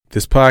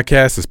This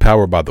podcast is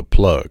powered by The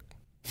Plug.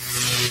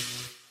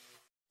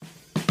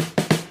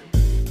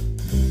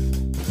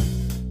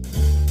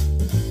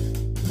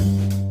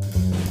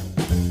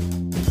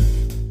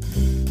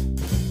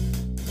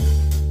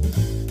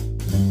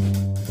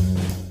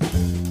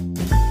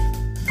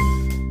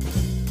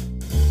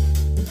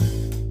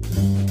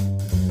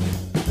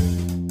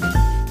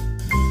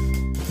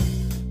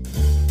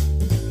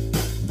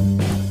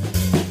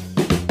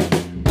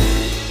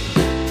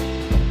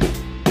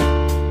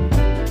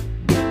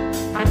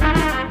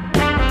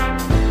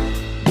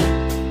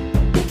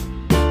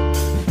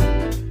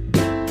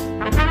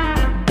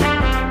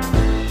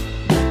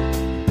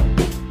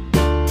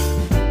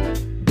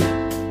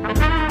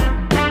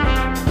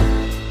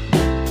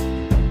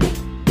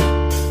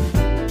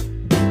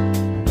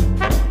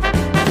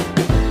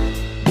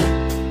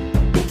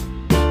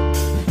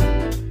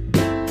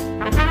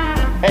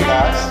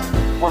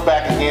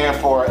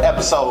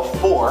 Episode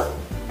 4,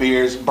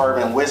 Beers,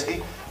 Bourbon,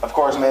 Whiskey. Of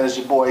course, man, it's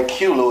your boy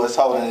Q Lewis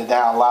holding it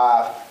down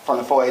live from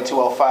the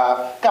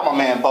 48205. Got my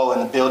man Bo in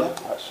the building.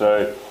 That's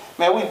right.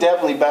 Man, we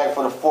definitely back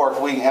for the 4th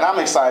week, and I'm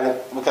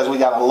excited because we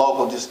got a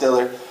local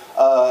distiller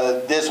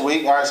this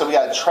week. All right, so we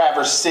got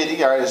Traverse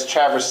City. All right, it's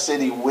Traverse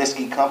City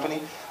Whiskey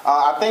Company.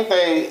 I think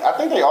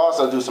they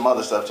also do some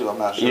other stuff too. I'm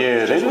not sure.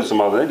 Yeah, they do some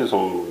other. They do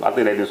some. I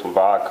think they do some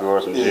vodka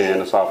or some gin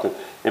or something.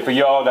 And for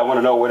y'all that want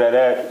to know where that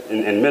at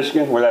in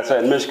Michigan, where that's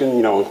at in Michigan,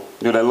 you know,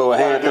 do that little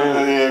hand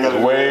thing.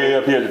 It's way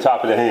up here at the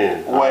top of the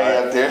hand. Way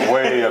up there.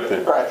 Way up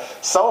there. Right.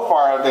 So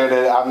far up there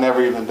that I've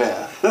never even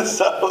been.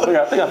 So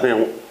I think I've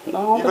been.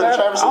 No, you've been to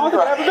Traverse City?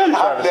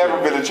 I've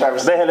never been to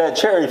Traverse City. They had that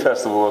cherry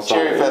festival or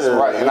something. Cherry festival,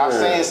 right? And I've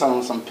seen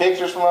some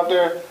pictures from up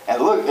there, and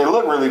it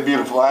looked really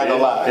beautiful. I ain't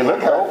gonna lie. It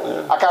looked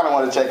dope. I kind of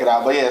want to check it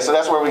out, but yeah. So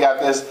that's where we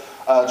got this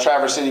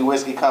Traverse City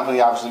Whiskey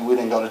Company. Obviously, we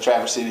didn't go to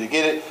Traverse City to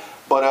get it,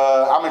 but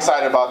I'm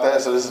excited about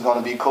that. So this is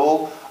going to be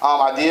cool.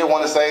 I did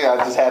want to say, I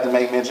just had to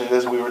make mention of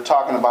this. We were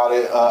talking about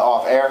it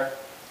off air.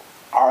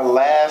 Our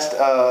last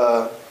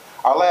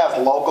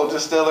local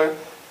distiller.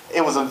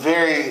 It was a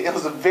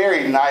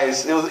very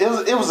nice. It was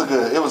a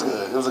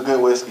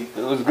good whiskey.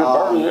 It was a good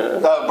bourbon, yeah.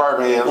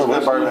 Bourbon, yeah. It was a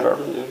good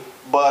bourbon. Yeah.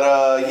 But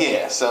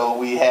yeah, so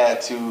we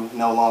had to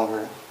no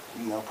longer,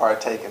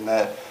 partake in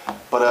that.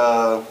 But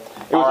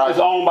it's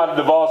owned by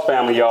the DeVos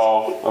family,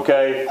 y'all.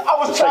 Okay.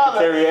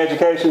 Secretary of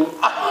Education.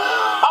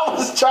 I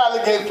was trying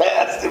to get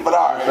past it, but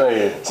all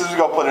right. Since we're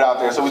gonna put it out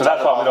there, so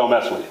that's why we don't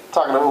mess with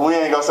it. We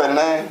ain't gonna say the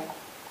name.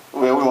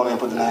 We won't even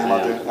put the name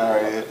out there. All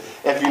right.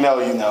 If you know,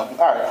 you know.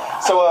 All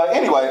right. So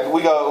anyway,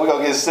 we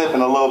go get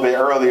sipping a little bit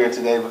earlier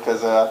today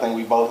because I think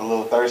we both a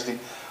little thirsty.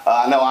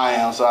 I know I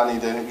am, so I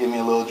need to get me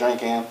a little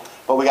drink in.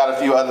 But we got a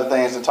few other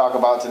things to talk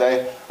about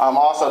today.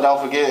 Also, don't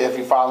forget, if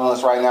you're following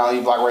us right now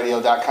on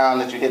eblockradio.com,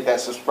 that you hit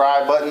that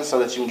subscribe button so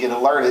that you can get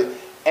alerted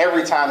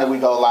every time that we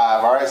go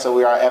live. All right. So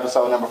we are at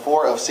episode number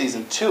 4 of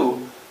season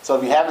 2. So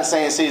if you haven't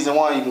seen season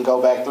 1, you can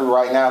go back through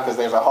right now because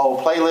there's a whole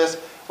playlist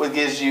which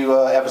gives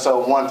you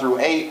episode 1 through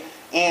 8.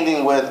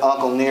 Ending with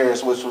Uncle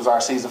Nearest, which was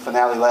our season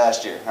finale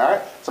last year. All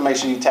right, so make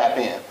sure you tap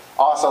in.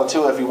 Also,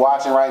 too, if you're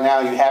watching right now,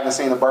 you haven't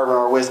seen a bourbon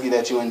or whiskey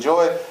that you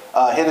enjoy,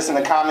 hit us in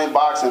the comment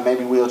box and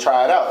maybe we'll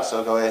try it out.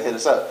 So go ahead, hit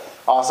us up.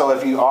 Also,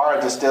 if you are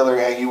a distiller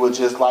and you would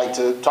just like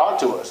to talk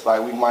to us,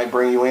 like we might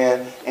bring you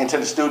into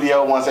the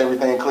studio once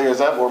everything clears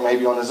up, or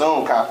maybe on a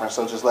Zoom conference.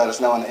 So just let us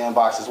know in the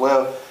inbox as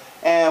well,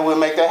 and we'll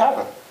make that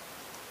happen.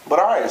 But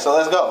all right, so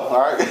let's go. All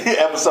right,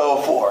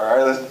 episode 4. All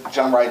right, let's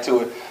jump right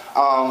to it.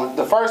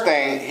 The first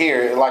thing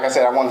here, like I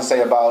said, I wanted to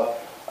say about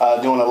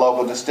doing a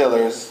local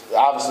distillers.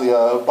 Obviously,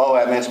 Bo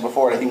had mentioned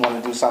before that he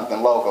wanted to do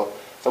something local,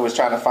 so he was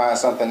trying to find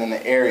something in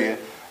the area.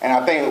 And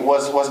I think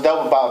what's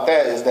dope about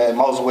that is that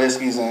most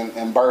whiskeys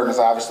and bourbons,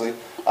 obviously,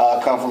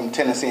 come from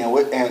Tennessee and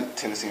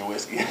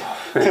whiskey,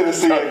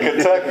 Tennessee and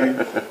Kentucky.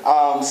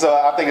 So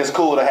I think it's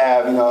cool to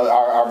have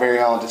our very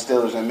own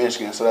distillers in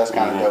Michigan. So that's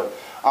kind of dope.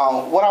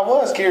 What I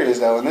was curious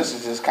though, and this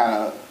is just kind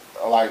of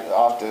like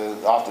off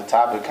the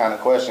topic kind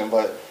of question,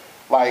 but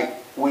like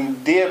we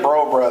did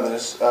Bro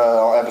Brothers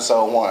on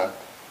episode 1.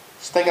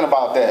 Just thinking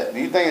about that, do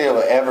you think there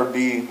will ever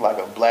be like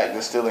a black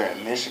distiller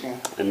in Michigan?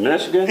 In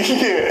Michigan?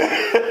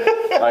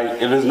 Yeah.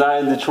 Like if it's not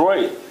in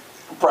Detroit?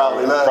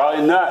 Probably not.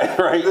 Probably not,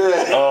 right?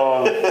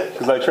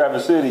 Because like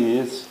Traverse City,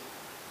 it's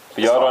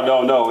for y'all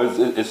don't know,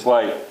 it's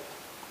like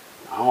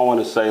I don't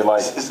want to say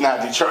like it's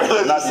not Detroit.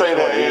 Let's just say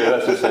that. Yeah,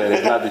 let's just say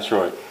it's not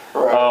Detroit.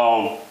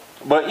 Right.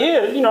 But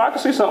yeah, I can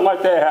see something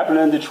like that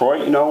happening in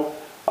Detroit.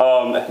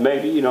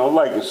 Maybe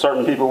like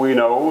certain people we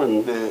know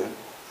and. Yeah.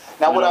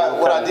 Now what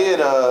I did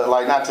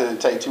like not to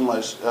take too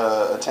much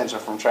attention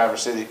from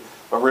Traverse City,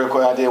 but real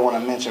quick I did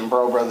want to mention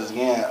Bro Brothers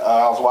again.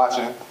 I was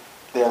watching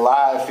their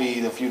live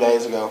feed a few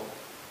days ago,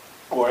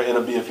 or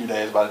it'll be a few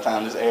days by the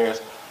time this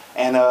airs,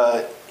 and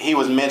he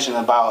was mentioning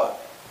about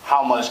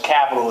how much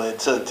capital it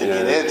took to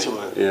get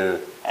into it. Yeah.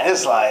 And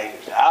it's like,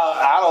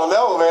 I don't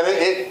know,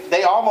 man.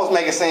 They almost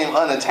make it seem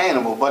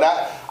unattainable, but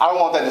I don't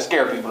want that to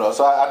scare people, though.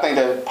 So I think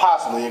that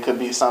possibly it could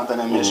be something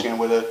in Michigan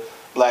with a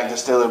black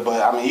distiller,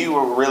 but I mean, you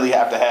would really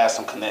have to have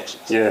some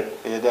connections. Yeah.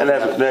 And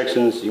have some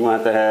connections. You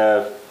want to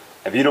have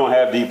if you don't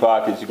have deep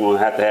pockets, you're gonna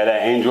have to have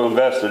that angel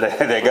investor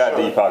that got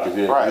deep pockets.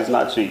 Yeah, Right. It's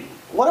not cheap.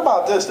 What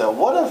about this though?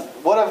 What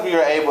if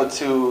you're able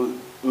to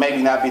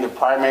maybe not be the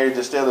primary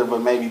distiller, but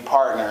maybe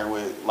partner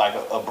with like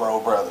a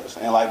Bro Brothers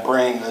and like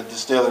bring a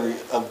distillery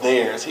of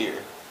theirs here?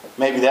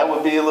 Maybe that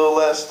would be a little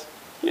less.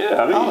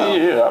 Yeah, I mean,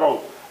 I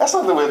don't. That's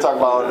something we'll talk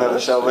about on another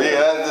show. But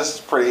yeah, this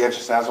is pretty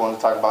interesting. I just wanted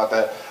to talk about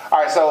that. All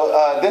right,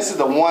 so this is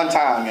the one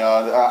time,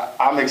 y'all.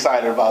 I'm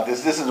excited about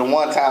this. This is the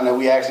one time that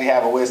we actually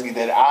have a whiskey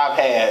that I've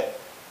had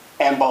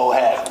and Bo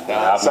hasn't.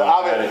 So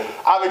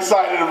I'm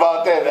excited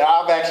about that.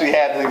 I've actually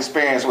had the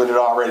experience with it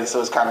already,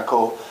 so it's kind of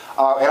cool.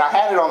 And I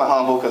had it on the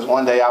humble because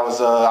one day I was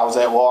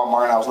at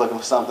Walmart and I was looking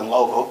for something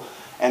local,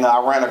 and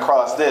I ran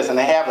across this, and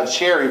they have a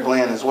cherry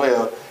blend as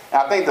well.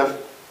 And I think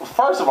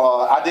first of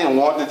all, I didn't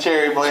want the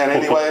cherry blend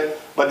anyway,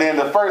 but then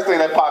the first thing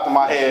that popped in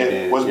my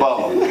head was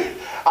Bo.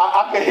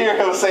 I could hear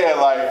him saying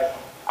like,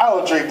 I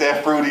don't drink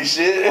that fruity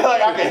shit.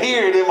 Like I could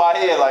hear it in my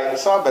head, like,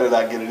 so I better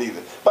not get it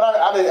either. But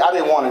I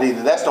didn't want it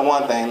either. That's the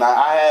one thing. Now,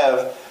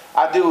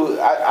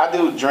 I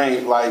do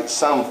drink like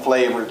some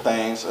flavored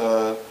things.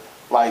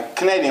 Like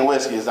Canadian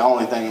whiskey is the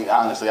only thing,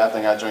 honestly, I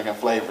think I drink in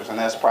flavors, and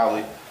that's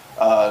probably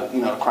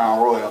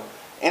Crown Royal.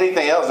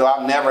 Anything else though,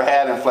 I've never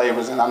had in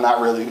flavors, and I'm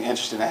not really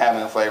interested in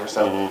having in flavors.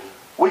 So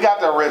we got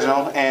the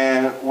original,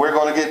 and we're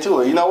gonna get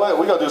to it. You know what?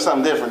 We're gonna do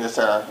something different this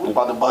time. We're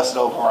about to bust it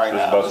open right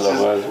now. Bust it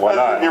open. Why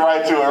not? Get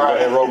right to it,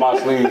 right? Roll my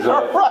sleeves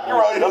up. Right,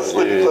 roll your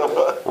sleeves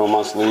up. Roll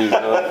my sleeves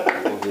up.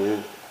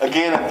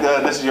 Again,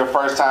 if this is your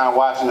first time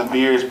watching the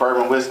Beers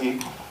Bourbon Whiskey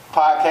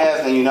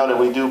podcast, then you know that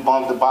we do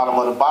bump the bottom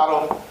of the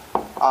bottle.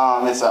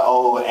 It's an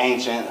old,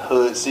 ancient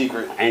hood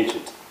secret.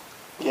 Ancient.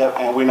 Yep,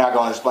 and we're not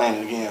gonna explain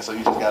it again, so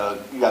you gotta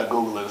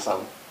Google it or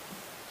something.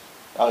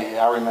 Oh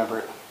yeah, I remember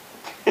it.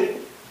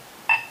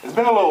 It's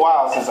been a little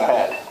while since I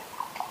had it.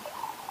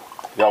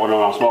 Y'all wanna know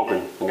what I'm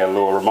smoking? I got a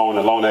little Ramon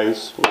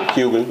Alones, a little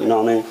Cuban, you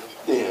know what I mean?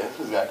 Yeah,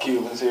 we got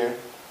Cubans here.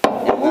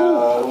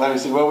 And let me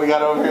see what we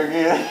got over here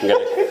again.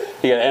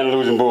 He got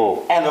Andalusian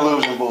Bull.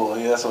 Andalusian Bull,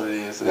 yeah, that's what it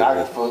is.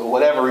 For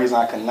whatever reason,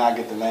 I could not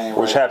get the name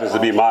Which right. happens to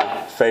be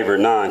my favorite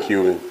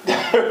non-Cuban.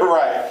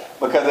 Right,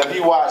 because if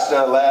you watched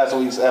last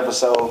week's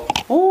episode,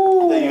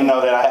 then you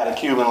know that I had a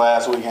Cuban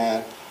last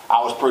weekend.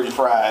 I was pretty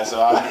fried,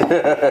 so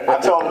I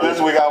told him this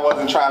week I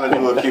wasn't trying to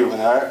do a Cuban,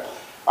 all right?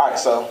 All right,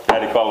 so. Had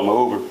to call him an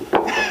Uber.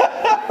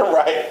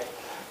 Right,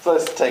 so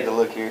let's take a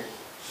look here.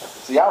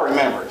 See, I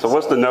remember it. So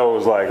what's the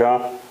nose like,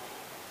 huh?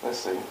 Let's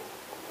see.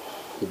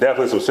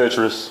 Definitely some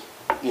citrus.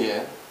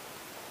 Yeah.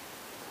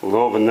 A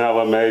little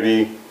vanilla,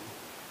 maybe.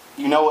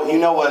 You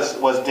know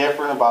what's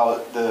different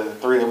about the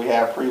three that we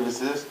had previous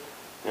to this?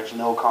 There's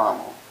no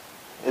caramel.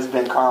 It's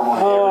been caramel in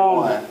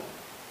every one.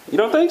 You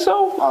don't think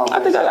so? I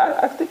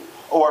think.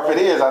 Or if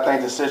it is, I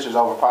think the citrus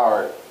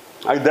overpowered.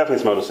 I can definitely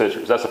smell the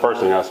citrus. That's the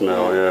first thing I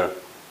smell. Yeah.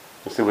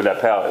 Let's see what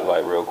that palate is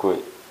like real quick.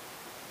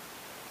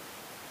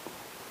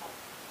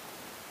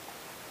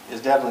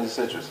 It's definitely the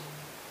citrus.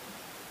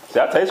 See,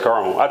 I taste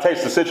caramel. I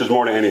taste the citrus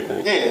more than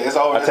anything. Yeah, it's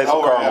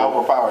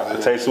overpowers it.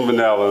 I taste some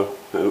vanilla,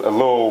 a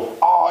little.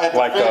 Oh, at the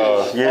like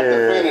finish. yeah. At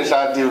the finish,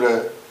 I do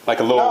the. Like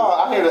a little. No,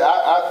 I hear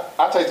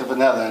I taste the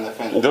vanilla in the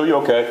finish. Do you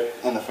okay?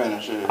 In the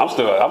finish, yeah. I'm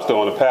still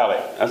on the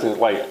palate. That's just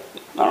like, I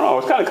don't know.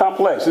 It's kind of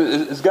complex.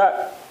 It's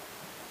got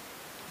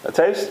a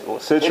taste,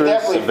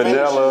 citrus,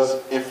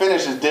 vanilla. It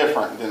finishes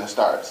different than it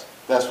starts.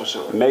 That's for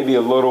sure. Maybe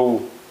a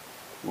little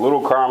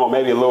caramel,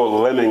 maybe a little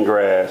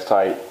lemongrass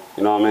type.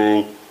 You know what I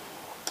mean?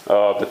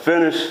 The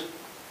finish.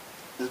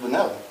 It's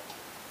vanilla.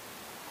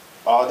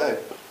 All day.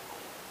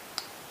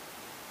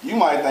 You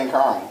might think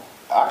caramel.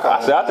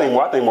 I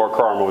think more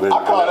caramel than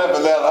I call that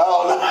vanilla. I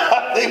don't know.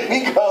 I think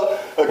we gonna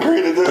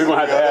agree to this. We're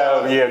gonna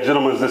have to have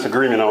gentleman's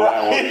disagreement on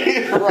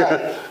that one.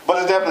 Right. But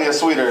it's definitely a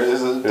sweeter.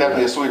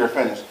 Definitely a sweeter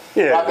finish.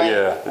 Yeah, I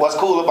think what's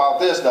cool about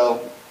this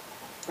though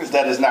is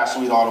that it's not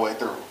sweet all the way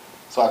through.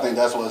 So I think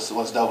that's what's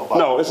dope about it.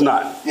 No, it's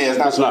not. Yeah, it's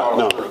not sweet all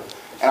the way through.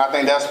 And I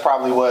think that's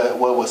probably what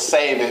would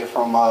save it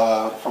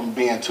from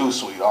being too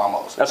sweet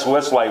almost. That's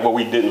like what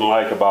we didn't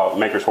like about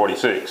Maker's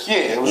 46. Yeah,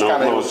 it was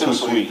kind of too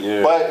sweet.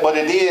 Yeah. But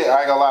it did.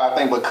 I ain't gonna lie. I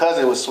think because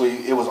it was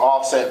sweet, it was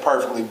offset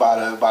perfectly by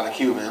the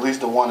Cuban. At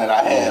least the one that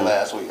I had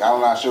last week. I'm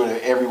not sure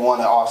that every one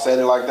that offset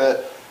it like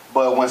that.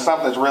 But when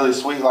something's really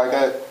sweet like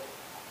that,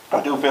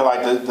 I do feel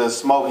like the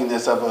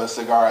smokiness of a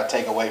cigar I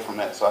take away from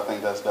that. So I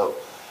think that's dope.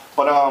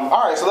 But all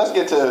right, so let's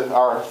get to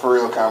our for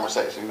real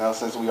conversation.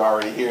 Since we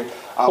already here.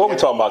 What are we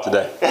talking about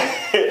today?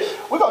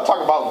 We're gonna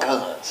talk about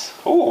guns.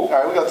 Ooh, all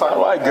right, we're gonna talk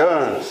about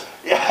guns.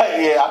 Yeah,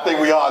 I think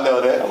we all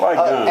know that. I like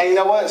guns. And you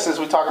know what? Since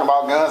we're talking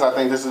about guns, I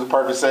think this is a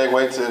perfect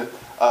segue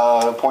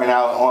to point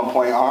out On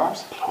Point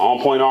Arms.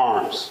 On Point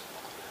Arms.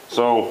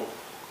 So,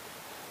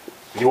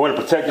 if you want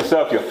to protect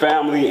yourself, your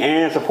family,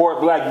 and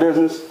support black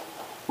business,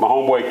 my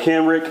homeboy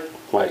Kenrick,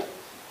 like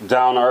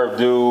down to earth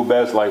dude,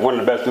 one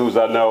of the best dudes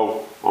I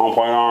know. On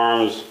Point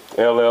Arms,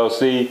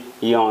 LLC.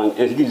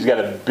 He's got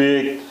a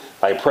big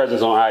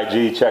presence on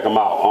IG. Check him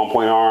out. On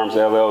Point Arms,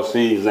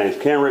 LLC. His name's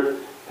Kenrick.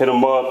 Hit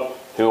him up.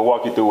 He'll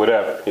walk you through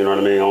whatever. You know what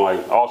I mean? I'm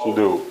like, awesome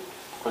dude.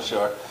 For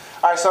sure.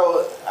 All right,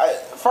 so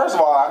first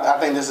of all, I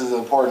think this is an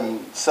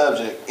important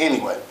subject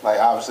anyway. Like,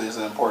 obviously, it's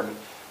an important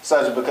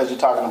subject because you're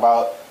talking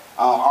about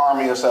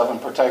arming yourself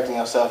and protecting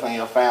yourself and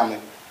your family.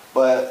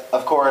 But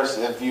of course,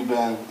 unless you've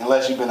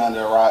been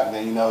under a rock,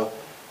 then you know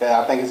that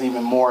I think it's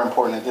even more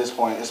important at this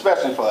point,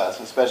 especially for us,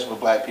 especially for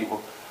Black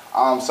people.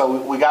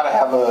 So we gotta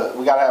have a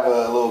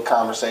little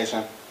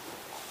conversation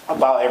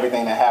about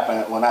everything that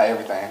happened. Well, not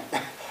everything,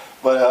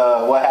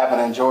 but what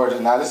happened in Georgia.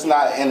 Now, this is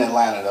not in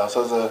Atlanta though,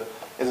 so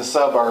it's a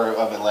suburb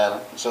of Atlanta.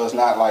 So it's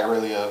not like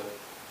really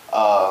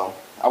I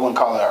wouldn't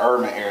call it an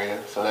urban area.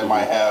 So that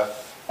might have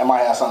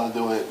something to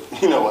do with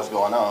what's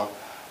going on.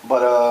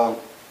 But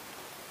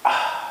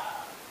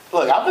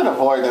look, I've been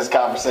avoiding this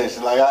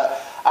conversation. Like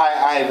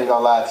I ain't even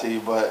gonna lie to you,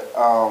 but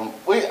I'm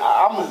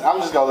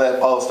just gonna let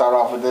Bo start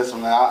off with this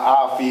one. And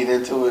I'll feed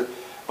into it.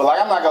 But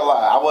like, I'm not gonna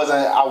lie,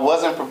 I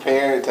wasn't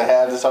prepared to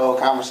have this whole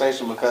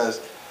conversation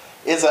because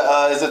it's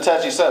a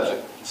touchy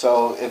subject.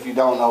 So if you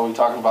don't know what we're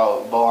talking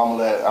about, Bo, I'm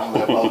gonna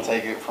let Bo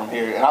take it from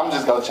here, and I'm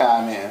just gonna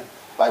chime in.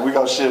 Like, we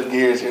gonna shift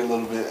gears here a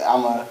little bit.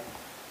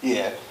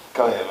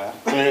 Go ahead,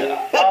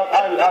 man.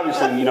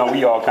 Obviously,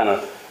 we all kind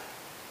of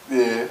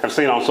have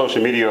seen on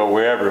social media or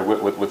wherever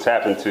what's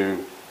happened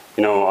to,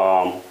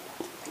 the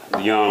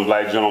young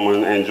Black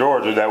gentleman in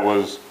Georgia that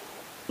was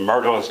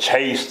murdered,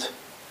 chased,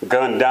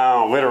 gunned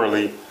down,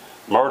 literally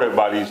murdered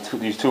by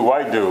these two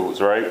white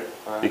dudes, right?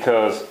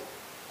 Because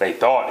they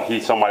thought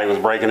somebody was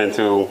breaking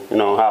into,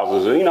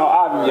 houses.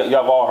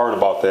 Y'all all heard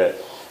about that.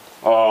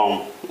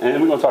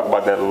 And we're gonna talk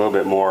about that a little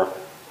bit more.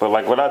 But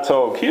like what I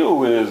told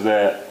Q is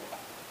that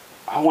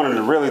I wanted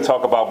to really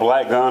talk about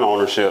Black gun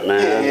ownership,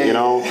 man.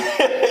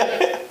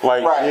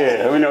 Like,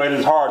 it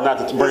is hard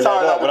not to bring that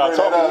up without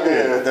talking.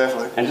 Yeah,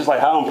 definitely. And just like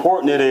how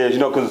important it is,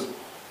 because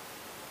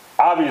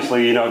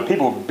obviously,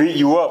 people beat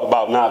you up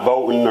about not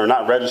voting or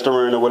not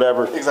registering or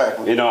whatever.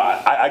 Exactly.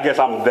 I guess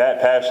I'm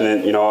that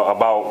passionate,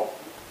 about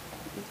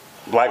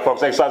Black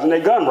folks exercising their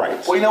gun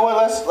rights. Well, you know what?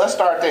 Let's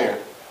start there.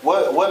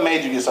 What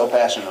made you get so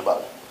passionate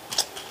about it?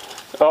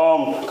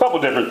 A couple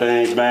different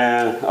things,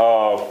 man.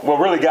 What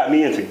really got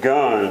me into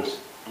guns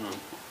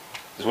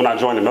is when I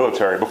joined the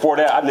military. Before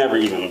that, I never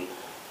even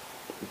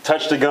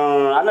touched a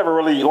gun. I never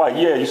really,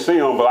 you see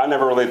them, but I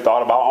never really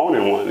thought about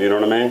owning one, you know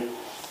what I mean?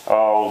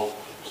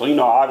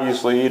 So,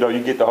 obviously,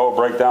 you get the whole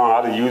breakdown,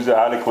 how to use it,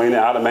 how to clean it,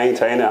 how to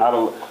maintain it, how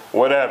to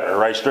whatever,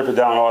 right? Strip it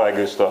down, all that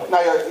good stuff.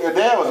 Now, your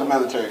dad was a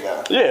military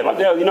guy. Yeah, my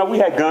dad, we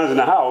had guns in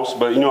the house,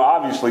 but,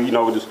 obviously,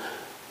 just,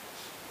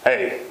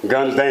 hey,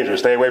 gun's dangerous,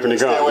 stay away from the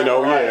gun,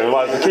 a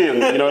lot of the kids,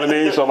 you know what I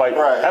mean? So,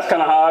 that's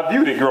kind of how I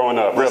viewed it growing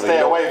up, really. Stay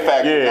away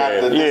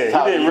factor. He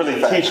didn't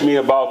really teach me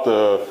about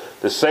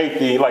the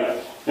safety,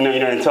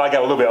 until I got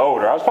a little bit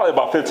older. I was probably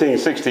about 15,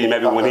 16,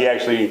 maybe, when he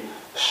actually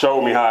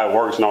showed me how it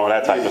works and all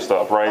that type of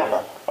stuff, right?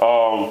 Okay.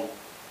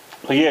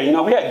 But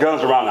we had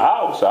guns around the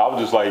house. I was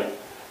just like,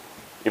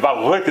 if I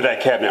looked at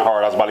that cabinet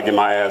hard, I was about to get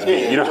my ass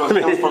beat. It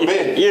was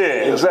forbidden.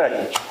 Yeah,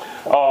 exactly.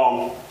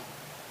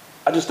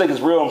 I just think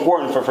it's real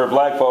important for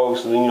Black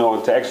folks,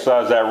 to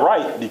exercise that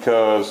right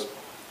because,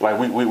 like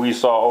we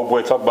saw old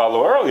boy talk about a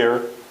little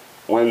earlier,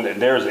 when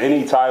there's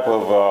any type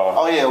of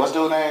what's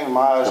the name?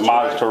 Maj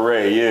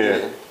Touré,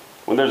 yeah.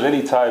 When there's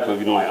any type of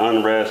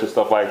unrest and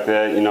stuff like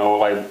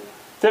that,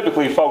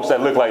 typically folks that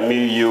look like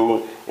me,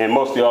 you, and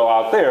most of y'all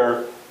out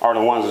there are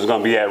the ones that's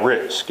going to be at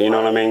risk. You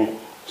know what I mean?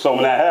 So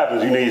when that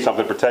happens, you need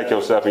something to protect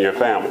yourself and your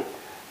family.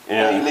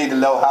 And you need to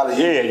know how to use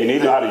it. Yeah, you need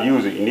to know how to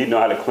use it. You need to know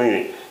how to clean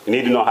it. You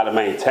need to know how to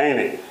maintain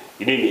it.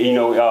 You need,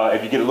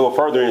 if you get a little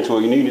further into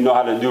it, you need to know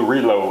how to do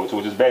reloads,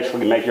 which is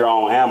basically make your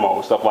own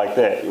ammo, stuff like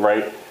that,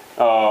 right?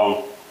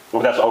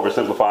 Well, that's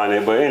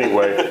oversimplifying it, but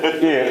anyway,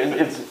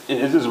 it's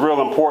just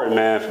real important,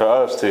 man, for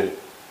us to.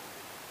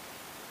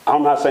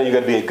 I'm not saying you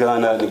got to be a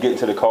gun nut to get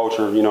into the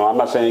culture. I'm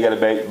not saying you got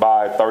to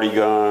buy 30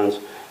 guns.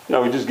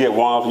 You just get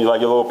one for your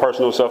little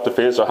personal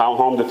self-defense or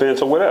home defense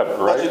or whatever,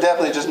 right? But you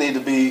definitely just need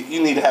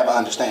to have an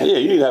understanding. Yeah,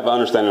 you need to have an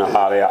understanding of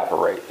how they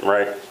operate,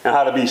 right? And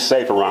how to be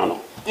safe around them.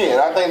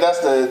 Yeah, I think that's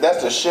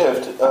the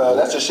shift.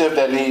 That's the shift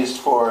that needs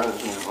for.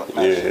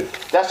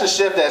 That's the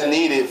shift that's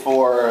needed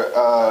for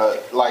I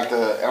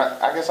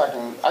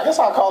guess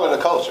I'll call it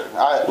a culture.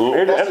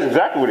 That's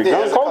exactly what it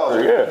is.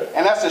 Culture, yeah.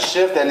 And that's the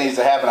shift that needs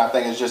to happen. I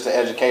think it's just the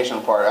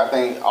educational part. I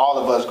think all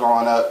of us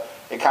growing up,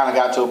 it kind of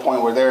got to a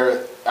point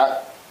where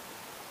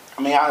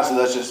honestly,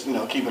 let's just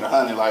keep it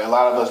 100. Like, a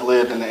lot of us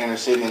lived in the inner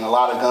city, and a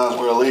lot of guns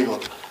were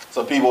illegal.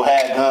 So people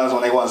had guns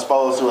when they weren't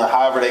supposed to, and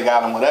however they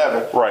got them,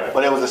 whatever. Right.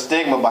 But it was a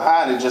stigma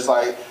behind it, just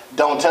like,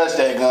 don't touch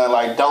that gun,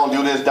 like, don't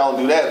do this, don't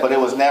do that. But it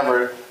was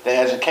never the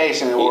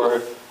education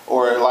or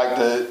like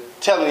the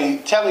telling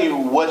you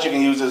what you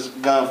can use this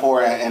gun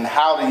for and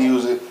how to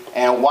use it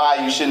and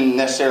why you shouldn't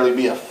necessarily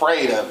be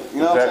afraid of it. You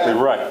know exactly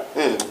what I'm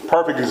saying? Right. Yeah.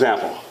 Perfect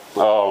example.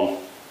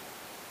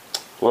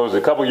 What was it?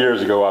 A couple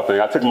years ago, I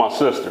think I took my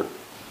sister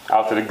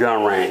out to the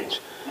gun range.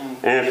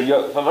 And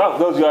for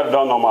those of y'all that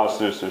don't know my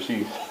sister,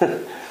 she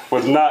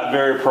was not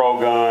very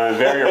pro-gun,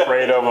 very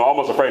afraid of them,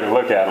 almost afraid to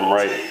look at them,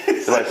 right?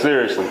 Like,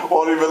 seriously.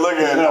 Won't even look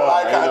at it. No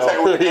eye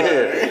contact with the gun.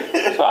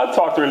 Yeah. So I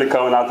talked her into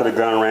coming out to the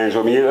gun range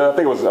with me. I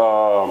think it was,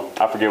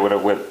 I forget what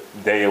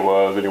day it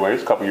was. Anyway, it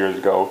was a couple years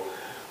ago.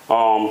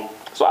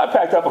 So I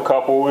packed up a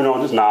couple,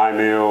 just 9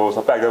 mils.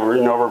 I packed up, a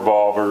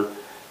revolver.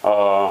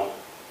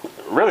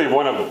 Really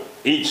one of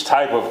each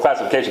type of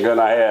classification gun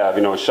I have.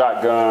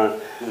 Shotgun,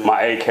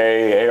 my AK,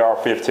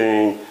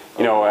 AR-15.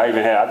 I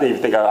didn't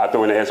even think I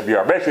threw in the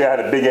SBR. Basically, I had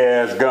a big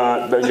ass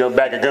gun,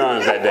 bag of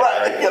guns that day.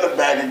 Right, you got a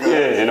bag of guns.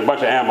 Yeah, and a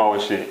bunch of ammo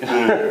and shit.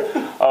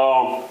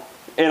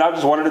 And I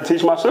just wanted to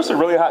teach my sister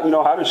really how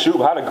to shoot,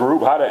 how to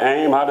group, how to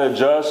aim, how to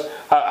adjust,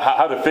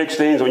 how to fix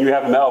things when you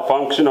have a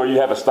malfunction or you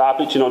have a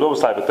stoppage, those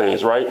type of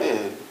things, right?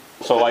 Yeah.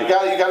 So you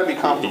got to be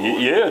comfortable.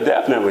 Yeah,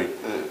 definitely.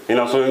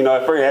 Yeah.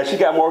 As she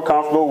got more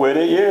comfortable with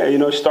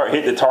it, she started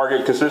hitting the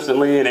target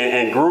consistently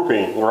and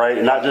grouping,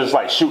 right? Not just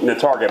like shooting the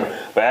target,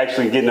 but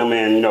actually getting them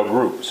in,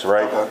 groups,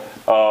 right? Okay.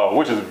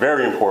 Which is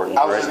very important.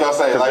 I was just gonna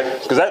say,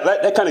 because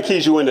that kind of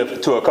keys you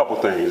into a couple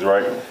things,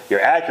 right?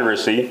 Your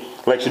accuracy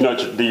lets you know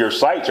your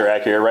sights are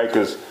accurate, right?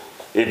 Because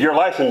if your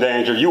life's in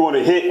danger, you want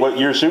to hit what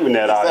you're shooting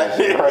at,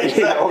 obviously, right?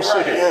 Exactly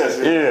right. Yes.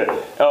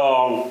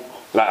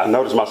 I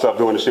noticed myself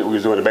doing the shit we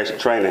was doing in basic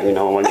training,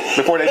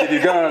 before they give you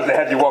guns, they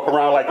have you walk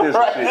around like this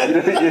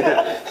and shit.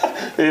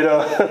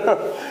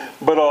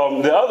 But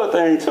the other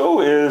thing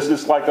too is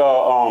it's like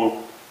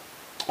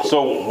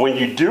so when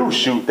you do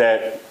shoot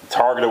that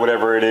target or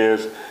whatever it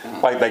is,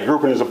 like that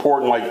grouping is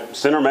important, like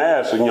center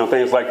mass and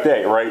things like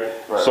that, right?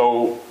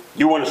 So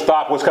you want to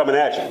stop what's coming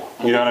at you.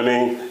 You know what I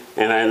mean?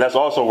 And that's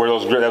also where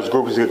those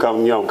groupings can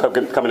come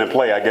into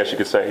play, I guess you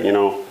could say.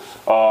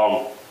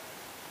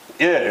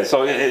 Yeah,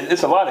 so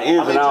it's a lot of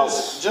ins and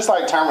outs. Just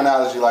like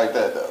terminology like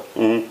that, though.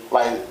 Mm-hmm.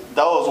 Like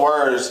those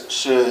words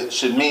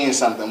should mean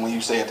something when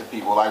you say it to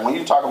people. Like when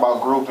you talk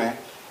about grouping,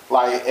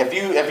 like if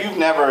you've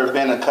never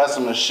been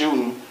accustomed to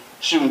shooting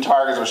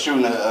targets or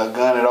shooting a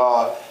gun at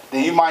all,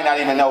 then you might not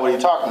even know what you're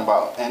talking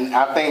about. And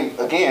I think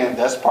again,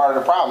 that's part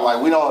of the problem.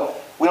 Like we don't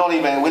know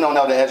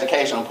the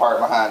educational part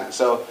behind it.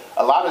 So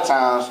a lot of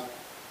times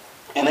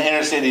in the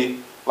inner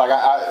city,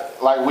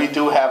 like we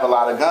do have a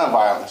lot of gun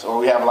violence, or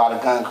we have a lot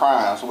of gun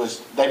crimes,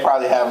 which they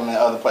probably have them in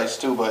other places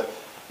too. But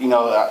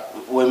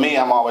with me,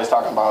 I'm always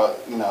talking about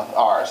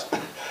ours.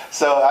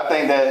 So I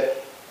think that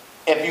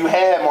if you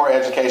had more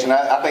education,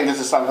 I think this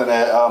is something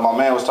that my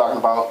man was talking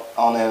about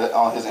on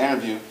his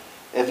interview.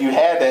 If you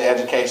had that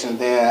education,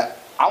 then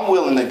I'm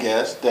willing to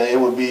guess that it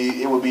would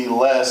be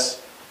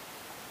less.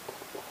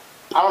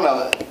 I don't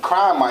know.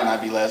 Crime might not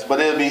be less, but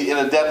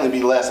it'll definitely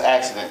be less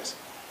accidents.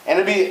 And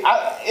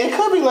it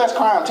could be less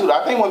crime too.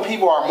 I think when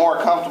people are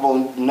more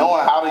comfortable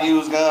knowing how to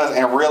use guns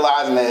and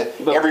realizing that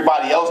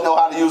everybody else know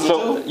how to use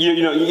them too.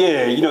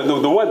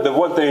 The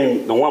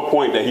one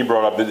point that he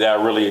brought up that I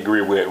really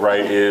agree with,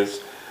 right,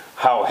 is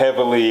how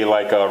heavily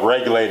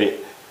regulated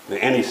the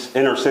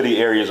inner city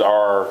areas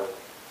are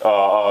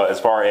as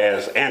far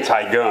as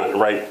anti-gun,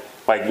 right?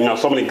 Like,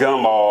 so many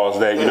gun laws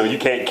that, you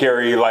can't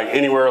carry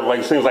anywhere,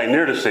 it seems like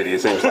near the city, it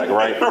seems like,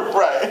 right?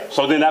 Right.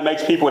 So then that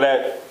makes people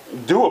that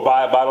do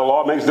abide by the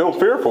law, makes them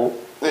fearful.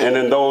 Yeah. And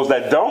then those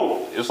that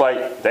don't, it's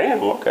like, damn,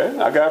 okay,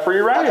 I got free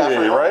reign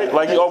in, right?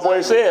 Like your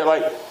boy said,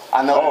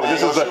 I know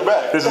this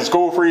is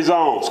school-free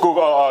zone,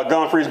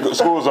 gun-free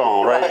school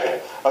zone,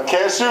 right? I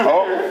can't shoot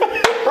here.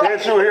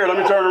 Can't shoot here, let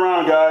me turn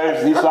around,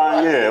 guys. He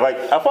signed,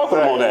 I fuck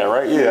with him on that,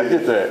 right? Yeah, I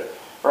get that.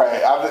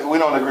 Right, we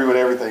don't agree with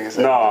everything.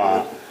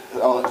 Nah.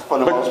 For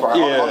the most part,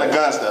 on the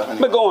gun stuff.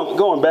 Anyway. But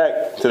going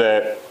back to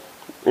that,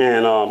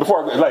 and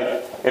before,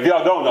 if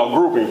y'all don't know,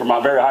 grouping from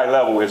a very high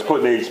level is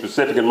putting a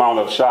specific amount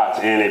of shots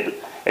in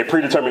a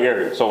predetermined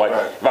area. So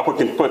if I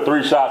can put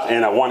 3 shots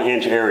in a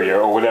 1-inch area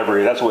or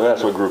whatever, that's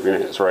what grouping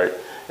is, right?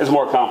 It's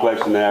more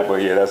complex than that,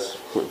 but that's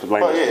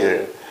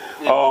language.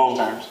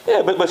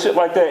 But shit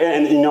like that,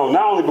 and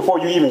not only before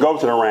you even go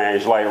to the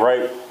range,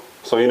 right?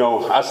 So,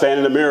 I stand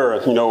in the mirror,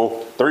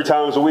 3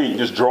 times a week,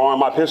 just drawing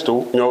my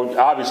pistol.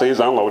 Obviously it's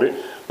unloaded,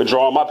 but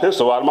drawing my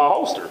pistol out of my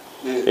holster.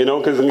 Yeah.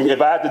 Because if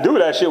I have to do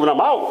that shit when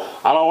I'm out,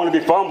 I don't want to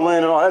be fumbling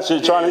and all that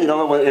shit, trying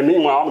to, and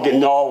meanwhile I'm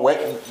getting all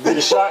wet,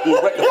 getting shot and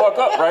wet the fuck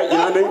up, right? You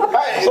know what I mean?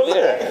 Right.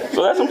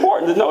 So that's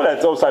important to know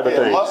those type of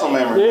things. Muscle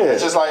memory. Yeah.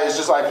 It's just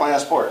like playing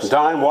sports.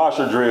 Dime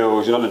washer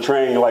drills, to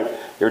train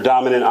your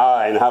dominant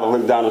eye and how to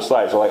look down the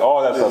sight. So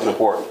all that stuff's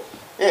important.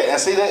 Yeah, and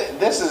see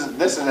this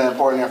is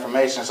important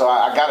information. So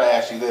I gotta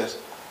ask you this: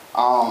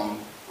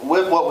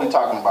 with what we're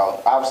talking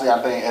about, obviously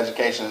I think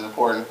education is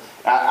important.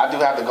 I do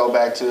have to go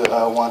back to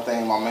one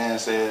thing my man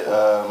said,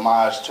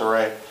 Maj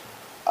Touré,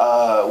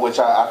 which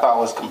I thought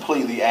was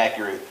completely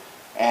accurate,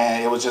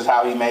 and it was just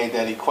how he made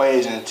that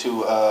equation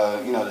to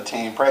the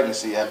teen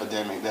pregnancy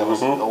epidemic that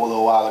was a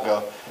little while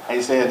ago. And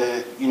he said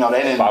that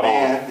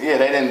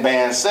they didn't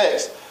ban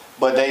sex,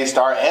 but they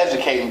started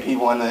educating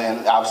people,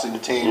 and obviously the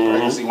teen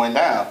pregnancy went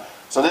down.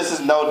 So this is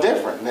no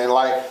different. And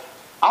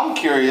I'm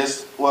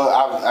curious, well,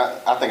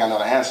 I think I know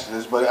the answer to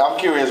this, but I'm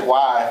curious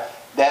why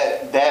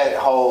that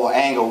whole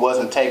angle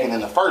wasn't taken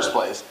in the first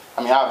place.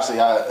 I mean, obviously,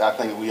 I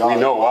think we all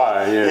know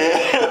why,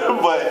 yeah.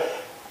 But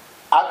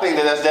I think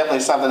that that's definitely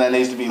something that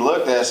needs to be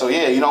looked at. So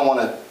yeah, you don't want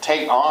to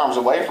take arms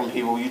away from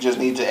people. You just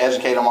need to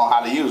educate them on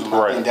how to use them.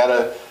 Right. I think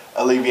that'll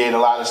alleviate a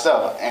lot of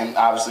stuff. And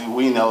obviously,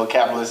 we know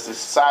capitalistic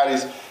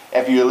societies,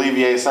 if you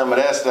alleviate some of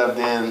that stuff,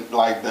 then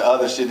like the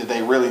other shit that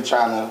they really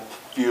trying to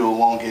fuel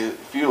won't get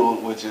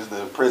fueled, which is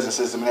the prison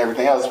system and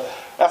everything else.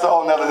 That's a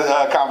whole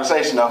nother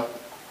conversation though.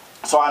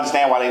 So I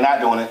understand why they're not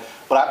doing it.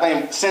 But I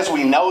think since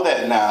we know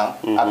that now,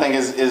 I think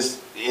it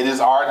is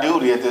our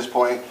duty at this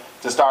point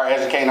to start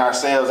educating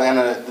ourselves and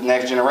the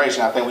next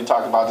generation. I think we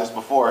talked about this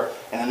before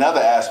in another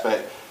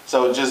aspect.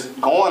 So just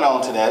going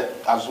on to that,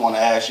 I just want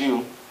to ask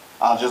you,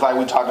 just like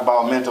we talked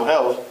about mental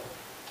health,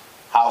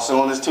 how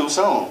soon is too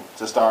soon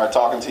to start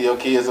talking to your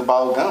kids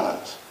about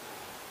guns?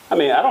 I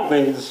mean, I don't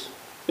think it's,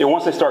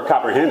 once they start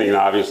comprehending,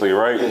 obviously,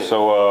 right? Yeah.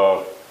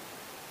 So,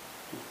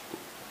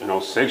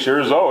 6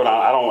 years old,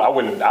 I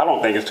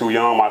don't think it's too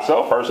young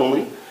myself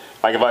personally.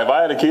 Like if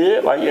I had a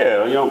kid, like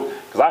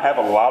because I have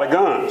a lot of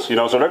guns,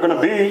 so they're gonna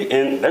be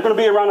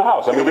around the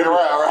house. I mean,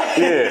 right.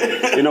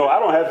 Yeah, I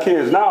don't have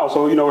kids now,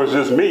 so it's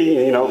just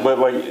me, but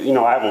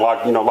I haven't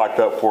locked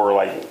up for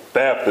like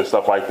theft and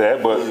stuff like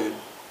that. But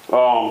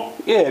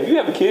if you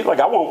have a kid, like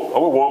I would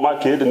want my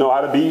kid to know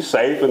how to be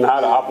safe and how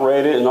to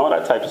operate it and all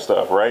that type of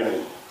stuff, right?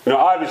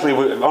 Obviously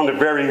under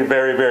very,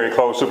 very, very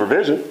close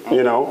supervision,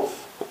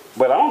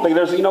 But I don't think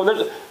there's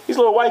these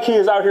little white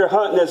kids out here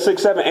hunting at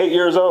 6, 7, 8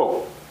 years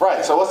old.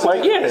 Right. So what's the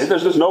difference? Yeah,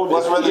 there's just no.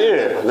 What's really the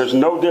difference? There's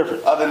no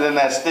difference other than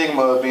that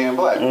stigma of being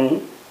black.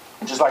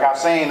 Mm-hmm. Just like I've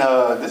seen.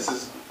 This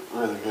is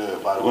really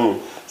good, by the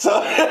way.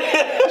 So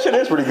that shit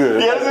is pretty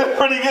good. Yeah, this is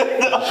pretty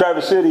good. Though.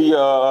 Traverse City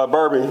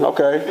bourbon.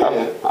 Okay,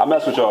 yeah. I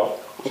mess with y'all.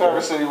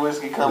 Traverse City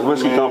Whiskey Company.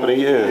 Whiskey Company.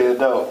 Yeah. Yeah,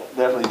 dope.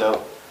 Definitely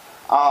dope.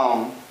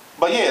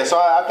 But yeah, so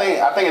I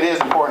think it is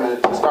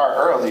important to start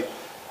early.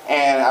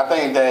 And I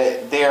think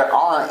that there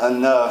aren't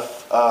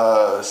enough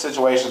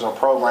situations or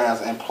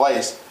programs in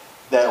place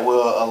that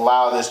will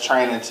allow this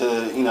training to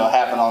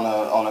happen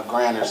on a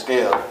grander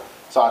scale.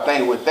 So I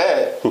think with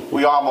that,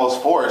 we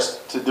almost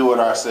forced to do it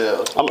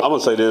ourselves. I'm gonna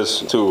say this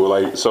too,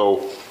 it's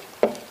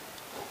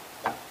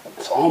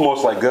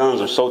almost like guns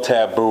are so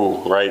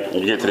taboo, right?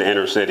 When you get to the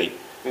inner city,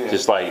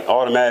 just like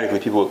automatically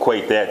people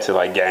equate that to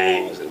like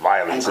gangs and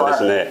violence and this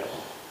and that.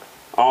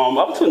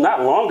 Up to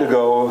not long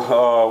ago,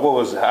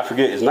 I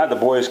forget, it's not the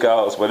Boy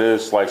Scouts, but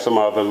it's like some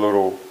other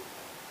little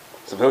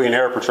Civilian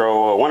Air Patrol,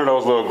 or one of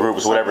those little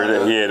groups, whatever,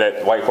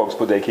 that white folks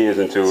put their kids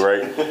into,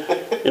 right?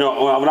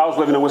 When I was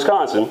living in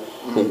Wisconsin,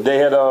 they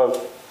had,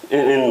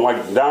 in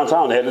like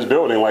downtown, they had this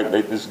building, like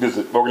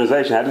this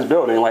organization had this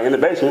building, like in the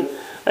basement,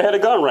 they had a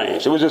gun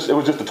range. It was just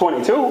a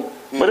 22,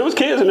 but it was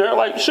kids in there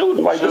like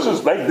shooting. Like this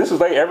is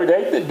like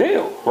everyday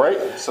deal, right?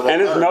 So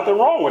and there's nothing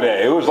wrong with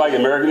that. It was like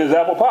American is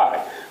apple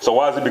pie. So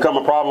why does it become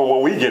a problem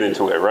when we get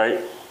into it, right?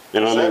 You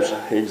know what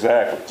I mean?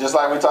 Exactly. Just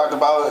like we talked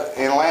about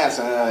in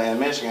Lansing, in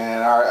Michigan, in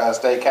our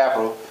state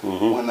capital,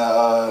 when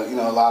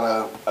a lot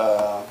of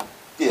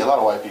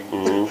white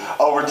people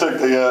overtook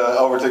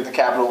the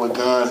Capitol with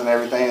guns and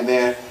everything, and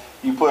then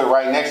you put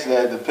right next to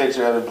that the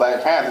picture of the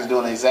Black Panthers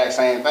doing the exact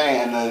same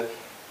thing, and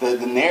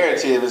the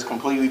narrative is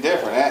completely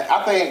different. And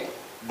I think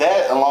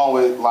that, along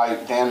with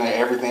like damn near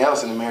everything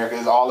else in America,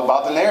 is all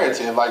about the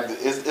narrative. Like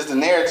it's the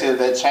narrative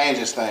that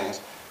changes things.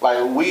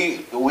 Like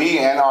we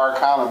and our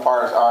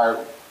counterparts are,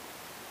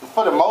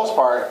 for the most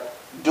part,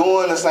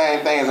 doing the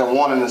same things and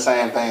wanting the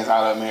same things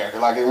out of America,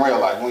 like in real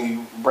life, when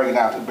you break it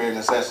down to bare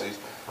necessities.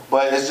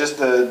 But it's just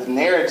the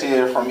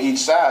narrative from each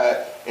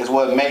side is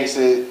what makes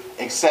it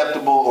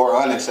acceptable or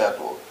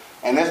unacceptable.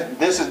 And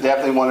this is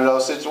definitely one of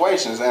those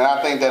situations. And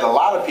I think that a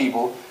lot of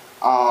people,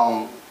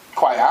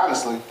 quite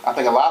honestly, I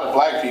think a lot of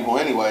black people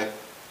anyway,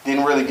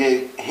 didn't really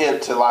get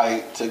hip to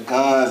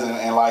guns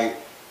and like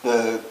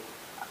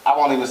I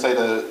won't even say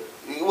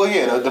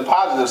the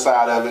positive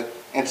side of it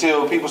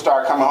until people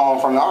start coming home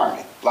from the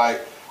army.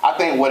 Like I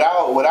think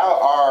without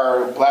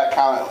our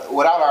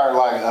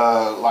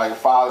like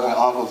fathers and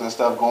uncles and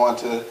stuff going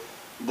to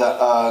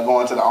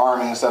the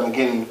army and stuff and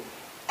getting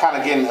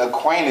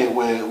acquainted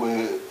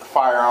with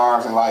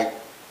firearms and like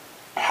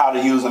how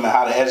to use them and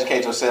how to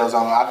educate yourselves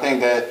on them, I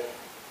think that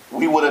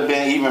we would have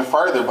been even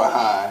further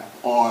behind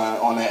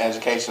on the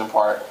education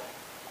part.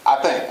 I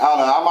don't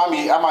know.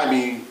 I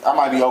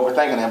might be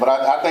overthinking it, but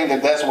I think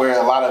that that's where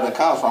a lot of it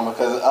comes from,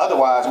 because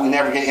otherwise we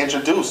never get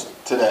introduced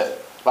to that.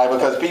 Like,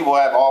 because people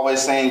have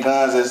always seen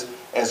guns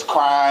as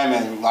crime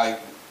and like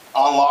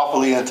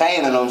unlawfully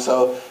attaining them.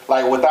 So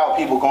like without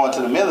people going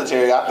to the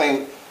military, I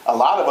think a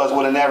lot of us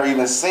would have never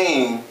even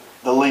seen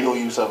the legal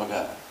use of a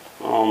gun.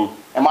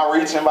 Am I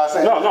reaching by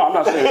saying that? No, I'm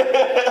not saying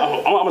that.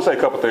 I'm gonna say a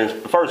couple things.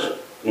 First,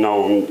 we're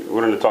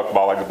going to talk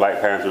about like the Black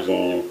Panthers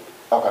and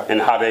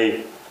how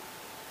the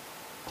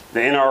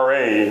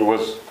NRA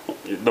was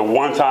the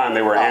one time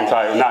they were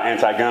not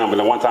anti-gun, but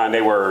the one time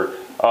they were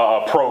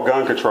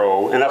pro-gun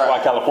control, and that's why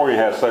California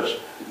has such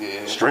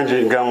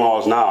stringent gun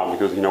laws now,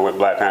 because what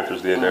Black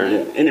Panthers did there.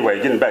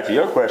 Anyway, getting back to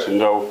your question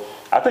though,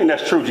 I think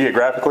that's true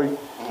geographically.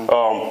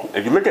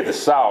 If you look at the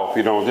South,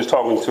 just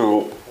talking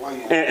to,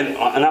 and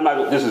I'm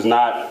not. This is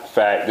not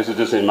fact. This is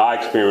just in my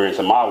experience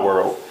in my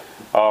world.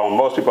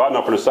 Most people I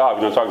know from the South,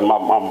 talking to my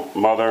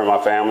mother and my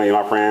family and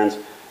my friends,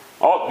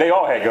 they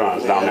all had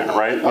guns down there,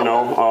 right?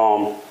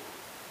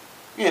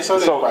 Okay.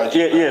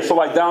 So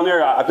like down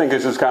there, I think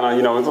it's just kind of,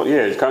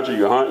 it's country.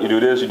 You hunt, you do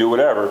this, you do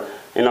whatever.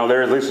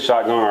 There's at least a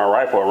shotgun or a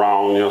rifle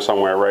around,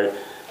 somewhere, right?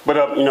 But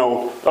up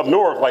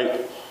north,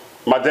 like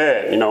my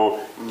dad,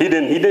 he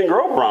didn't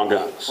grow up around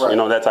guns, right.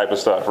 That type of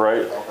stuff,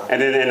 right? Okay. And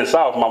then in the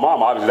South, my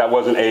mom, obviously that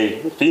wasn't a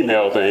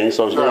female thing,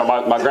 so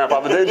my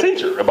grandfather didn't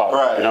teach her about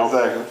it,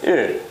 Exactly.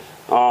 Yeah.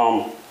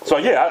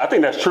 I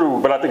think that's true,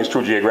 but I think it's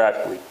true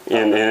geographically,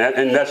 and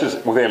that's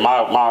just within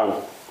my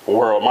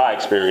world, my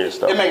experience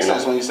stuff. It makes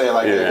sense when you say it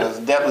like that, because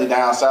definitely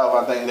down south,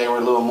 I think they were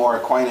a little more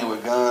acquainted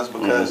with guns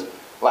because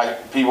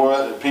like people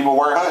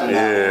were hunting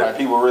now. Like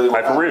people really were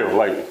like for hunting. real.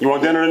 Like, you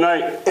want dinner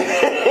tonight?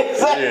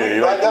 Exactly.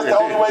 Like that's the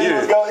only way you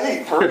was gonna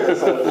eat, for real.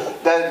 So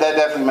that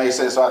definitely makes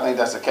sense. So I think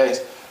that's the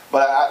case.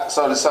 But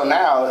so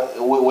now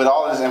with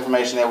all of this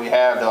information that we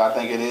have, though, I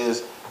think it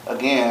is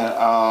again,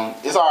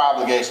 it's our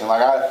obligation.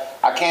 Like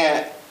I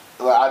can't.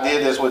 I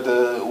did this with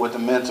the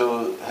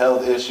mental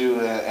health issue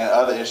and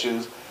other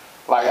issues.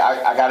 Like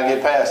I got to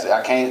get past it.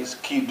 I can't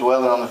keep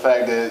dwelling on the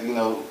fact that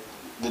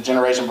the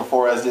generation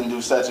before us didn't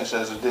do such and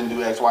such, or didn't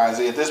do X, Y, and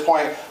Z. At this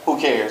point, who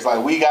cares?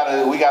 Like we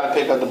gotta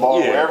pick up the ball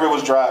wherever it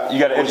was dropped. You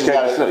gotta educate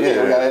yourself. You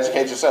gotta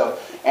educate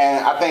yourself.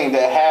 And I think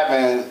that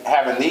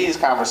having these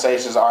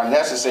conversations are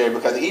necessary,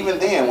 because even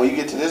then, when you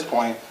get to this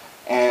point,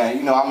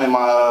 and I'm in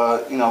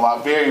my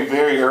my very,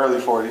 very early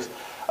 40s,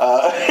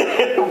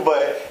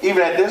 but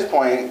even at this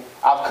point,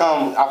 I've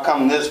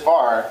come this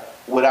far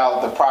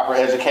without the proper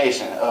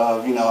education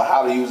of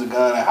how to use a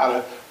gun and how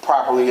to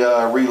properly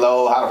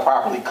reload, how to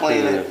properly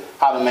clean it,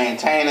 how to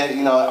maintain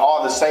it,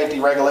 all the safety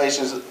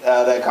regulations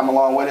that come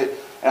along with it.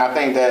 And I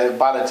think that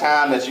by the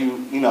time that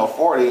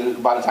 40,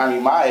 by the time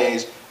you're my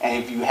age, and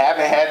if you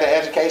haven't had the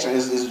education,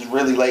 it's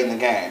really late in the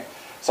game.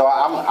 So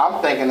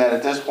I'm thinking that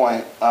at this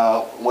point,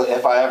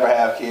 if I ever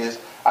have kids,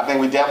 I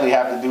think we definitely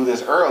have to do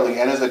this early,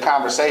 and it's a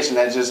conversation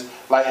that just,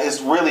 like,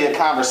 it's really a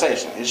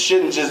conversation. It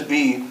shouldn't just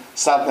be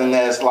something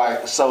that's,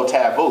 like, so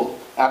taboo.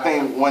 I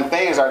think when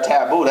things are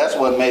taboo, that's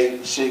what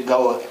makes shit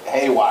go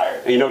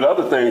haywire. And the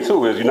other thing,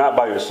 too, is you're not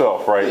by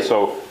yourself, right? Yeah.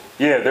 So,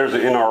 there's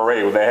an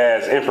NRA that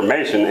has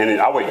information, and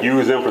I would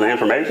use them for the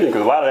information,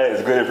 because a lot of that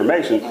is good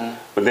information,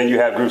 but then you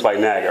have groups like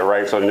NAGA,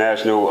 right? So the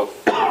National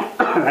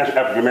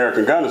African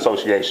American Gun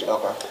Association.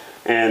 Okay.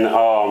 And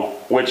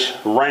which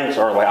ranks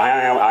are, like,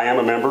 I am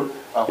a member.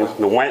 Okay.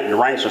 The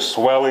ranks are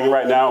swelling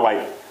right now,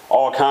 like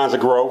all kinds of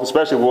growth,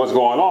 especially with what's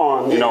going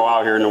on,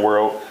 out here in the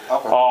world.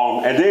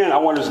 Okay. And then I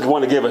want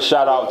to give a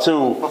shout out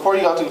to. Before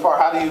you go too far,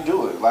 how do you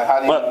do it? Like, how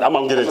do you? I'm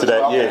gonna get into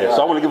that. Okay,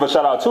 so I want to give a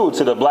shout out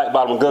to the Black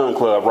Bottom Gun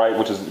Club, right,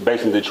 which is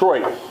based in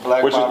Detroit. They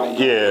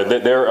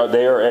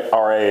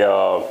are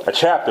a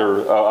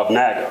chapter of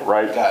NAGA,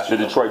 right? Gotcha.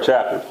 The Detroit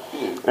chapter.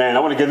 And I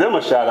want to give them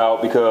a shout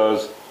out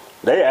because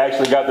they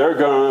actually got their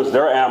guns,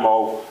 their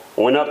ammo,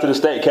 went up to the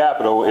state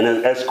capitol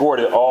and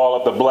escorted all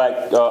of the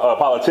black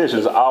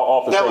politicians out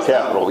off the state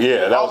capitol.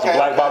 Yeah, that was the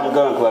Black Bottom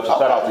Gun Club. So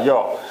shout out to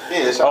y'all.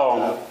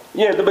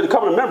 Yeah, but to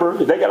become a member,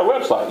 they got a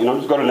website.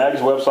 Just go to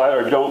NAGA's website, or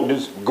if you don't,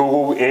 just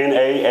Google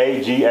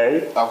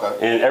NAAGA. Okay.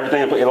 And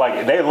everything,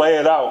 like, they lay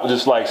it out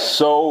just like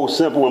so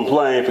simple and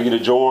plain for you to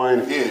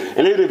join. Yeah.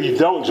 And even if you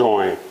don't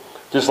join,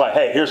 just like,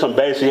 hey, here's some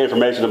basic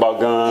information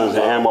about guns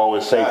and ammo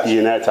and safety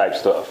and that type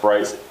stuff,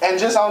 right? And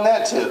just on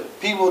that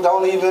tip, people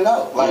don't even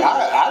know. Like,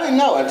 I didn't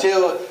know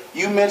until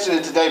you mentioned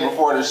it today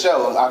before the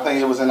show. I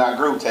think it was in our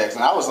group text,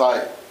 and I was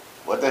like,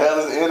 what the hell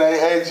is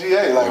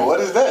NAAGA? Like, what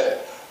is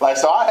that? Like,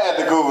 so I had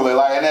to Google it.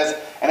 Like, and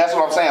that's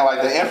what I'm saying.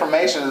 Like, the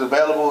information is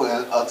available,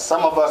 and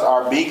some of us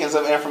are beacons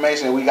of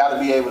information, and we got to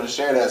be able to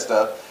share that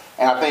stuff.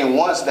 And I think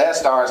once that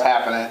starts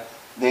happening,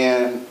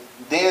 then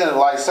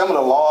like some of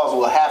the laws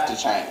will have to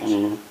change.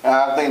 And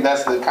I think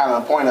that's the kind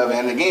of point of it.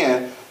 And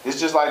again, it's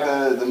just like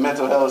the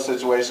mental health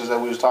situations that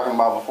we was talking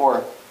about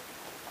before.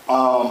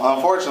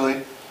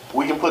 Unfortunately,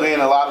 we can put in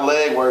a lot of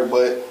legwork,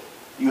 but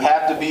you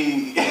have to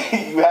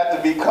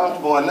be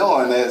comfortable in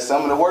knowing that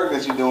some of the work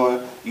that you're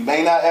doing, you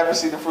may not ever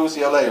see the fruits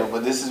of your labor.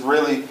 But this is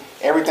really,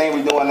 everything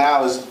we're doing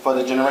now is for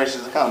the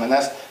generations to come, and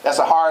that's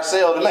a hard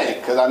sell to make,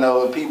 because I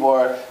know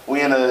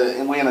we in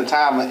a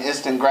time of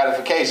instant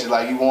gratification.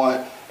 Like, you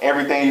want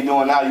everything you're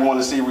doing now, you want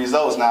to see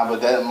results now, but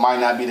that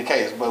might not be the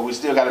case. But we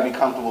still got to be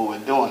comfortable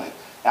with doing it.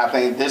 And I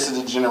think this is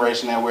a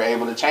generation that we're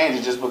able to change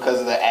it just because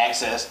of the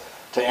access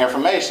to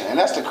information. And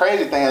that's the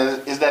crazy thing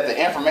is that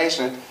the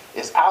information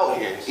is out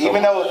here.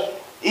 Even though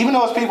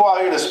it's people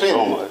out here to spend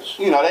it.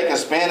 They can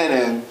spend it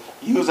and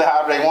use it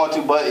however they want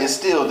to, but it's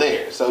still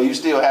there. So you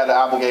still have the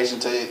obligation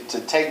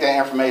to take that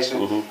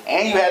information,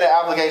 and you have the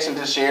obligation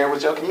to share it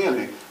with your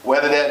community,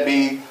 whether that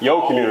be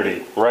your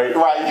community, right?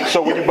 Right.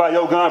 So when you buy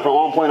your gun from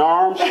On Point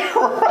Arms,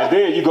 right, and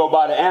then you go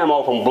buy the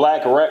ammo from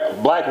Black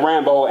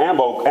Rambo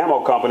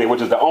Ammo Company,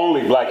 which is the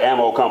only black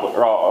ammo company,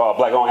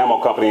 black-owned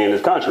ammo company in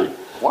this country.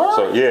 Word?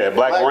 So yeah,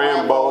 Black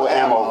Rambo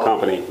Ammo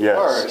Company. Yes.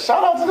 Word.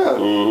 Shout out to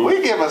them.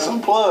 We giving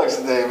some plugs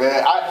today,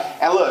 man.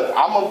 And look,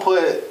 I'm gonna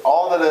put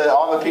all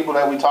the people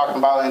that we talking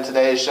about in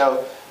today's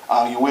show.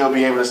 You will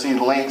be able to see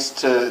links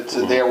to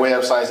their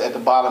websites at the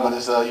bottom of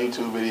this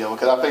YouTube video,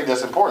 because I think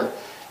that's important.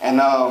 And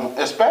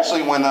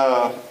especially when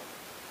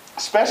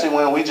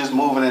we just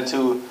moving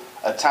into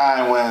a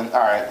time when, all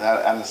right,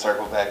 I'm gonna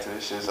circle back to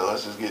this shit, so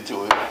let's just get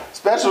to it.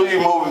 Especially when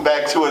you're moving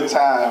back to a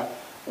time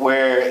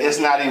where it's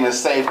not even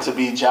safe to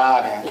be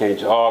jogging. Can't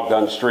jog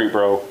down the street,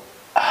 bro.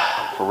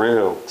 For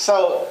real.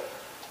 So,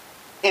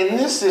 in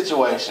this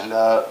situation,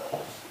 I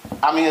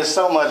mean, it's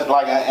so much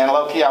like, and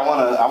low key, I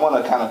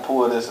wanna kind of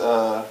pull this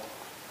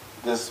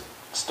this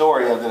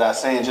story up that I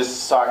seen,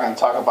 just so I can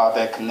talk about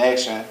that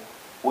connection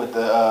with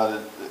the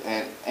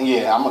and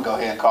yeah, I'm gonna go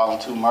ahead and call them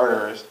two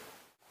murderers.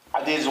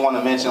 I did just want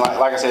to mention,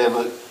 like I said,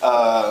 but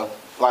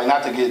like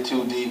not to get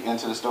too deep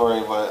into the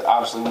story, but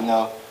obviously we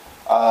know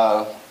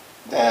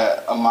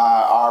that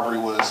Ahmaud Arbery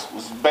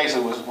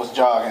was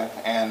jogging,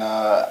 and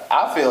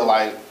I feel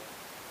like,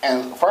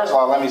 and first of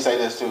all, let me say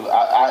this too.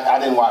 I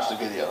didn't watch the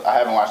video. I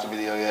haven't watched the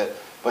video yet,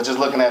 but just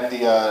looking at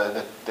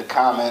the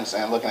comments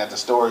and looking at the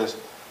stories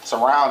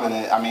surrounding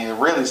it, I mean, it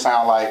really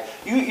sounded like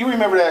you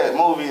remember that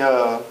movie.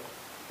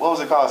 What was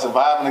it called?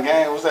 Surviving the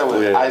Game? What was that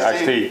with? Yeah,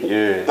 Ice-T.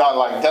 Yeah.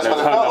 Like, that's what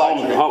it felt like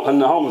to me.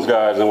 And the homeless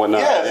guys and whatnot.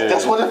 Yes, yeah.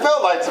 That's what it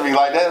felt like to me.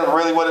 Like, that's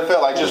really what it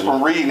felt like, just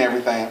from reading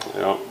everything.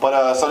 Yeah.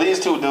 But so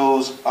these two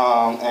dudes,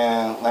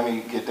 and let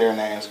me get their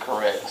names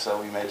correct so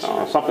we make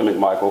sure. Something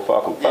McMichael.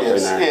 Fuck them. Fuck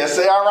yes, their name. yes.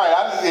 All right.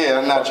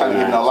 I'm not trying to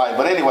give no light,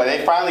 but anyway,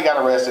 they finally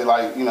got arrested.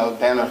 Like,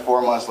 damn near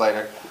 4 months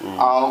later.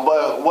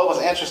 But what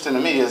was interesting to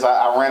me is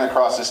I ran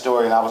across this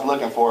story and I was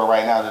looking for it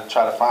right now to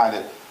try to find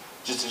it,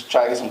 just to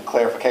try to get some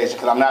clarification,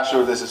 because I'm not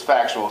sure if this is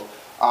factual.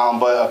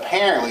 But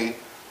apparently,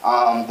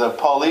 the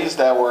police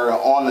that were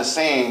on the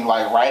scene,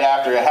 like right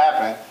after it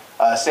happened,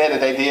 said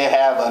that they did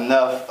have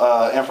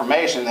enough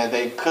information that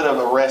they could have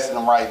arrested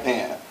him right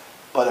then.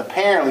 But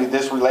apparently,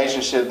 this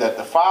relationship that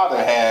the father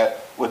had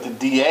with the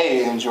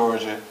DA in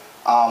Georgia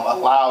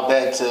allowed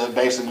that to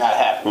basically not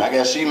happen. I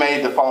guess she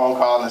made the phone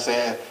call and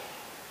said,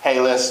 "Hey,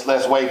 let's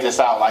wait this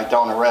out. Like,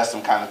 don't arrest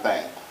him," kind of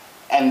thing.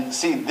 And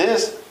see,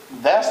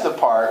 that's the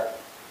part.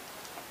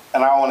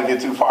 And I don't want to get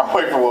too far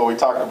away from what we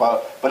talked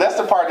about, but that's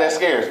the part that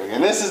scares me.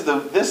 And this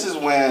is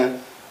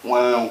when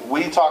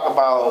we talk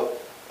about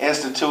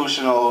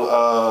institutional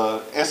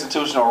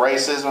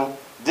racism.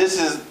 This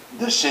is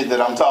the shit that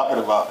I'm talking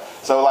about.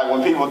 So like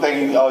when people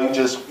think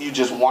you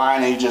just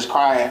whine and you just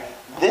crying,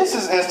 this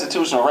is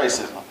institutional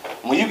racism.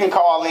 When you can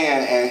call in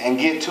and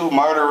get two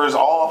murderers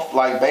off,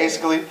 like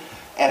basically,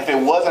 and if it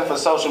wasn't for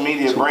social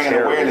media bringing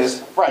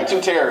awareness, right?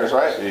 Two terrorists,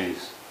 right?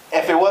 Jeez.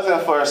 If it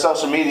wasn't for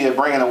social media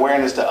bringing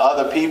awareness to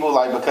other people,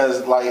 like,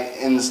 because like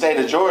in the state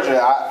of Georgia,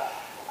 I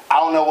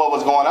don't know what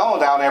was going on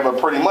down there, but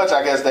pretty much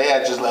I guess they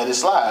had just let it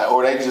slide,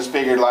 or they just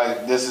figured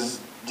like this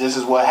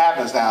is what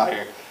happens down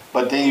here.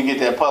 But then you get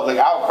that public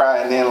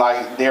outcry, and then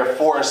like they're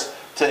forced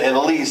to at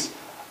least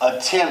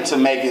attempt to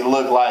make it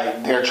look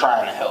like they're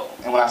trying to help.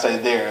 And when I say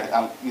they're,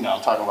 I'm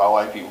talking about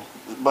white people.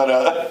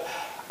 But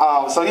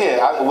so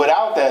yeah,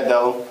 without that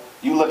though,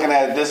 you looking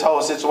at this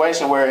whole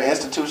situation where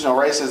institutional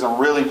racism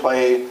really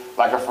played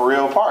like a for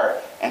real part.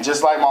 And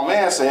just like my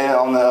man said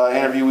on the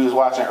interview we was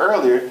watching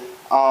earlier,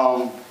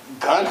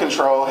 gun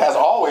control has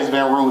always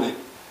been rooted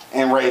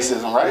in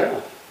racism, right?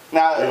 Yeah.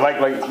 Now,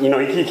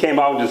 he came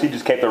out and he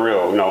just kept it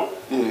real.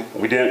 Yeah.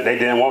 They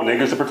didn't want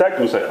niggas to protect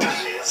themselves.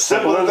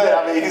 Simple as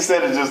that. I mean, he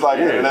said it just like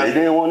that. They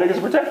didn't want niggas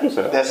to protect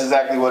themselves. That's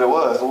exactly what it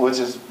was, which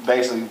is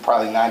basically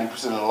probably 90%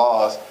 of the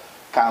laws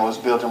kind of was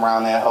built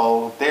around that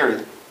whole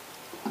theory.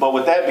 But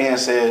with that being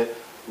said,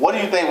 what do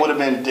you think would have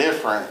been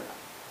different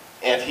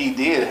if he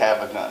did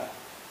have a gun?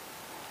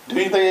 Do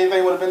you think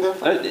anything would have been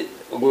different?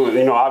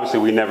 Well, obviously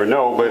we never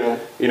know, but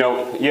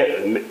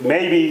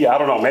maybe, I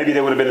don't know, maybe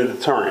there would have been a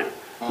deterrent.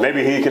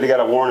 Maybe he could have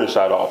got a warning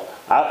shot off.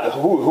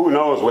 Who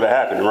knows what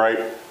happened, right?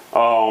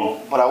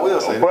 But I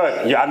will say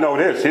But I know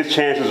this, his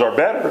chances are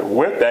better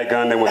with that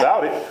gun than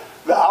without it.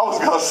 I was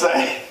going to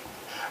say,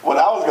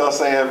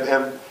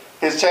 if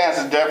his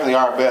chances definitely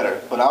are better.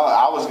 But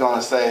I was going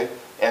to say,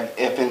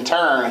 if in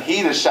turn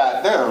he'd have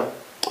shot them,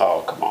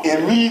 oh come on,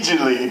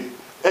 immediately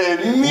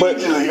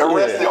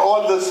arrested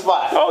on the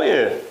spot. Oh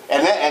yeah,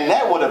 and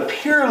that would have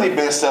purely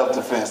been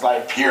self-defense,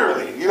 like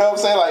purely. You know what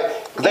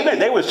I'm saying? Like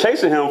they was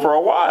chasing him for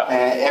a while.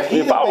 And if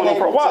he'd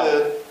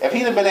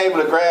have been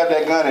able to grab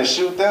that gun and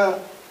shoot them,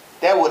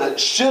 that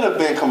should have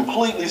been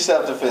completely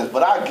self-defense.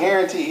 But I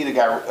guarantee he'd have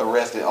got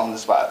arrested on the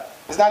spot.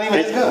 It's not even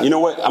his gun. You know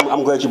what?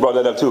 I'm glad you brought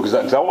that up too,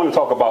 because I want to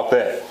talk about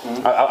that.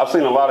 Mm-hmm. I've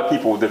seen a lot of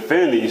people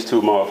defend these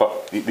two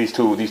motherfuckers,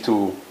 these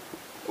two,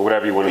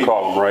 whatever you want to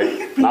call them, right?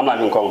 I'm not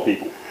even gonna call them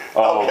people.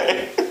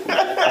 Okay.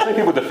 I think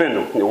people defend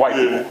them, white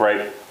people,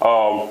 right?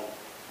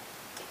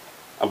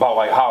 About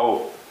like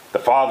how the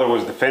father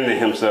was defending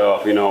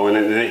himself, and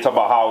then they talk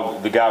about how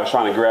the guy was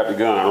trying to grab the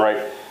gun,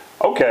 right?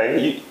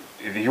 Okay,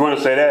 if you want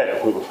to say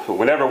that,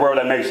 wherever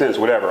that makes sense,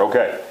 whatever,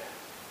 okay.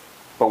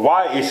 But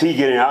why is he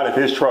getting out of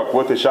his truck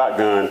with a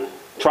shotgun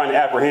trying to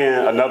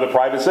apprehend another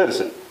private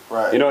citizen.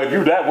 Right. You know, if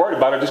you're that worried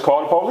about it, just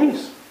call the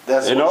police.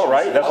 That's you what know, you're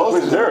right? That's what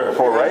police are there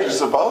for, right? You're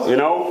supposed to. You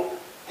know,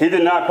 he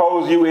did not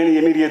pose you any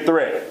immediate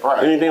threat,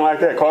 right. anything like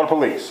that. Call the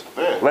police.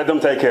 Yeah. Let them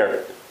take care of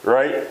it,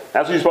 right?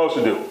 That's what you're supposed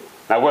to do.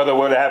 Now, whether it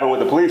would have happened with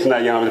the police in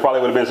that young, there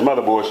probably would have been some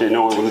other bullshit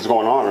knowing what was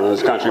going on in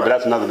this country, right. but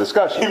that's another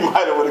discussion. He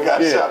might have would have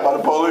got shot by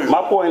the police.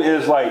 My point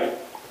is, like,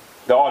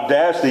 the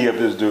audacity of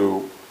this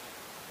dude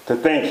to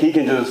think he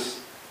can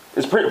just,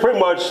 it's pretty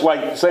much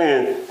like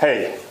saying,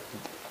 hey,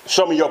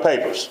 show me your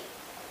papers.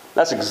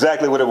 That's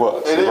exactly what it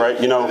was,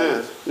 right? You know,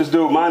 this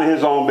dude minding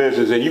his own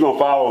business, and you're going to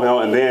follow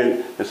him and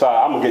then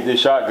decide, I'm going to get this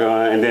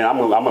shotgun, and then I'm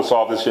gonna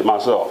solve this shit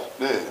myself.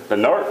 Yeah. The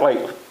nerve,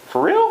 like,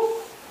 for real?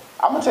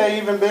 I'm going to tell you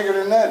even bigger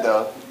than that,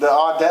 though. The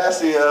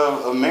audacity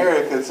of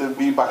America to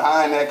be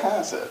behind that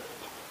concept.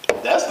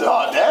 That's the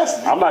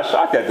audacity. I'm not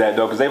shocked at that,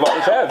 though, because they've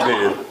always have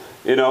been.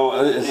 You know,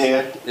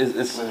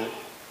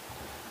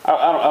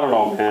 I don't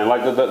know, man.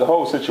 Like, the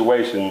whole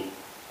situation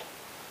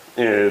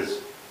is,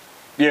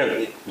 yeah,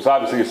 it's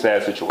obviously a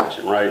sad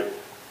situation, right?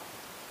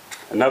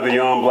 Another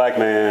young black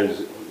man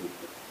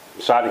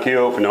shot and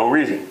killed for no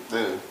reason.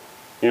 Yeah.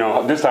 You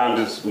know, this time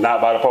just not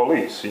by the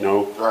police, you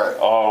know.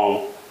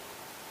 Right.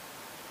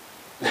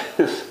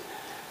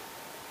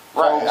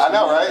 Right, I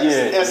know, right?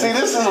 Yeah. And see,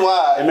 this is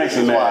why. It makes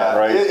me mad,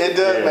 right? It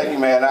does make you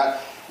mad.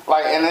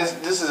 And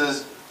this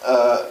is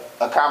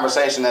a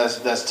conversation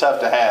that's tough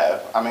to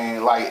have. I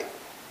mean, like,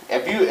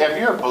 if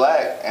you're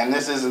black and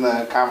this isn't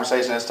a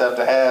conversation that's tough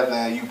to have,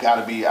 then you got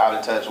to be out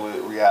of touch with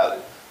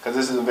reality. Because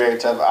this is a very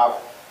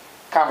tough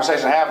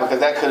conversation to have, because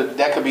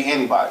that could be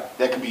anybody.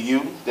 That could be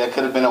you. That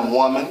could have been a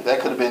woman.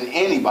 That could have been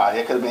anybody.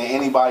 That could have been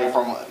anybody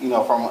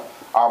from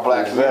our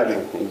black community.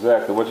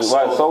 Exactly. Which is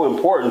why it's so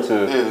important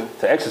to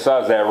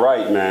exercise that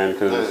right, man.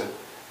 Because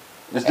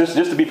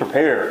just to be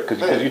prepared,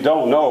 because you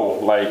don't know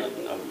like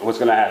what's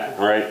gonna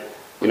happen, right?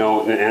 You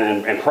know,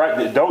 and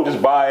practice. Don't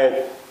just buy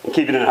it and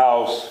keep it in the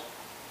house,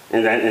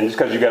 and just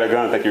because you got a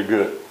gun, think you're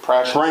good.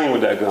 Practice. Train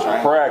with that gun.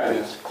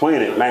 Practice.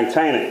 Clean it.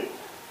 Maintain it.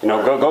 You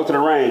know, go to the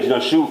range. You know,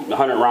 shoot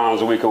 100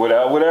 rounds a week or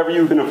whatever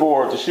you can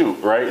afford to shoot,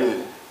 right?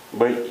 Yeah.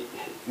 But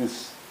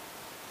it's.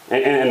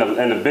 And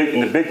in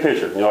the big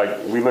picture, you know,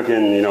 like we look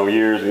in, you know,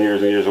 years and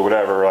years and years or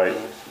whatever, like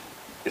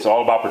it's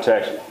all about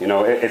protection. You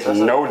know, it's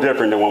no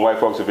different than what white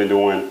folks have been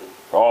doing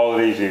for all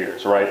of these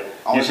years, right?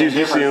 You see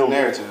them,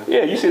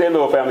 yeah, you see their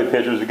little family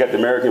pictures. They got the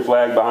American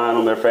flag behind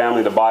them, their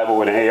family, the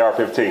Bible, and an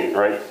AR-15,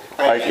 right?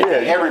 Like, yeah,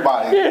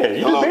 everybody. Yeah,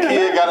 you the little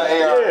kid got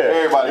an AR. Yeah,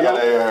 everybody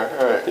got an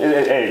AR. Right.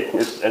 Hey,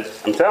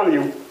 I'm telling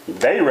you,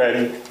 they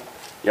ready.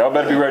 Y'all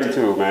better be ready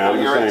too, man.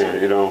 I'm just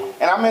saying, you know.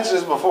 And I mentioned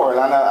this before, and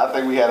I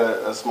think we had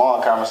a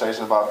small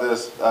conversation about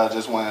this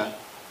just when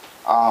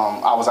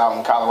I was out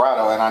in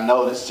Colorado, and I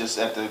noticed just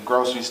at the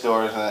grocery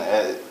stores and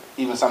at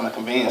even some of the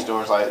convenience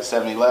stores like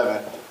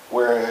 7-Eleven,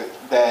 where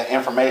that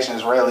information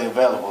is rarely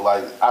available.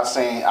 Like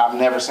I've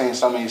never seen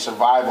so many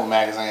survival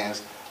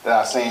magazines that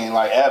I've seen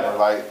like ever.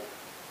 Like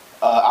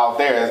out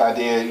there as I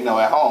did, you know,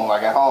 at home.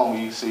 Like at home,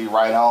 you see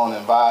Right On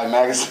and Vibe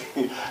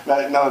magazine.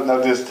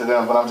 no diss to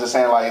them, but I'm just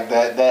saying like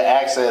that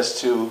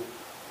access to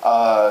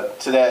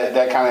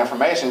that kind of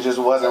information just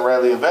wasn't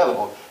readily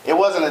available. It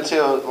wasn't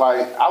until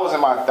like I was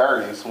in my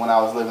 30s when I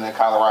was living in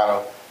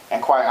Colorado,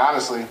 and quite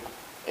honestly,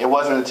 it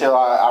wasn't until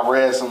I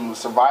read some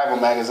survival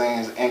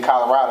magazines in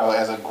Colorado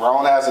as a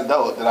grown-ass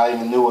adult that I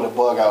even knew what a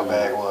bug-out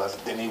bag was.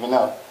 Didn't even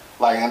know.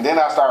 Like, and then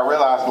I started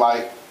realizing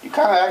like you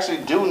kind of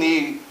actually do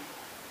need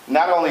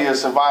not only a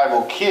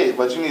survival kit,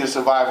 but you need a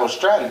survival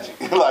strategy.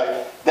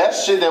 Like,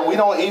 that's shit that we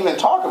don't even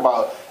talk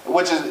about,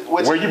 which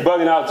where you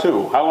bugging out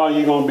too? How long are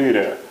you gonna be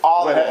there?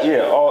 All of that.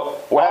 Yeah.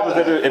 What happens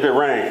if it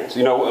rains?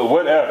 You know,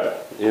 whatever.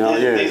 You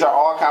know, These are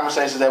all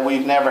conversations that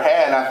we've never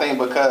had, and I think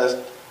because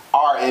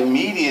our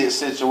immediate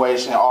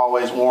situation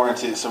always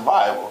warranted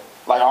survival.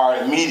 Like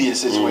our immediate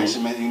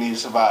situation meant you need to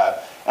survive.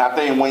 And I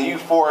think when you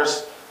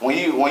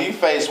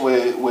face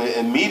with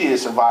immediate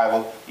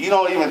survival, you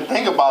don't even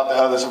think about the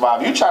other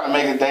survival. You're trying to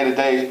make it day to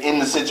day in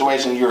the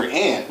situation you're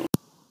in.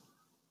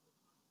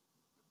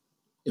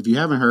 If you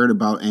haven't heard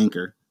about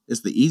Anchor,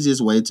 it's the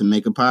easiest way to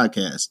make a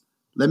podcast.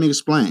 Let me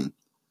explain.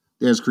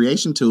 There's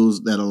creation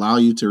tools that allow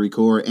you to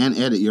record and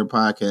edit your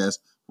podcast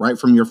right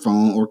from your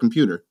phone or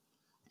computer.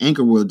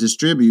 Anchor will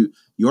distribute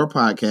your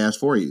podcast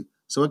for you,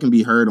 so it can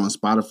be heard on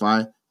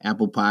Spotify,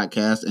 Apple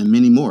Podcasts, and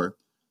many more.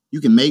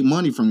 You can make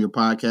money from your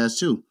podcast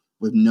too,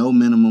 with no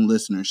minimum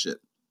listenership.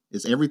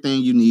 It's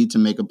everything you need to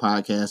make a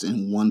podcast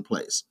in one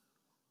place.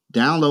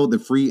 Download the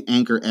free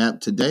Anchor app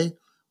today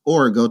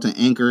or go to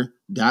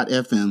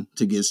anchor.fm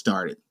to get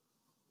started.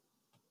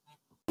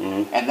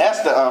 And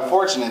that's the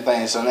unfortunate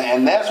thing. So,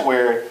 and that's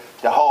where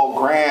the whole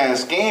grand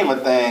scheme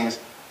of things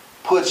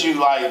puts you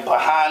like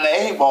behind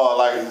the 8 ball,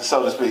 like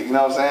so to speak. You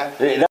know what I'm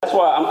saying? Yeah, that's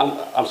why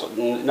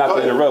I'm not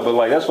to interrupt, but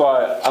like that's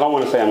why I don't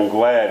want to say I'm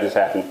glad this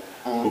happened,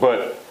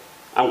 but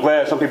I'm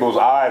glad some people's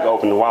eyes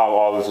opened while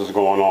all this is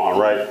going on,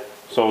 right?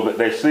 So that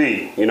they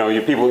see, you know,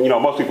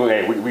 most people,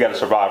 hey, we got to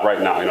survive right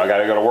now. You know, I got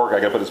to go to work. I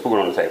got to put this food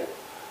on the table.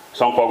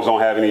 Some folks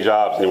don't have any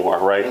jobs anymore,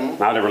 right?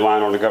 Now they're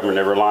relying on the government.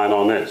 They're relying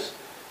on this.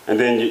 And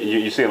then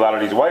you see a lot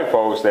of these white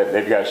folks that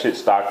they've got shit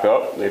stocked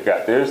up. They've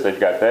got this, they've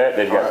got that,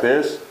 they've got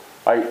this.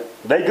 Like,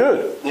 they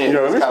good. Yeah, you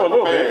know, at least for a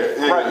little bit.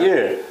 Yeah. Right,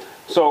 yeah.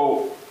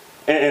 So,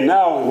 and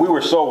now we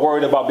were so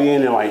worried about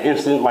being in like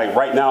instant, like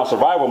right now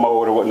survival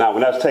mode or whatnot.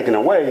 When that's taken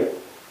away,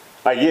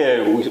 like,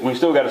 yeah, we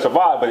still got to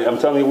survive. But I'm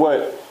telling you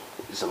what,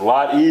 it's a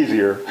lot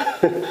easier,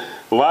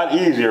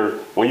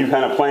 when you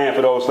kind of plan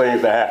for those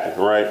things to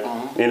happen, right?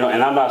 You know,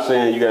 and I'm not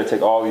saying you got to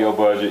take all of your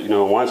budget, you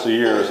know, once a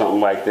year or something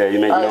like that.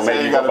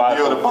 Maybe go buy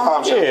some,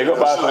 go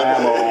buy some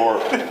ammo,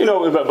 or you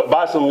know,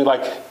 buy some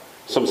like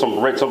some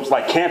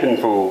like camping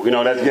food, you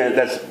know,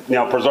 that's you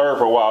know preserved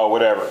for a while or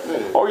whatever,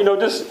 or you know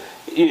just.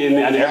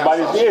 And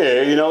everybody's me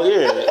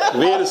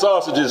and the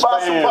sausages, buy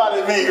some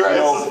potted meat, right?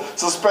 You know,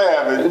 some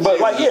spam,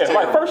 but like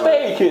like first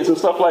aid kits and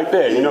stuff like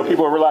that. You know,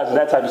 people are realizing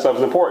that type of stuff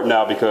is important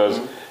now because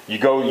you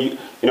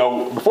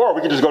know, before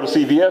we could just go to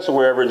CVS or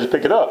wherever and just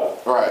pick it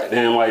up, right?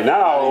 And like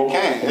now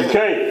you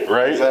can't,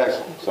 right?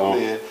 Exactly. So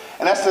and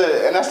that's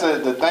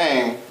the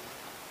thing,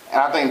 and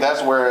I think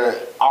that's where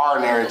our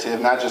narrative,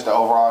 not just the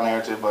overall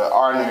narrative, but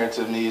our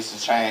narrative needs to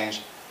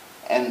change,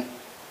 and.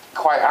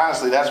 Quite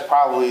honestly, that's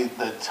probably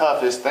the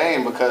toughest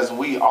thing because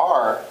we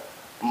are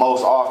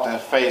most often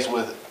faced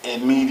with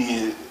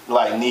immediate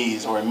like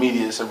needs or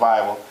immediate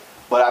survival.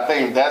 But I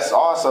think that's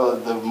also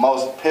the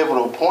most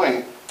pivotal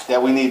point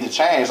that we need to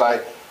change.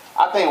 Like,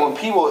 I think when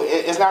people,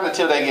 it's not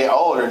until they get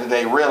older that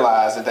they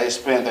realize that they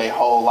spent their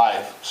whole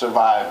life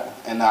surviving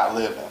and not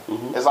living.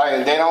 Mm-hmm. It's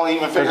like they don't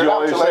even figure it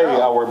out until later.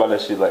 I'll worry about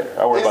that shit later.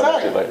 I'll worry about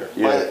that shit later.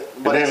 Yeah.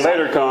 But then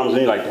later comes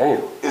and you're like,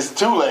 damn. It's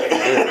too late.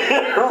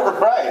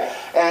 Right.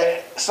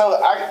 And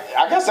so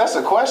I guess that's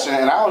a question,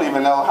 and I don't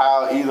even know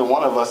how either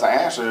one of us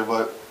answer it,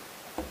 but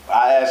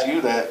I ask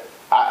you that.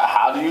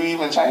 How do you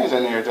even change the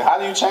narrative? How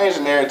do you change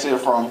the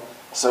narrative from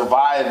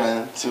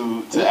surviving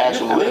to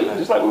actual living?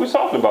 Just like we were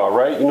talking about,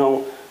 right? You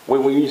know,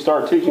 when you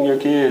start teaching your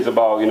kids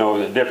about, you know,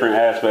 the different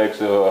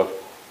aspects of,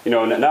 you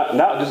know,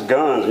 not just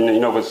guns, you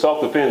know, but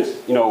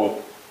self-defense, you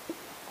know,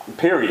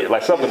 period.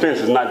 Like self-defense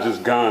is not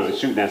just guns and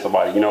shooting at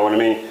somebody, you know what I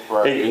mean?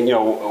 Right. You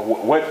know,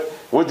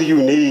 what do you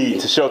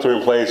need to shelter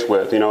in place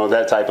with, you know,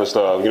 that type of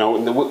stuff. You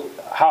know,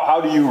 how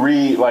do you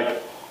read,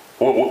 like,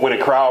 when a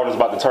crowd is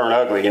about to turn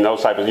ugly and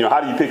those type of, you know, how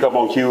do you pick up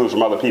on cues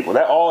from other people?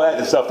 All that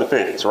is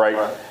self-defense, right?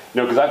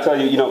 You know, because I tell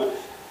you, you know,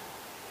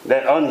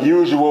 that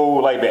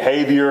unusual like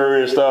behavior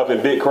and stuff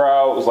in big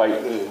crowds, like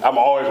I'm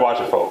always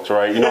watching folks,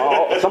 right? You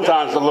know,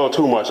 sometimes a little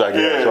too much, I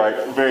guess,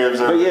 right? Very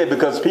observant. But yeah,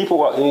 because people,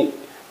 you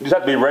just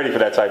have to be ready for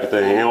that type of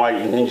thing, and like,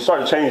 and you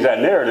start to change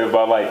that narrative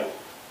by like,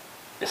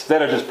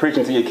 instead of just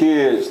preaching to your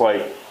kids,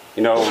 like,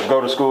 you know,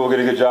 go to school, get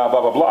a good job,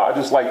 blah blah blah,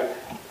 just like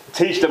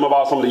teach them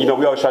about something. You know,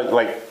 we always try to,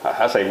 like,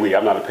 I say we,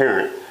 I'm not a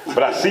parent,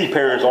 but I see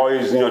parents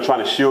always, you know,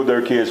 trying to shield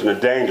their kids from the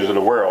dangers of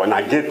the world, and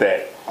I get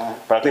that.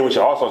 But I think we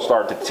should also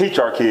start to teach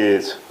our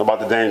kids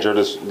about the danger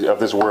of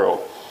this world.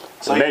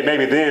 So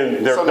maybe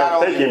then their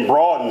thinking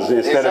broadens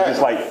instead of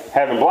just like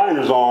having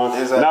blinders on.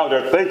 Now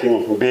they're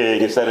thinking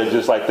big instead of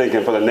just like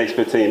thinking for the next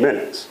 15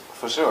 minutes.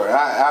 For sure.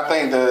 I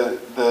think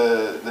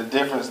the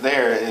difference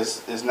there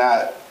is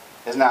not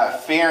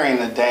fearing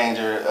the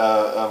danger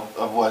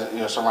of what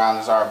your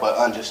surroundings are, but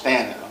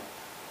understanding them.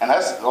 And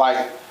that's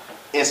like,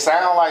 it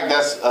sounds like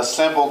that's a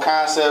simple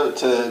concept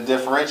to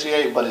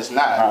differentiate, but it's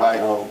not.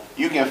 Like,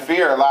 you can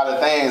fear a lot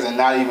of things and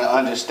not even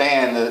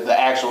understand the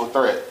actual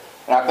threat.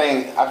 And I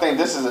think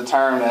this is a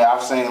term that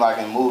I've seen like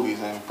in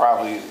movies, and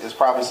it's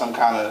probably some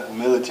kind of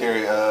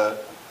military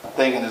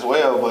thinking as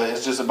well. But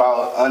it's just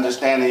about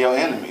understanding your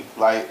enemy.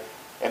 Like,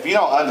 if you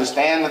don't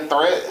understand the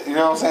threat, you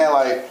know what I'm saying?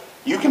 Like,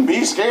 you can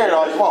be scared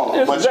all you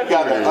want, but you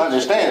got to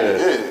understand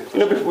it.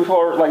 You know,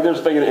 before, like, there's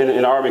a thing in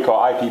the Army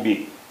called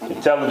IPB.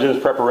 Intelligence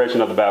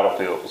Preparation of the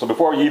Battlefield. So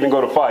before you even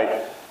go to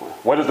fight,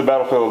 what does the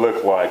battlefield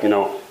look like? You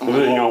know,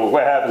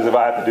 what happens if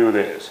I have to do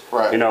this?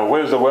 Right. You know,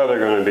 what is the weather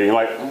going to be?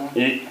 Like,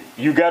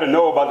 you got to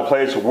know about the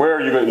place where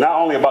you're going. Not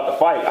only about the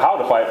fight, how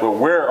to fight, but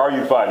where are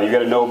you fighting? You got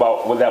to know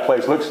about what that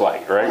place looks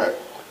like, right?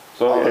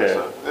 So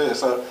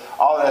so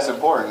all that's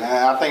important,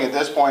 and I think at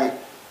this point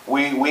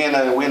we in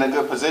a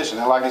good position.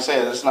 And like you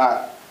said, this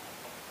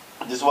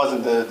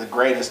wasn't the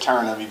greatest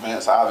turn of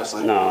events,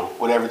 obviously,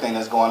 with everything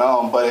that's going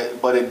on,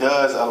 but it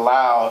does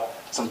allow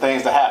some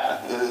things to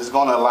happen. It's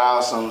going to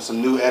allow some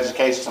new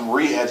education, some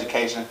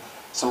re-education,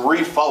 some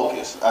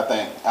refocus. I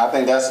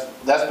think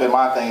that's been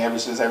my thing ever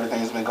since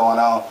everything's been going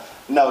on.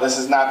 No, this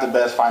is not the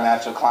best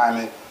financial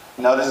climate.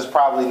 No, this is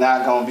probably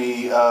not going to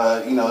be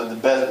the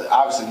best.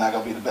 Obviously, not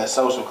going to be the best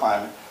social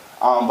climate.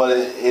 But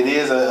it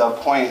is a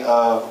point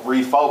of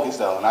refocus,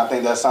 though, and I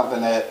think that's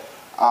something that,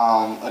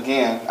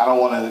 again, I don't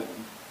want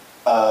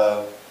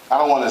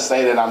to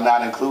say that I'm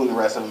not including the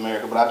rest of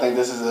America, but I think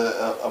this is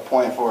a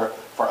point for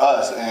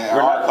us and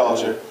our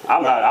culture.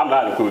 I'm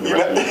not including the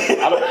rest of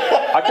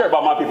America. I care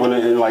about my people,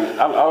 and like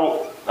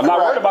I'm not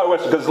worried about the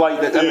rest because like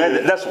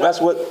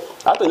that's what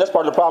I think that's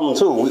part of the problem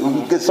too.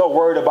 We get so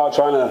worried about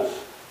trying to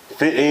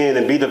fit in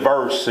and be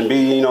diverse and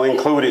be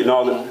included and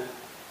all that.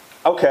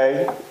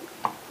 Okay,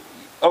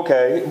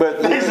 Okay,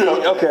 but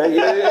okay,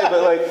 yeah,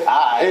 but like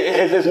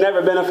it's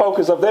never been a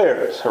focus of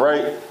theirs,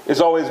 right? It's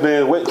always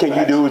been what can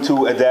you do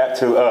to adapt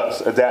to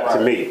us, adapt to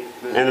me,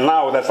 and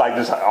now that's like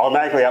just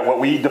automatically what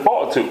we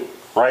default to,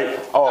 right?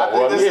 Oh,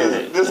 I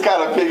think this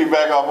kind of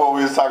piggyback off what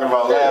we was talking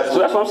about last week. So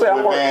that's what I'm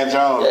saying. With Van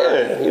Jones.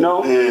 Yeah, you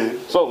know. Yeah.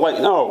 So like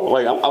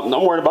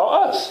I'm worried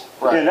about us,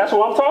 and that's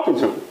what I'm talking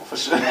to. For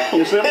sure.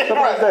 You see, simple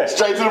as that.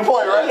 Straight to the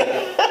point,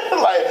 right?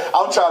 Like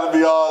I'm trying to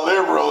be all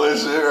liberal and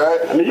shit, right?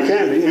 I mean, you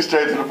can be. You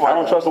straight to the point. I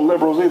don't trust them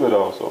liberals either,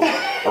 though. So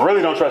I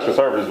really don't trust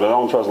conservatives, but I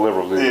don't trust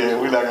liberals either.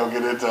 Yeah, we're not gonna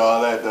get into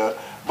all that though.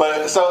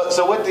 But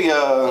so with the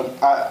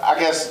I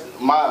guess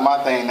my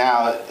thing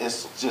now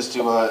is just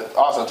to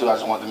also too I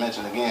just wanted to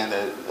mention again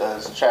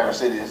that Traverse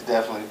City is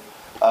definitely.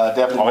 Oh,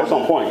 it's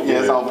on point. Yeah,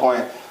 it's on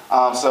point.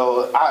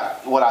 So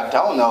what I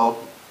don't know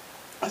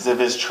is if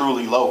it's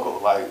truly local.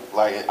 Like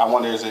I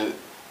wonder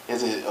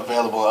is it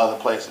available in other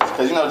places?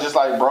 Because just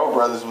like Bro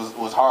Brothers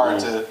was hard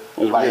to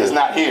it's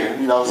not here.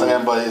 You know what I'm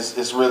saying? But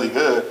it's really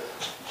good.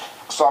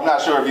 So I'm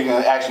not sure if you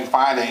can actually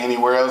find it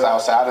anywhere else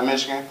outside of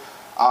Michigan.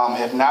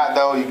 If not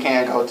though, you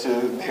can go to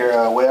their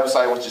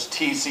website, which is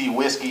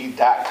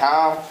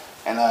tcwhiskey.com,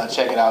 and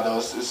check it out. Though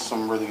it's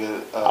some really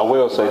good. I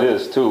will say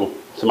this too.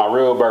 To my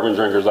real bourbon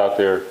drinkers out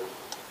there,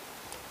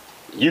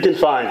 you can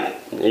find it,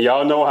 and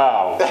y'all know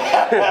how.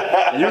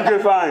 You can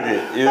find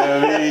it. You know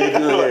what I mean?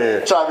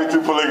 Yeah. Try to be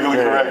too politically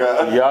correct.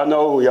 Huh? Y'all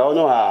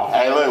know how.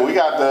 Hey, look, we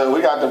got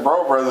the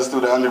Bro Brothers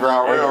through the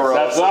Underground Railroad.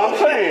 That's what I'm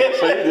saying.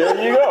 See,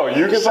 there you go.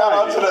 You can Shout find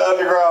out it. to the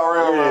Underground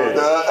Railroad,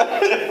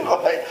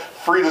 dog. Like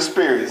free the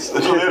spirits,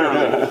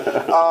 literally.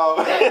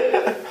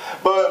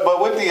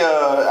 But with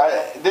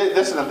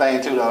this is the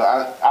thing too,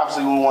 though.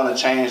 Obviously, we want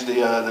to change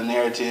the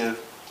narrative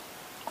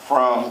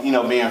from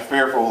being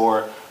fearful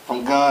or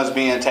from guns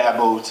being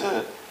taboo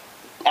to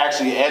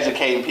actually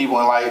educating people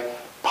and like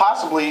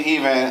possibly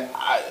even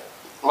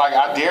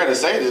I dare to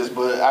say this,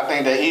 but I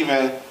think that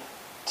even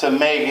to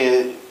make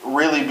it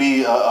really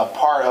be a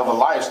part of a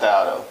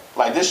lifestyle though.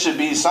 Like this should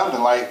be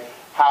something like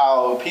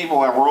how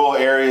people in rural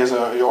areas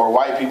or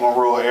white people in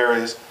rural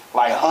areas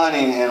like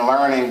hunting and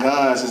learning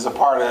guns is a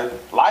part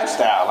of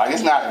lifestyle. Like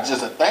it's not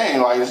just a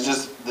thing. Like this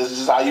is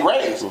just how you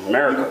raise. It's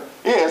America.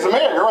 Yeah, it's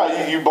America,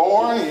 right? You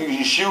born,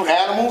 you shoot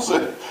animals,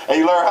 and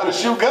you learn how to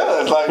shoot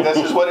guns. Like that's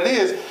just what it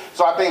is.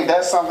 So I think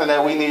that's something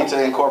that we need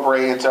to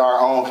incorporate into our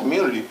own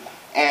community.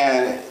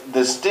 And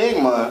the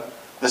stigma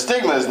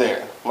is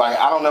there. Like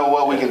I don't know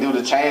what we can do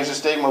to change the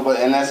stigma,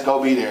 and let's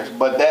go be there.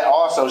 But that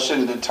also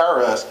shouldn't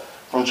deter us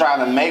from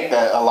trying to make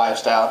that a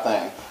lifestyle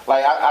thing.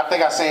 Like I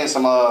think I seen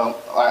some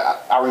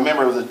I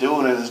remember it was a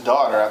dude and his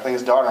daughter. I think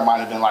his daughter might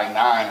have been like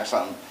 9 or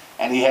something,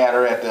 and he had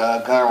her at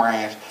the gun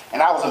range,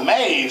 and I was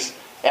amazed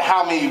at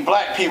how many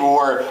black people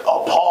were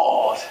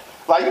appalled.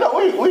 Like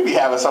we be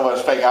having so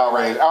much fake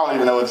outrage. I don't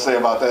even know what to say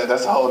about that.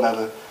 That's a whole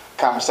nother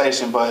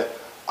conversation. But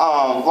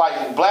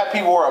like black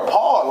people were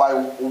appalled.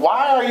 Like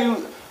why are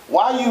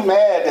you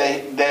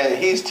mad that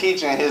he's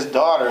teaching his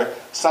daughter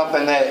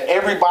something that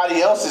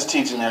everybody else is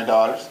teaching their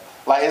daughters?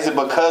 Like, is it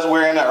because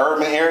we're in an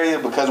urban area?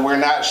 Because we're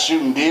not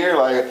shooting deer?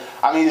 Like,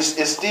 I mean,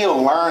 it's still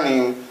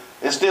learning.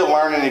 It's still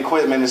learning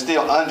equipment. It's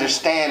still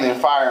understanding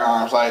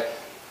firearms. Like,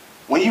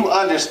 when you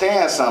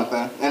understand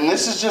something, and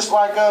this is just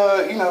like,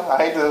 I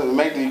hate to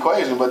make the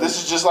equation, but this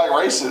is just like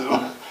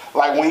racism.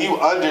 Like, when you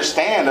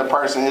understand a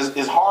person,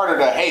 it's harder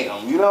to hate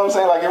them. You know what I'm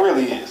saying? Like, it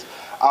really is.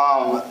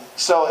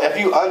 So if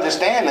you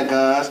understand the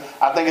guns,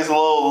 I think it's a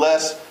little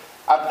less.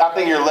 I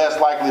think you're less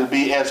likely to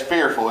be as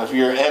fearful if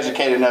you're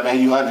educated enough and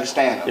you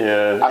understand them.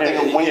 Yeah. I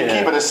think when you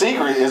keep it a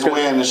secret is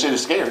when the shit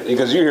is scary.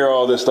 Because you hear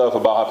all this stuff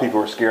about how people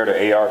are scared of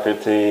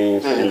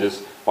AR-15s and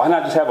just, why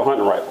not just have a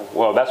hunting rifle?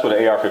 Well, that's what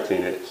an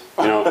AR-15 is.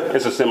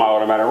 It's a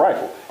semi-automatic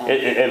rifle.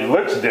 It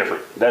looks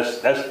different.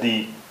 That's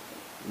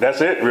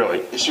it, really.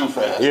 It shoots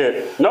fast.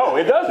 Yeah. No,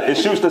 it doesn't. It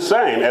shoots the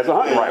same as a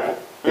hunting rifle.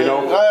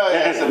 No,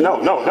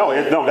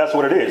 that's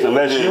what it is.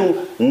 Unless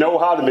you know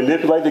how to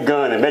manipulate the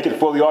gun and make it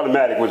fully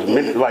automatic, which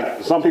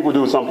like some people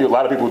do, a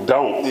lot of people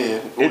don't.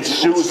 Yeah. It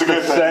shoots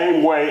the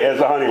same way as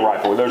a hunting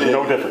rifle. There's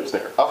no difference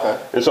there. Okay.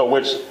 And so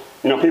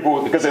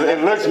people, because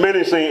it looks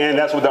menacing and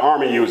that's what the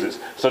Army uses.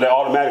 So that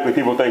automatically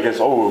people think it's,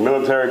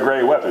 military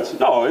grade weapons.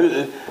 No,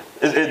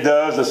 it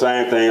does the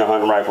same thing a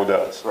hunting rifle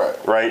does.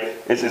 Right?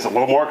 It's a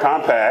little more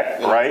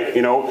compact, right?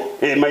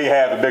 It may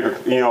have a bigger,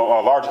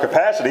 a larger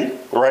capacity,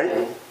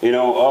 right?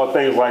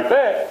 Things like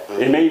that.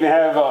 It may even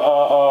have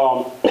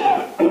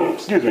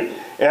excuse me.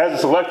 It has a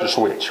selector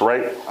switch,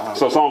 right?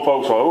 So some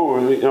folks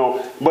are,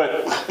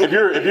 but if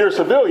you're a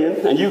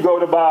civilian and you go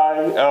to buy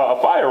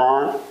a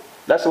firearm,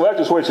 that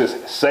selector switch is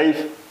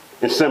safe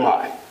and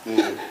semi.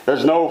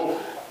 There's no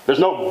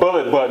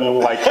bullet button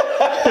like.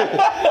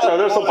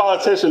 There's some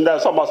politician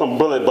that's talking about some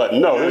bullet button.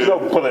 No, there's no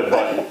bullet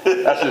button.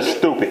 That's just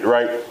stupid,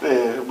 right?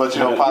 Yeah, but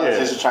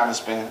politicians trying to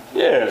spin.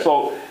 Yeah.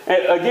 So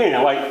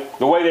again, like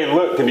the way they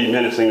look can be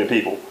menacing to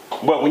people,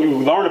 but when you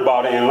learn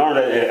about it and learn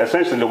that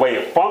essentially the way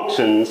it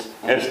functions,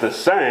 it's the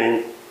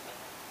same.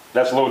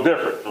 That's a little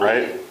different,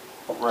 right?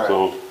 Right.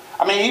 So,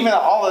 I mean, even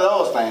all of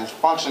those things,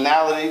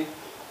 functionality.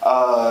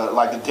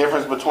 like the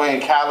difference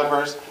between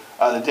calibers,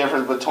 the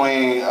difference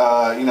between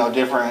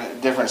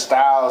different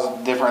styles,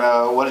 different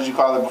what did you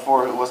call it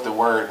before? What's the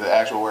word? The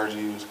actual word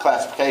you use?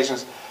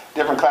 Classifications.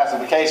 Different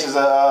classifications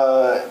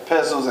of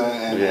pistols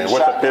and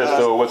what's shotguns. a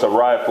pistol? What's a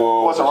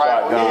rifle? What's a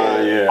rifle?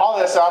 Shotgun? Yeah. All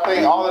that stuff. I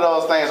think all of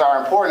those things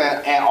are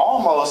important and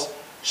almost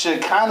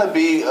should kind of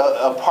be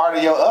a part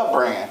of your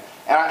upbringing.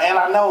 And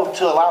I know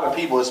to a lot of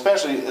people,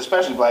 especially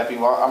black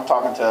people, I'm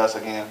talking to us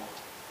again.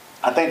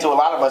 I think to a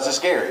lot of us it's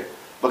scary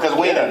because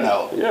we didn't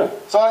know. Yeah.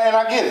 So and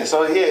I get it.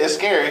 So yeah, it's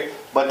scary,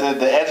 but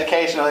the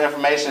educational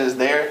information is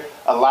there.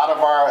 A lot of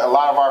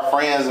our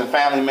friends and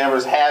family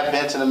members have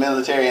been to the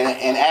military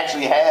and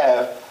actually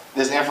have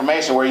this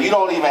information where you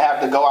don't even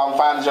have to go out and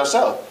find it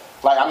yourself.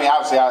 Like, I mean,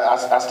 obviously,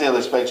 I still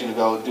expect you to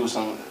go do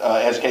some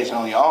education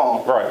on your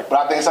own. Right. But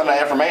I think some of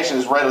that information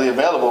is readily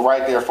available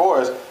right there for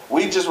us.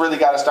 We just really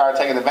got to start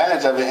taking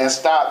advantage of it and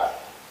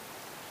stop.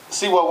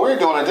 See, what we're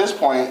doing at this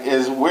point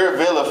is we're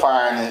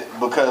vilifying it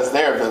because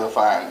they're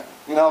vilifying it.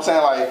 You know what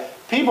I'm saying?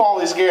 Like, people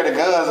only scared of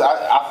guns.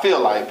 I feel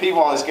like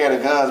people only scared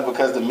of guns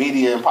because the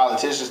media and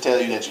politicians tell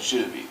you that you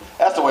should be.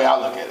 That's the way I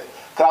look at it.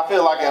 Because I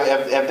feel like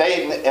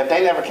if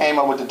they never came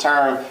up with the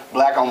term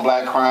black on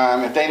black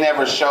crime, if they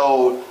never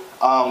showed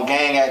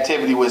gang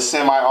activity with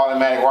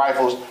semi-automatic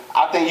rifles,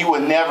 I think you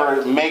would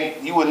never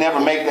make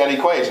that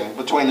equation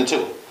between the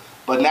two.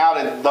 But now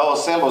that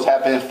those symbols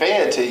have been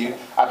fed to you,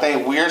 I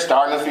think we're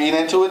starting to feed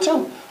into it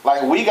too.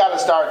 Like, we got to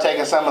start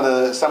taking some of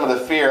the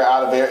fear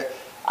out of it.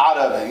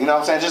 You know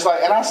what I'm saying? Just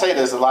like, and I say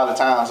this a lot of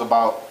times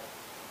about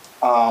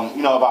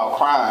about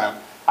crime.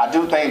 I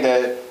do think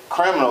that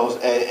criminals,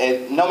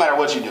 no matter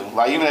what you do,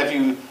 like even if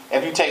you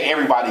take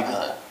everybody's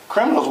gun,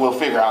 criminals will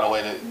figure out a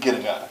way to get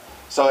a gun.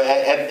 So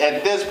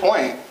at this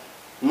point,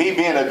 me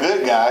being a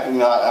good guy,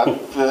 I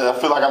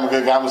feel like I'm a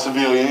good guy. I'm a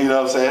civilian. You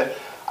know what I'm saying?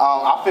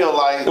 I feel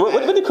like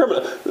what do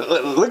criminal?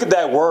 Look at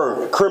that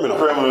word, criminal.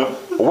 Criminal.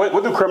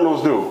 What do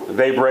criminals do?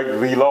 They break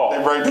the law.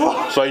 They break the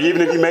law. So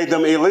even if you make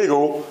them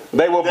illegal,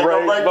 they will break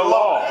the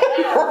law.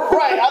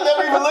 Right. I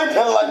never even looked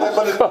at it like that,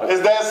 but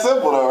it's that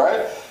simple though,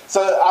 right?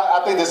 So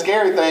I think the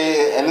scary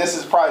thing, and this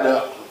is probably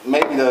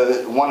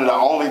one of the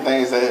only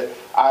things that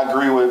I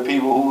agree with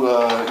people who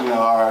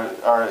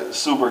are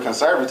super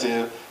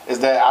conservative, is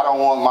that I don't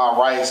want my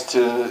rights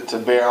to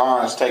bear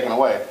arms taken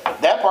away.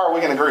 That part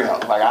we can agree on.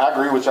 Like, I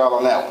agree with y'all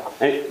on that one.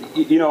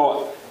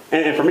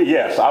 And for me,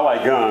 yes, I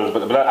like guns,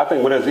 but I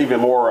think what it's even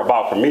more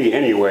about for me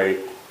anyway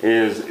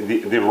is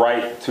the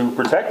right to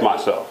protect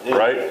myself,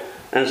 right?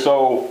 And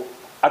so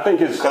I think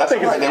it's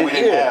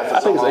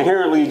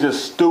inherently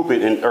just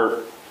stupid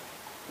or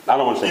I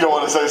don't want to say. You don't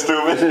want to say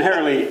stupid. It's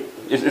inherently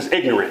it's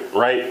ignorant,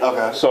 right?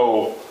 Okay.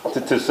 So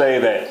to say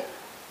that.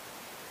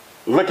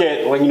 Look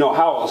at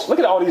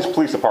all these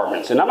police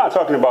departments, and I'm not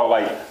talking about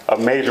like a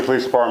major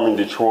police department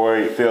in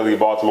Detroit, Philly,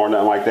 Baltimore,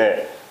 nothing like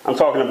that. I'm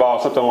talking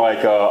about something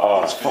like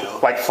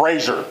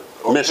Fraser,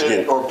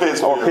 Michigan, or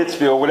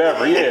Pittsfield,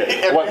 whatever. Yeah.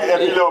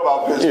 if you know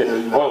about Pittsfield, yeah.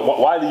 you know.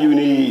 Why do you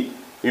need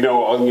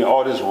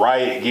all this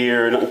riot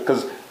gear?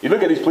 Because you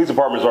look at these police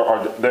departments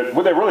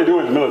what they really do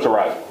is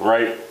militarize,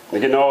 right? They're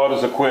getting all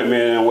this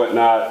equipment and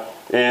whatnot.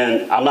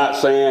 And I'm not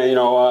saying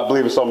I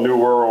believe in some new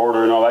world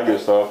order and all that good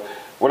stuff.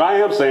 What I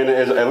am saying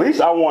is, at least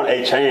I want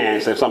a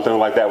chance if something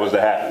like that was to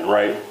happen,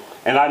 right?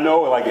 And I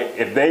know, like,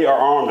 if they are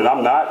armed and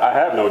I'm not, I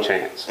have no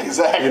chance.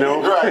 Exactly.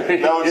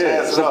 Right. No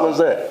chance at all. Simple as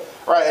that.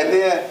 Right,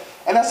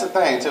 and that's the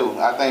thing too.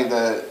 I think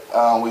that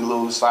we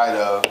lose sight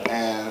of,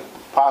 and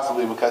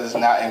possibly because it's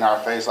not in our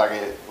face like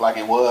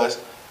it was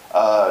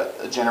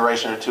a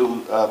generation or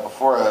two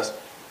before us,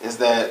 is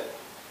that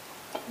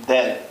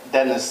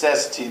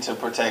necessity to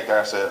protect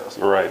ourselves.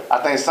 Right. I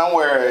think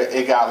somewhere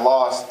it got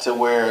lost to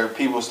where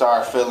people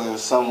start feeling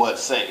somewhat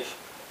safe.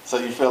 So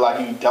you feel like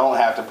you don't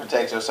have to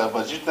protect yourself.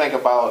 But you think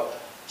about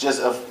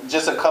just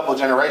a couple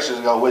generations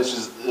ago, which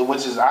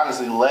is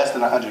honestly less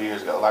than 100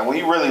 years ago. Like when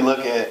you really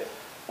look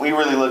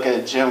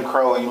at Jim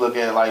Crow and you look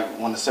at like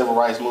when the civil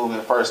rights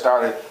movement first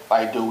started,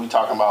 like dude, we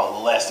talking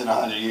about less than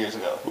 100 years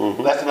ago.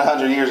 Mm-hmm. Less than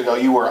 100 years ago,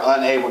 you were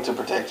unable to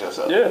protect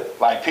yourself. Yeah.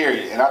 Like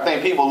period. And I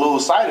think people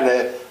lose sight of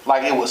that.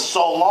 Like it was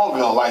so long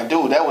ago. Like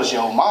dude, that was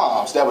your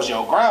mom's, that was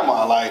your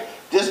grandma. Like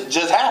this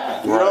just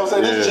happened. You know what I'm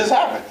saying? Yeah. This just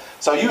happened.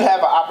 So you have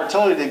an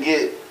opportunity to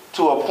get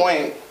to a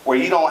point where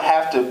you don't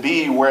have to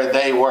be where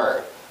they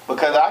were.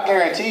 Because I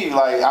guarantee you,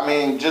 like, I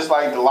mean, just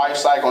like the life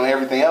cycle and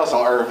everything else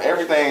on Earth,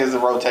 everything is a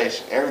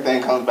rotation.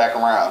 Everything comes back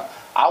around.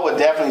 I would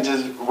definitely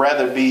just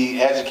rather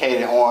be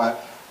educated on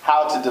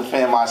how to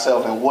defend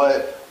myself and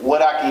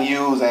what I can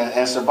use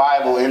and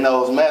survival in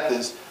those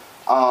methods.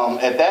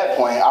 At that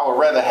point, I would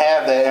rather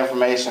have that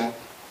information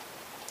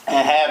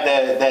and have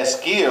that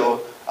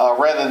skill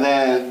rather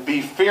than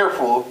be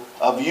fearful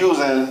of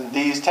using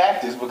these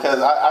tactics.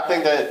 Because I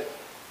think that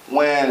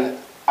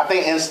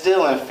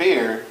instilling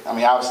fear, I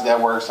mean, obviously that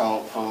works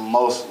for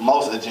most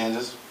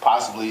agendas,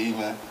 possibly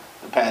even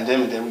the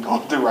pandemic that we're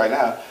going through right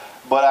now.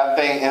 But I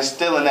think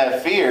instilling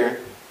that fear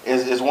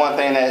is one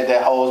thing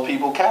that holds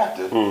people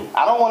captive.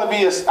 I don't want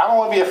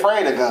to be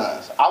afraid of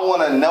guns. I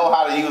want to know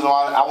how to use them.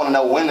 I want to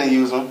know when to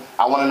use them.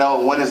 I want to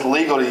know when it's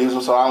legal to use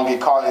them, so I don't get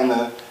caught in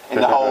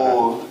the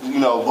whole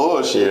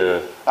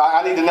bullshit. Yeah.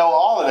 I need to know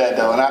all of that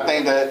though, and I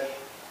think that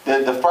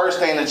the first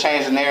thing to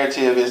change the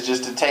narrative is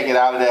just to take it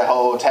out of that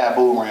whole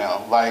taboo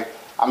realm. Like,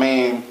 I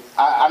mean,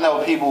 I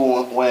know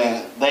people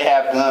when they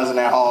have guns in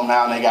their home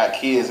now and they got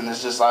kids, and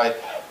it's just like,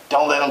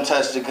 don't let them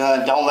touch the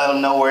gun. Don't let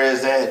them know where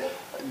it's at.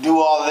 Do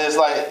all of this,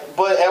 like,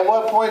 but at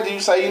what point do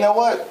you say, you know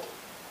what?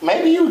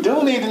 Maybe you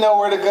do need to know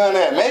where the gun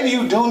at. Maybe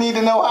you do need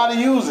to know how to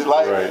use it,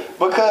 like,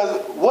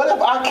 because what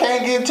if I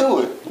can't get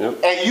to it?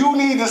 Yep. And you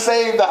need to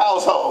save the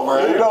household,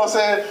 bro. You know what I'm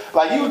saying?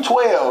 Like, you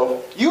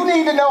 12, you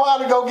need to know how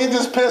to go get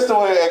this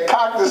pistol and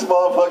cock this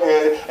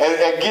motherfucker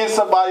and get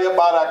somebody up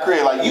out of our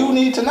crib. Like, you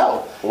need to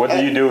know. What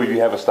do you do if you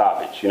have a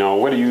stoppage?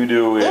 What do you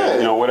do if,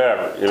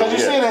 whatever? Because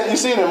you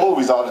see it in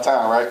movies all the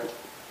time, right?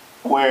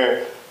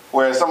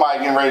 Where somebody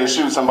getting ready to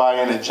shoot somebody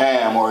in a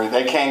jam, or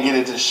they can't get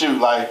it to shoot,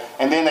 like,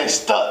 and then they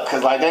stuck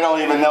because like they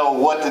don't even know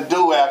what to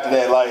do after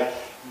that. Like,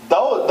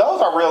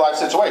 those are real life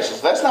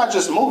situations. That's not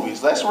just movies.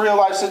 That's real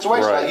life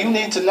situations. Right. Like, you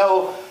need to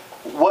know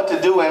what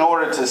to do in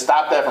order to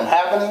stop that from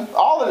happening.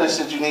 All of this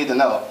shit you need to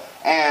know.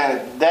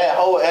 And that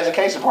whole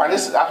education part.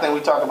 This, I think we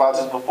talked about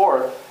this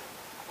before.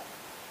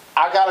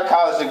 I got a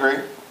college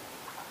degree.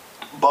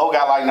 Bo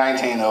got like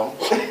 19 of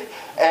them.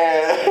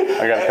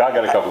 And I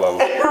got a couple of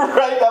them.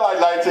 Right, got like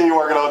 19,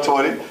 working on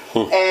 20.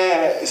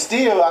 And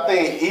still, I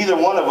think either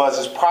one of us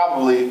is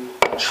probably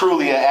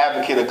truly an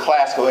advocate of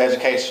classical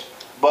education.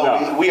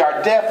 But we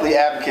are definitely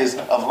advocates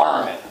of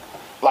learning.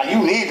 Like,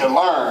 you need to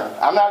learn.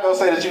 I'm not going to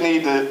say that you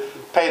need to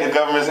pay the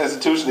government's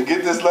institution to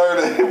get this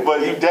learning, but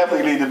you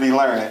definitely need to be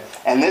learning.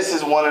 And this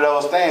is one of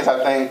those things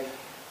I think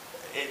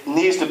it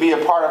needs to be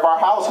a part of our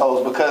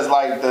households, because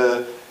like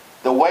the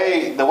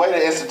way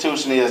the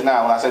institution is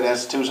now, when I say the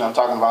institution, I'm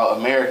talking about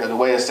America, the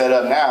way it's set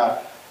up now,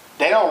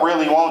 they don't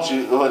really want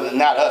you,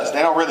 not us,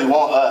 they don't really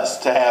want us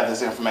to have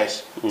this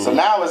information. So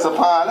now it's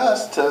upon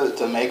us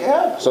to make it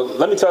happen. So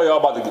let me tell you all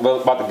about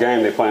the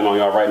game they're playing on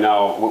y'all right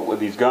now with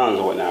these guns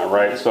and whatnot,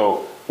 right?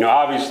 So,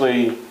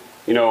 obviously,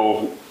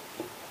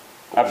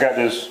 I've got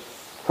this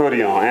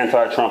hoodie on,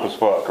 anti-Trump as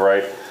fuck,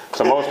 right?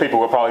 So most people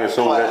would probably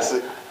assume that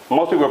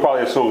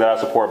I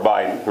support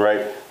Biden,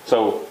 right?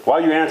 So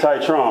while you're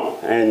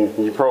anti-Trump and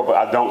you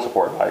I don't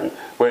support Biden,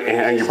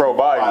 and you're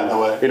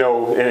pro-Biden,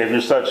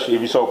 if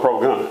you're so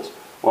pro-guns.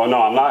 Well,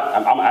 no, I'm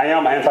not. I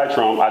am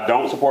anti-Trump. I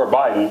don't support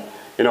Biden.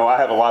 I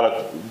have a lot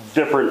of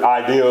different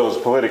ideas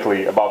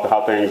politically about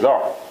how things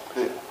are.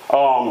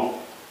 And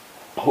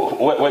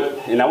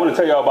I want to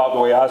tell you all about the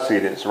way I see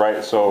this,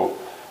 right? So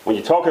when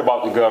you talk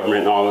about the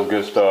government and all this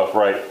good stuff,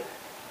 right?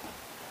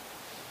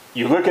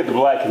 You look at the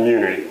black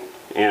community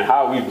and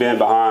how we've been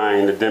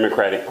behind the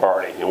Democratic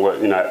Party and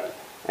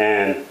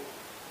and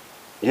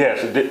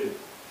yes,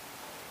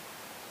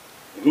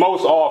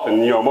 most often,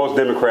 most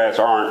Democrats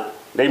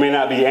they may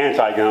not be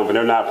anti-gun, but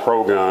they're not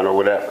pro-gun or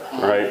whatever,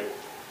 right?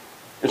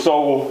 And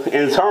so,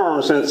 in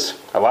turn, since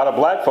a lot of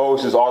black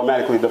folks is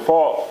automatically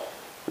default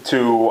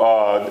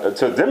to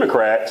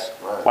Democrats,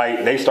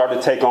 like, they start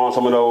to take on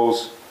some of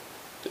those,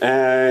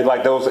 and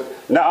like those,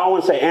 now I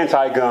wouldn't say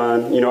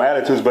anti-gun,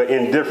 attitudes, but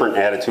indifferent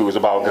attitudes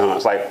about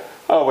guns, like,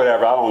 oh,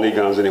 whatever, I don't need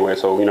guns anyway,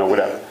 so,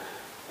 whatever.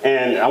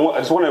 And I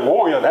just want to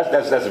warn you,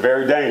 that's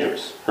very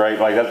dangerous, right?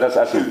 Like,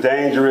 that's a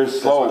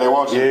dangerous slogan. They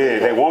want you to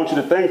think that. They want you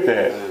to think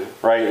that,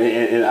 right?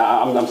 And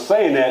I'm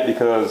saying that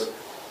because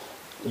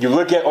you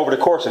look at over the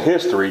course of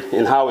history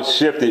and how it's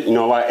shifted,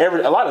 like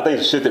a lot of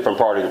things have shifted from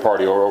party to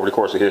party over the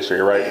course of history,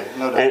 right?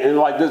 And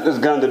like this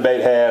gun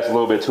debate has a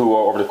little bit too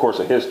over the course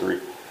of history.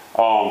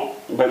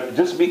 But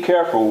just be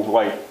careful,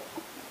 like,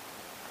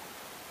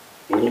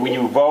 when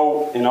you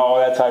vote and all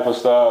that type of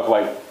stuff,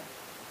 like,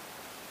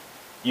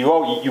 you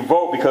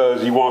vote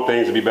because you want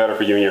things to be better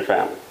for you and your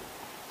family.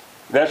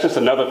 That's just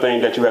another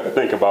thing that you have to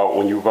think about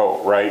when you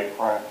vote, right?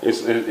 Right.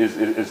 It's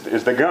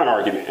the gun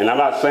argument, and I'm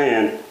not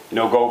saying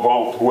go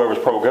vote whoever's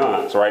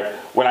pro-guns, right?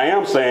 What I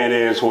am saying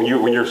is when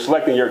you're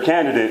selecting your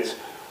candidates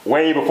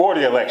way before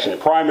the election,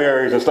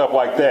 primaries and stuff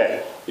like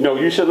that,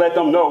 you should let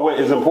them know what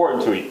is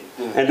important to you.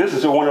 And this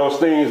is one of those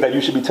things that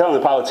you should be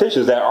telling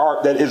politicians that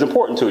is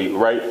important to you,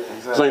 right?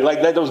 Exactly. So like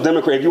let those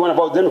Democrats, if you want to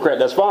vote Democrat,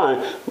 that's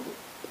fine,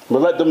 but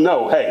let them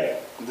know, hey,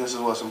 this is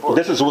what's important.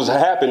 This is what's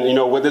happened,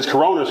 with this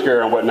corona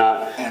scare and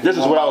whatnot. And this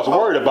is what I was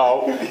worried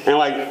about. And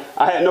like,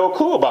 I had no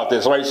clue about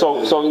this, right?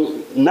 So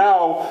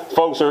now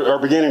folks are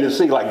beginning to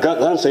see like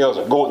gun sales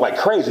are going like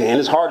crazy, and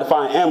it's hard to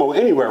find ammo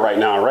anywhere right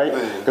now, right?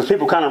 Because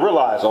people kind of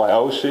realize, like,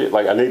 oh shit,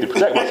 like I need to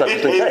protect myself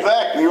just in case.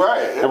 Exactly,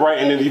 right. Right,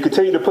 and if you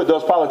continue to put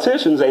those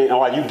politicians and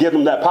like you give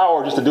them that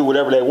power just to do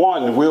whatever they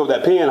want and wield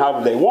that pen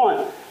however they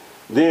want,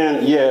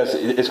 then yes,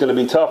 it's going to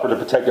be tougher to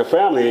protect your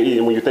family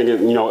when you're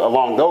thinking,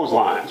 along those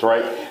lines,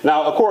 right?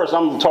 Now, of course,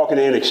 I'm talking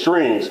in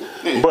extremes,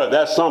 but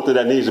that's something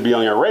that needs to be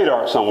on your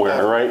radar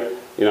somewhere, right?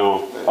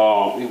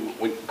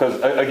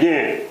 Because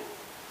again,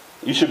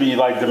 you should be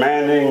like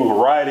demanding,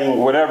 writing,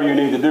 whatever you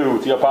need to do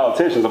to your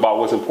politicians about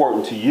what's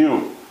important to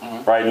you,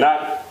 right?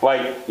 Not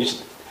Like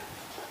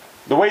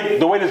the way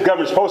this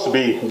government's supposed to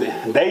be,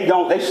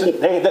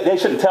 they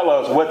shouldn't tell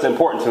us what's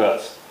important to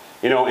us,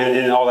 and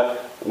all that.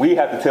 We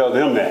have to tell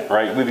them that,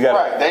 right? We've got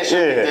right. They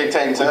should be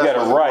dictating to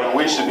us.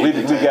 We should be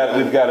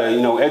dictating. We've got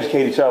to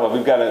educate each other.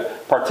 We've got to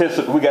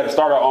participate. We got to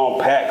start our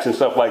own PACs and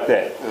stuff like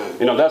that.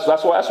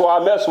 That's why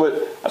I mess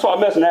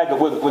with NAGA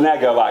with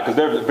NAGA a lot, because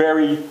they're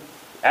very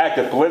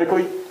active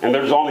politically, and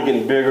they're just only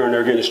getting bigger and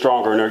they're getting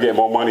stronger and they're getting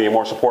more money and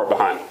more support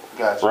behind them.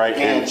 Gotcha. Right.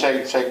 And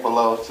check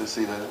below to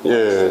see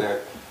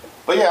the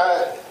But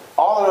yeah,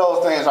 all of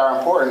those things are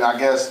important. I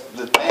guess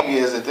the thing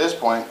is, at this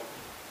point,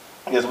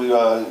 I guess we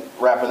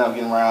wrapping up,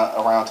 getting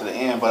around to the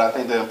end. But I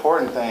think the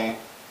important thing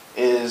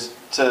is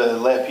to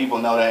let people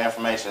know that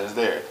information is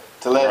there.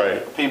 To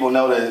let people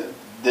know that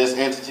this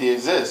entity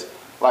exists.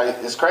 Like,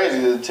 it's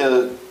crazy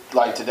until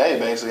like today,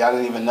 basically, I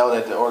didn't even know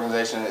that the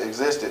organization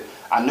existed.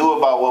 I knew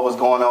about what was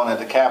going on at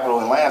the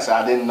Capitol in Lansing.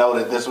 I didn't know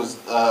that this was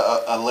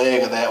a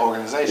leg of that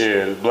organization.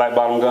 Yeah, the Black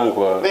Bottom Gun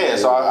Club. Yeah,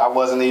 so I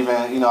wasn't even,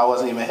 I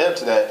wasn't even hip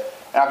to that.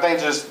 And I think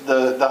just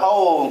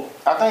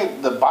I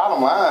think the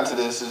bottom line to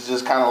this is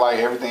just kind of like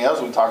everything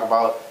else we talk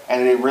about,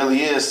 and it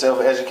really is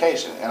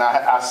self-education. And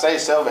I say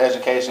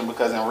self-education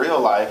because in real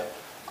life,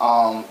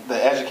 the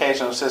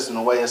educational system,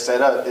 the way it's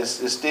set up, is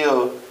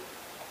still,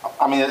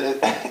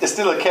 it's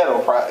still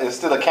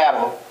a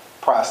cattle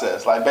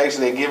process. Like,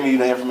 basically, they're giving you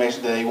the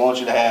information that they want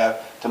you to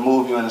have to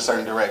move you in a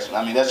certain direction.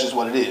 I mean, that's just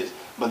what it is.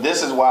 But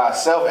this is why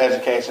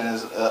self-education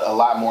is a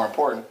lot more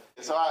important.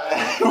 So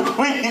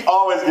we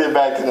always get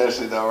back to that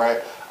shit, though, right?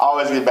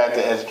 Always get back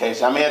to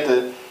education. I mean,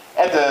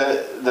 at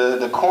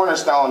the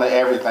cornerstone of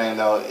everything,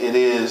 though, it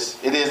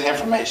is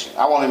information.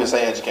 I won't even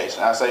say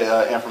education. I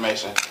say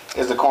information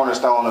is the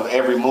cornerstone of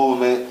every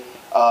movement,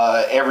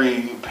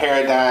 every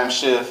paradigm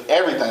shift,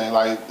 everything.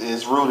 Like,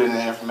 is rooted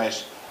in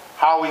information.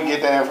 How we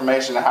get that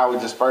information and how we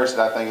disperse it,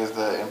 I think, is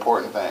the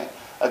important thing.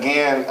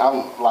 Again,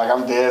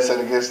 I'm dead set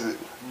against it.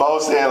 Bo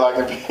said,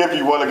 like, if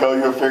you want to go,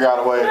 you'll figure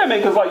out a way. Yeah, I mean,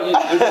 because, like,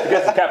 it's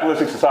against the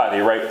capitalistic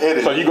society, right? It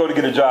is. So you go to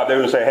get a job, they're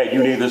going to say, hey,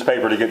 you need this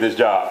paper to get this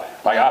job.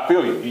 Like, I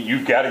feel you.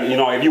 You got to,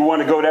 if you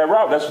want to go that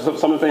route, that's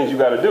some of the things you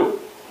got to do.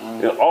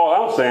 Mm-hmm.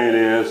 All I'm saying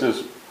is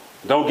just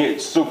don't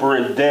get super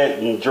in debt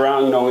and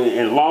drown,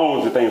 in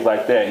loans and things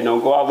like that.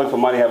 Go out, look for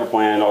money, have a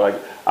plan. I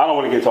don't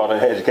want to get into all the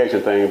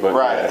education thing, but.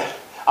 Right. Yeah.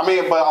 I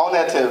mean, but on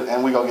that tip,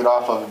 and we're going to get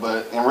off of it,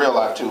 but in real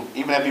life, too,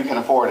 even if you can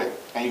afford it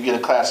and you get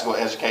a classical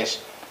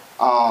education,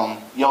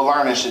 your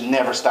learning should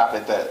never stop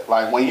at that.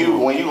 Like, when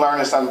you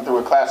learning something through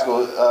a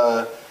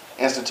classical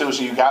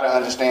institution, you got to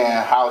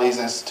understand how these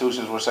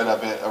institutions were set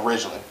up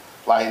originally.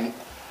 Like,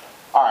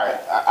 all right,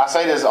 I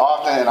say this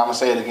often, and I'm gonna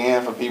say it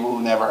again for people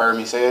who never heard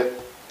me say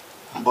it.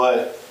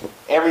 But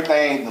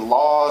everything, the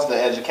laws,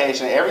 the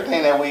education,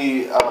 everything that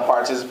we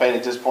participate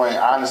at this point,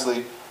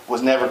 honestly,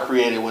 was never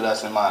created with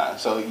us in mind.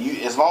 So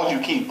as long as you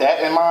keep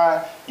that in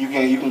mind, you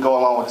can go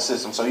along with the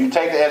system. So you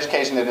take the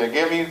education that they're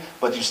giving you,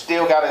 but you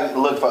still got to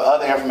look for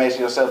other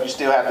information yourself. You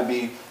still have to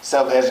be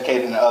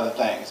self-educated in other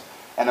things.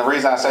 And the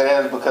reason I say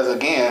that is because,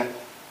 again,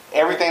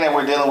 everything that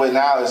we're dealing with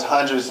now is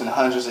hundreds and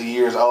hundreds of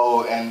years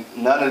old, and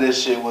none of this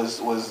shit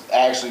was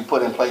actually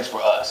put in place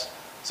for us.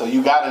 So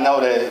you got to know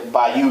that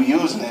by you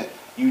using it,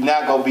 you're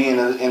not going to be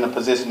in a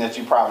position that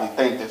you probably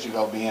think that you're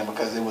going to be in,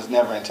 because it was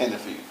never intended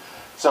for you.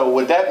 So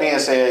with that being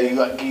said,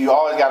 you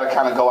always got to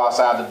kind of go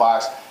outside the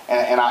box.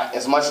 And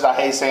as much as I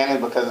hate saying it,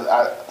 because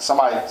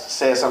somebody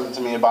said something to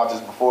me about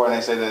this before, and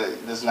they said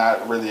that this is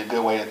not really a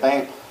good way to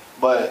think.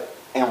 But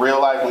in real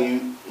life,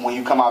 when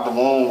you come out the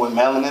womb with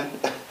melanin,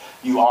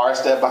 you are a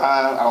step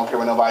behind. I don't care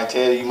what nobody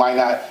tell you.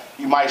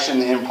 You might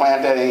shouldn't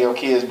implant that in your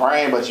kid's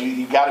brain, but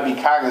you got to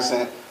be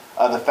cognizant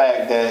of the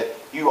fact that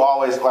you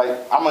always, like,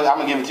 I'm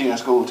gonna give it to you in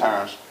school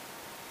terms.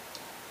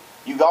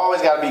 You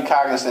always got to be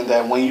cognizant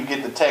that when you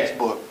get the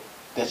textbook,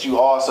 that you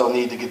also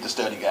need to get the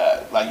study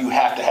guide. Like, you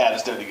have to have the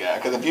study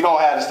guide, because if you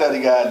don't have the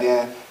study guide,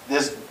 then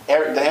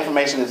the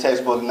information in the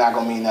textbook is not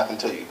going to mean nothing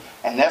to you.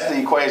 And that's the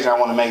equation I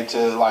want to make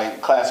to,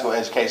 like, classical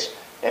education.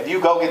 If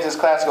you go get this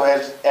classical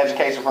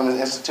education from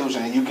this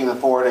institution and you can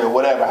afford it or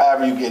whatever,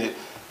 however you get it,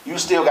 you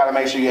still got to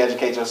make sure you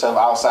educate yourself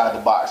outside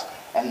the box.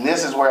 And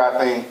this is where I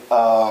think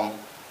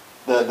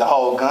the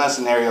whole gun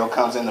scenario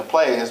comes into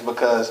play, is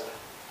because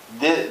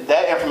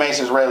that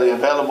information is readily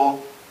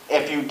available.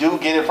 If you do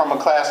get it from a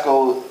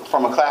classical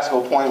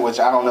point,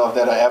 which I don't know if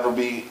that'll ever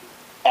be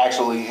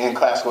actually in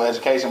classical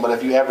education, but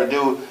if you ever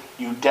do,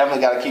 you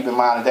definitely got to keep in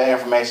mind that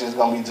information is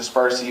going to be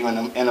dispersed to you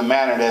in a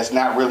manner that's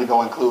not really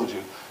going to include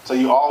you. So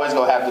you always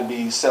going to have to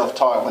be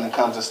self-taught when it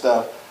comes to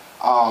stuff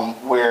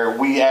where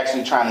we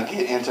actually trying to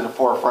get into the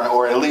forefront,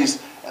 or at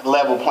least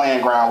level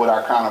playing ground with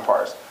our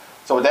counterparts.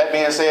 So with that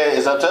being said,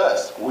 it's up to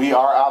us. We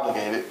are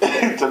obligated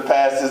to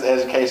pass this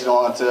education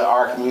on to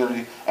our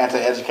community and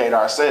to educate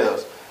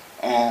ourselves.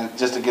 And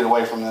just to get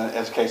away from the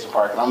education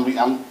part.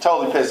 I'm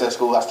totally pissed at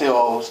school. I still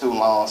owe student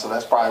loans, so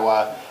that's probably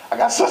why I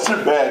got such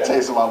a bad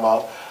taste in my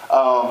mouth.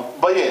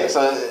 But yeah,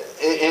 so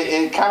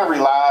it kind of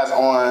relies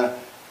on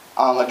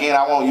Again,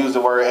 I won't use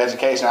the word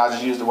education. I'll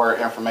just use the word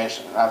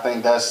information. I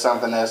think that's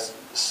something that's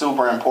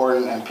super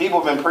important, and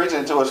people have been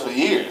preaching to us for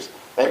years.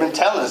 They've been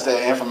telling us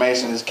that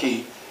information is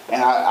key.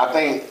 And I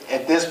think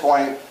at this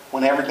point,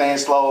 when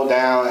everything's slowed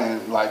down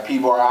and like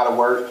people are out of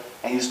work,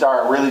 and you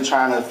start really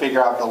trying to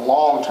figure out the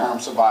long-term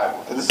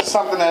survival. And this is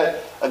something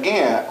that,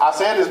 again, I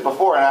said this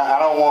before, and I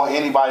don't want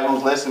anybody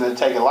who's listening to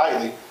take it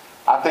lightly.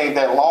 I think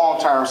that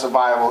long-term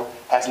survival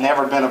has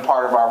never been a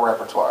part of our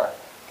repertoire.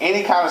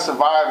 Any kind of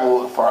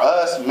survival for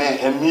us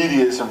meant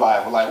immediate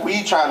survival. Like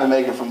we trying to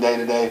make it from day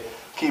to day,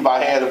 keep our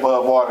head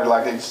above water,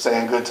 like they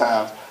say in good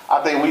times.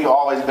 I think we've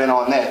always been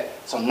on that.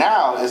 So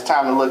now it's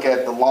time to look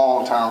at the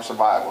long-term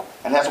survival,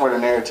 and that's where the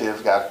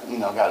narratives got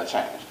to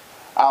change.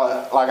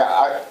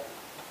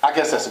 I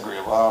guess that's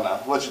agreeable. I don't know.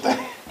 What you think?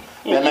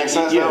 That makes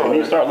sense? Yeah, when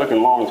you start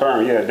looking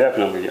long-term, yeah,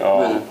 definitely.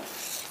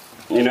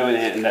 You know,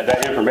 and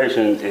that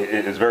information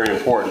is very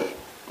important.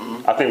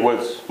 Mm-hmm. I think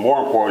what's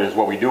more important is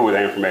what we do with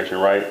that information,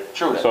 right?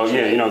 True. So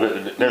yeah, you know,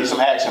 there's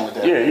some action with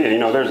that. Yeah, you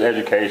know, there's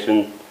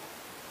education,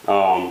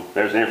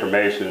 there's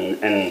information,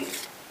 and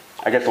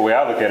I guess the way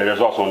I look at it,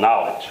 there's also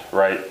knowledge,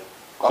 right?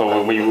 So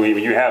Okay. when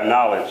you have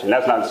knowledge, and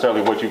that's not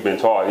necessarily what you've been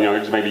taught, you know, it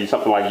just may be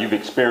something like you've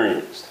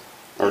experienced,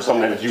 or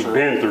something that you've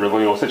been through,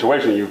 you know, a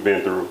situation you've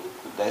been through.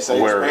 They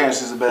say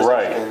experience is the best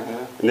educator.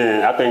 Yeah. And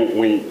then I think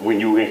when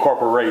you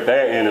incorporate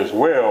that in as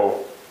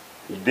well,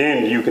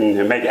 then you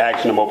can make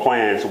actionable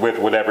plans with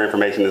whatever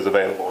information is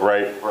available,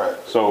 right? Right.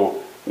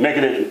 So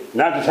making it,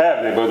 not just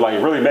having it, but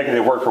like really making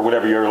it work for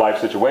whatever your life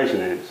situation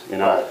is, you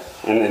know?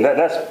 Right. And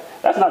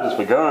that's not just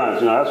for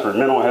guns, you know, that's for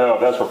mental health,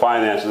 that's for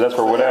finances, that's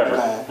for whatever.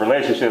 Everything.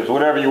 Relationships,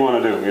 whatever you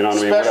want to do, you know what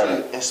I mean?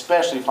 Whatever.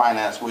 Especially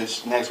finance,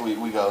 which next week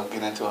we go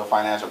get into a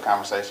financial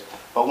conversation.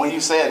 But when you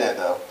said that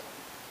though,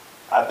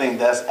 I think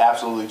that's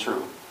absolutely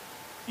true.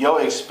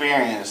 Your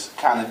experience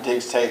kind of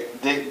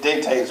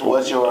dictates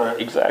what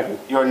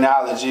your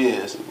knowledge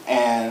is,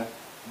 and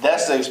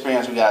that's the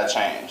experience we got to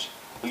change.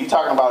 When you're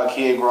talking about a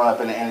kid growing up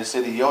in the inner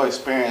city, your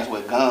experience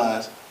with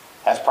guns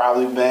has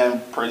probably been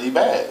pretty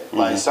bad. Mm-hmm.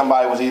 Like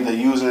somebody was either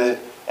using it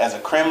as a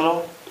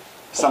criminal,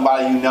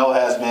 somebody you know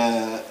has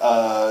been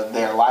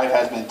their life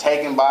has been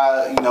taken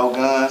by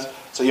guns.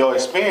 So your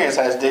experience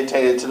has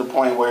dictated to the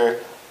point where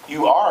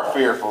you are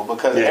fearful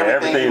because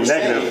everything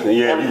negative.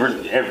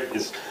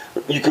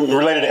 You can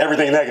relate it to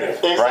everything negative,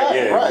 exactly, right?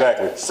 Yeah, right.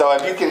 Exactly. So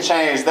if you can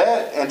change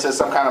that into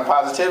some kind of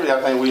positivity,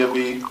 I think we'll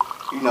be,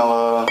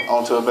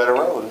 onto a better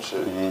road and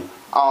shit.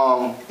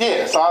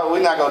 Mm-hmm. So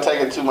we're not gonna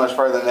take it too much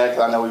further than that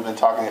because I know we've been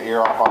talking your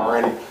ear off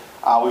already.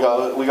 We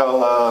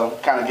go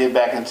kind of get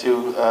back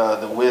into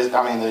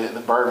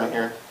the bourbon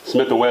here.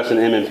 Smith & Wesson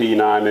M&P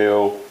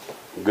 9mm,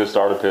 good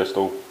starter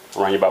pistol,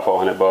 around you about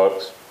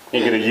 $400. You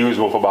can get a used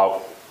one for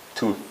about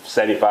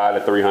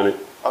 $275 to $300.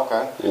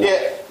 Okay.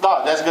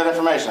 No, that's good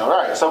information. All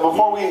right. So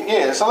before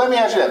so let me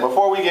ask you that.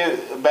 Before we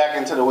get back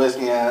into the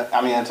whiskey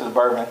into the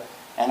bourbon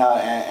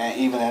and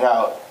even it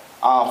out,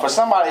 for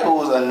somebody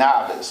who's a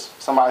novice,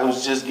 somebody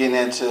who's just getting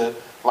into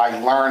like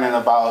learning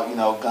about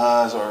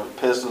guns or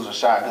pistols or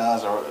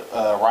shotguns or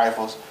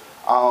rifles,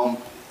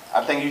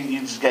 I think you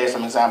just gave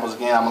some examples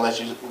again. I'm gonna let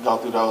you go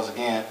through those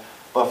again.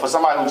 But for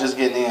somebody who's just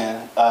getting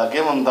in,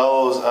 give them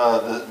those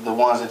the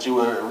ones that you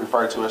would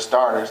refer to as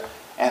starters.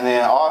 And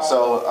then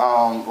also,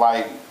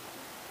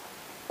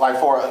 like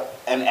for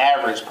an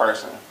average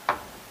person,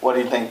 what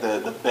do you think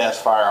the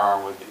best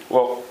firearm would be?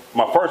 Well,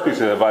 my first piece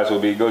of advice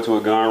would be go to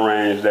a gun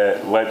range that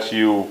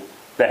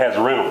has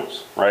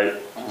rentals, right?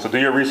 Mm-hmm. So do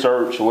your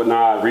research,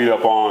 whatnot, read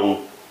up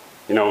on,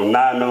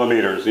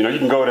 9mm. You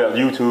can go to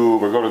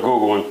YouTube or go to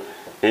Google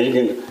and you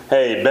can,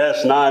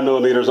 best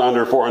 9mm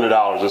under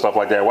 $400 and stuff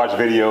like that. Watch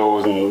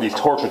videos and these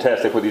torture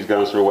tests they put these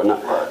guns through and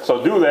whatnot. Right.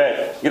 So do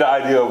that, get an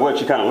idea of what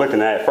you're kind of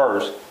looking at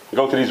first.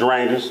 Go to these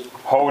ranges,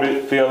 hold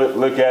it, feel it,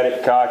 look at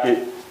it, cock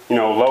it,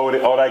 load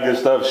it, all that good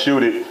stuff,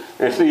 shoot it,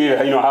 and see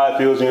how it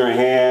feels in your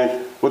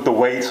hand, what the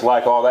weight's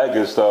like, all that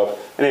good stuff,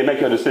 and then make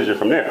your decision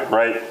from there,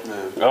 right?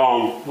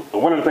 Yeah.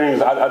 One of the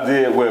things I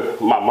did with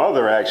my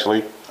mother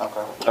actually,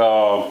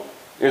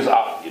 is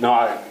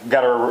I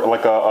got her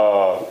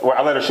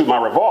I let her shoot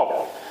my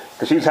revolver.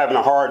 Because she was having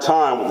a hard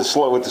time with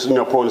pulling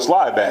the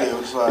slide back.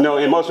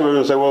 And most people are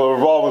going to say, well, a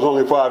revolver's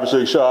only 5 or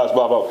 6 shots,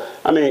 blah, blah.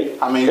 I mean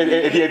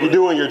if you're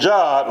doing your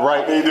job,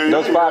 right,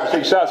 those 5 or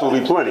 6 shots will be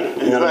plenty.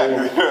 You know what I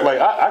mean? Like,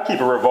 I keep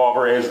a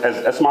revolver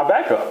as my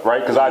backup, right?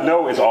 Because I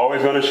know it's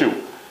always going to shoot.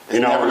 It's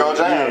never going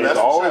to jam. It's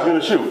always going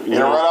to shoot. You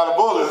don't run out of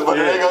bullets, but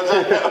it ain't going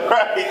to jam,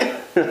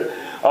 right?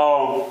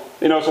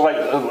 So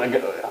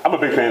I'm a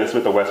big fan of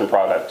Smith & Wesson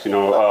products, but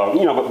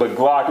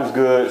Glock is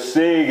good.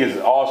 SIG is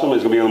awesome.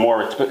 It's going to be a little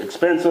more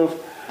expensive.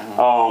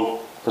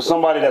 Mm-hmm. For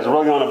somebody that's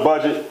really on a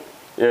budget,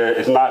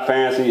 it's not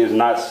fancy, it's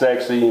not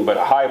sexy, but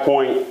High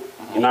Point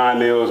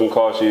 9mm can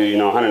cost you,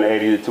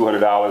 $180 to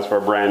 $200 for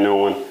a brand new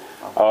one.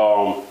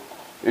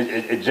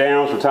 It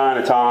jams from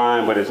time to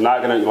time, but it's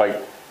not going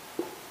to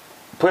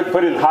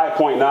Put in High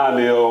Point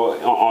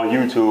 9mm on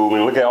YouTube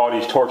and look at all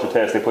these torture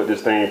tests they put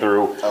this thing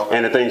through,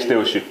 and the thing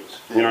still shoots.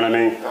 You know what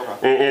I mean?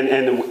 Okay.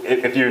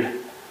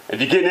 And if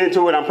you're getting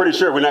into it, I'm pretty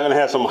sure we're not gonna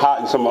have some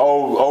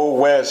old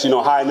west,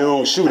 high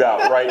noon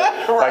shootout, right?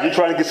 Like you're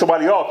trying to get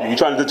somebody off you, you're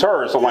trying to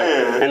deter somebody,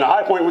 and the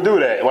high point would do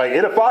that. Like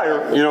it'll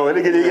fire, it'll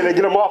get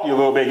them off you a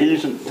little bit, give you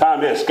some time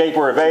to escape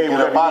or evade,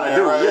 whatever you want to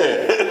do.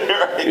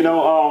 Right.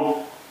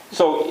 Yeah,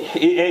 So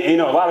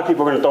a lot of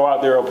people are gonna throw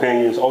out their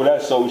opinions. Oh,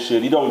 that's so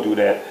shit. You don't do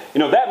that.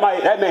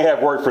 That may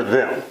have worked for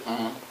them.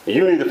 Mm-hmm.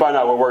 You need to find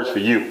out what works for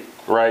you,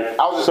 right?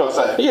 I was just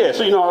gonna say. Yeah,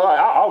 so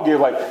I'll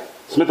give like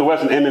Smith &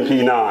 Wesson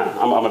M&P 9.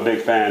 I'm a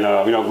big fan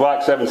of.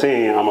 Glock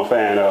 17. I'm a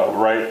fan of.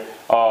 Right.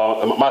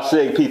 My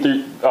Sig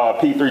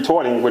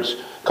P320, which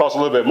costs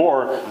a little bit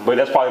more, but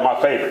that's probably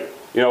my favorite.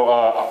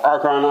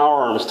 Archon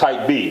Arms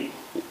Type B.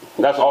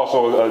 That's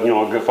also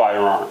a good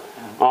firearm.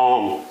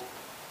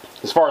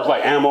 As far as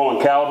like ammo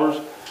and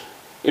calibers,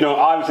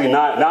 obviously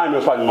 9 mil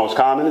is probably the most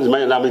common. It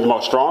may not be the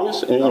most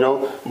strongest,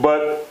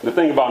 but the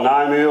thing about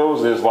 9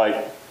 mils is like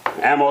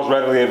ammo is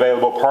readily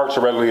available, parts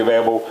are readily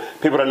available,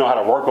 people that know how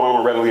to work on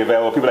them are readily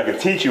available, people that can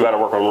teach you how to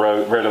work on them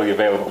are readily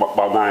available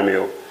about 9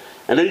 mil.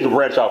 And then you can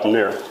branch out from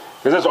there.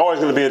 Because there's always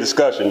going to be a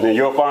discussion, and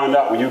you'll find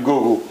out when you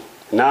Google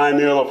 9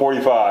 mil or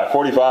 45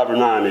 or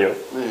 9 mil.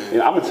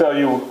 I'm going to tell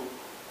you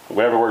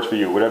whatever works for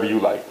you, whatever you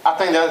like. I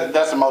think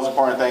that's the most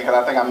important thing, because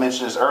I think I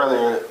mentioned this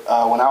earlier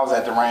when I was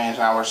at the range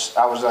and I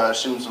was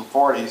shooting some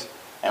 40s,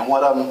 and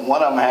one of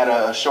them had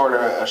a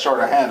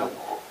shorter handle,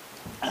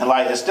 and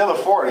like it's still a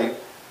 40,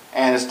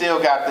 and it still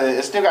got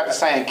the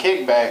same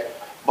kickback,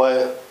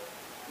 but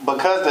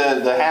because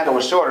the handle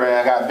was shorter and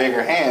I got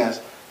bigger hands,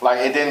 like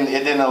it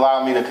didn't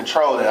allow me the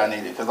control that I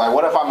needed. Because like,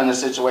 what if I'm in a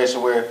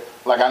situation where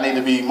like I need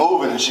to be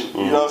moving and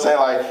shooting? You know what I'm saying?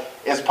 Like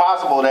it's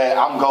possible that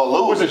I'm gonna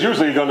lose. Which is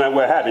usually gonna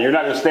happen. You're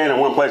not gonna stand in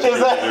one place.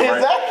 Exactly.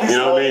 You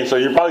know what I mean? So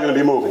you're probably gonna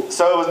be moving.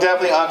 So it was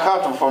definitely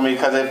uncomfortable for me,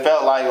 because it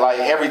felt like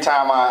every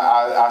time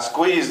I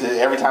squeezed it,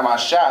 every time I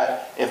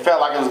shot, it felt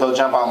like it was gonna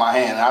jump out of my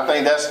hand. And I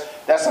think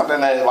that's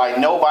something that like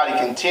nobody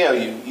can tell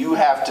you. You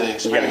have to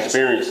experience. You gotta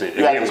experience it.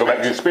 Again, go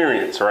back to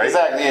experience, right?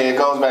 Exactly. Yeah, it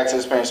goes back to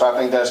experience. So I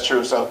think that's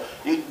true. So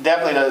you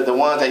definitely the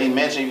ones that he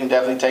mentioned, you can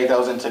definitely take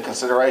those into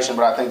consideration.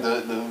 But I think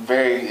the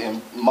very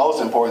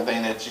most important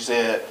thing that you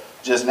said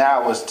just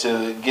now was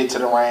to get to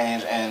the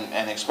range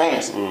and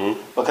experience it.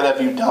 Mm-hmm. Because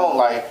if you don't,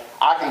 like,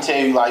 I can tell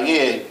you, like,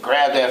 yeah,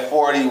 grab that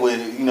 40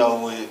 with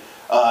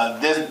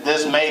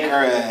this maker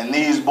and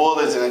these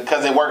bullets, and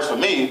because it works for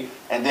me.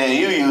 And then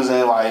you using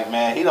it like,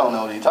 man, he don't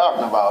know what he's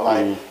talking about.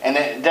 Like, and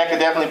that could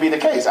definitely be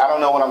the case. I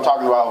don't know what I'm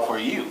talking about for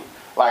you.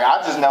 Like,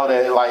 I just know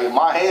that like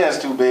my hand's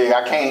too big.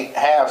 I can't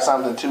have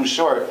something too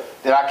short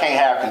that I can't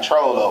have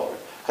control over.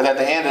 Because at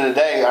the end of the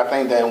day, I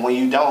think that when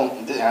you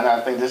don't, and I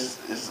think this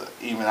is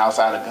even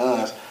outside of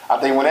guns, I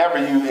think whenever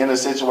you in a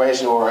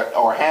situation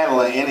or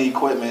handling any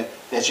equipment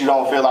that you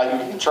don't feel like you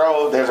can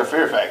control, there's a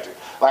fear factor.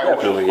 Like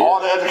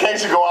all the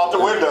education go out the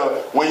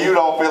window when you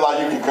don't feel like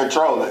you can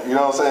control it. You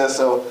know what I'm saying?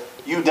 So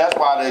that's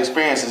why the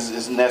experience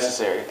is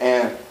necessary.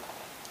 And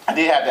I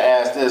did have to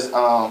ask this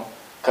because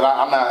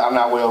I'm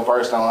not well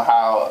versed on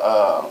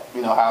how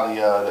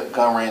the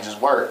gun ranges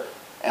work,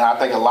 and I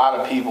think a lot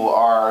of people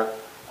are.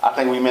 I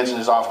think we mentioned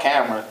this off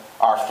camera.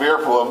 Are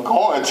fearful of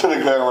going to the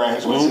gun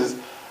range, which is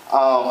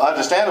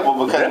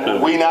understandable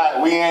because we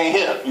ain't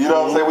hip. You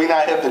know what I'm saying? We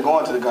not hip to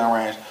going to the gun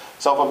range.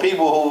 So for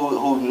people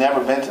who've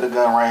never been to the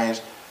gun range,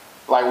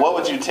 like what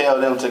would you tell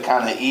them to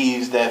kind of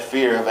ease that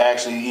fear of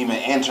actually even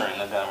entering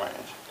the gun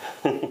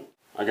range?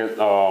 I guess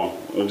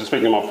I'm just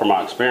speaking from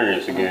my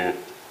experience again.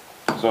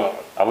 So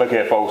I look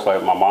at folks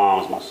like my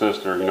mom's, my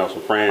sister,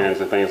 some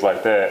friends and things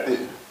like that,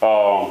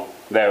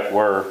 that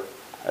were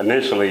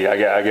initially,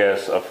 I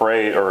guess,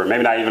 afraid, or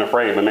maybe not even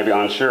afraid, but maybe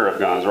unsure of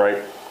guns,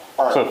 right?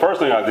 So the first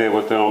thing I did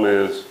with them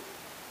is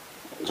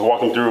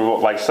walk them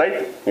through like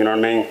safety. You know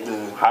what I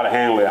mean? How to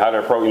handle it, how to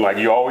approach it. Like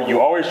you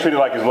always treat it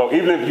like it's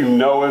loaded, even if you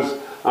know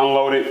it's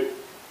unloaded.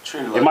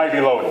 It might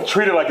be loaded.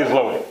 Treat it like it's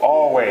loaded.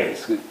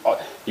 Always.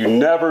 You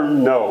never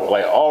know.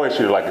 Like always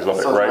treat it like it's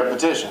loaded, so right?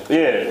 Repetition.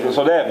 Yeah.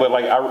 So but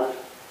like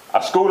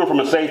I schooled them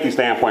from a safety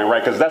standpoint,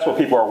 right? Because that's what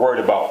people are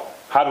worried about.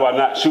 How do I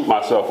not shoot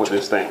myself with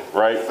this thing,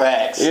 right?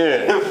 Facts.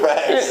 Yeah.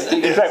 Facts. Yeah,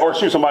 exactly. Or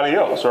shoot somebody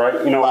else,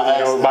 right?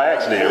 By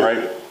accident,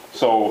 right?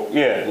 So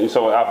yeah.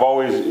 So I've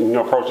always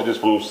approached this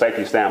from a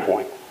safety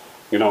standpoint.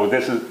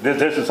 This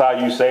is how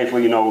you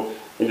safely,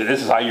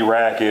 this is how you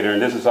rack it,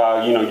 and this is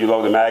how you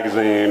load the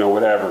magazine or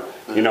whatever.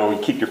 You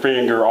keep your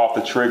finger off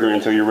the trigger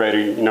until you're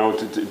ready,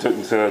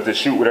 to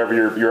shoot whatever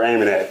you're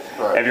aiming at.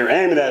 Right. If you're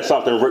aiming at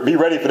something, be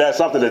ready for that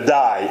something to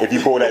die if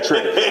you pull that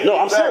trigger. No,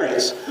 I'm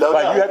serious. You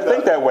have to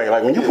think that way.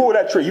 Like when you pull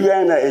that trigger, you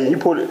aim that and you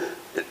pull it.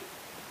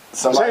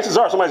 Chances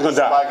are somebody's gonna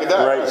die,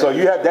 right? So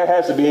that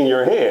has to be in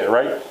your head,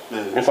 right?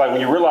 Yeah. It's like when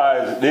you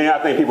realize, then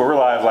I think people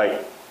realize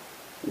like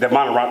the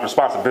amount of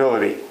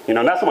responsibility,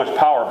 not so much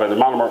power, but the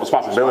amount of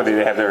responsibility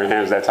they have in their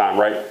hands that time,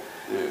 right?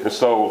 Yeah. And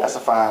so that's a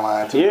fine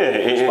line too. Yeah,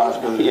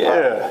 responsibility.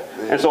 Yeah.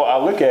 And so I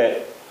was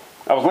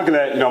looking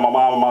at my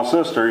mom and my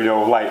sister,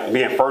 like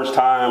being first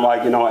time,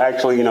 like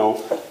actually,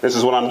 this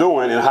is what I'm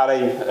doing, and how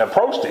they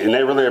approached it, and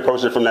they really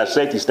approached it from that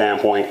safety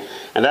standpoint,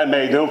 and that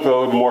made them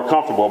feel more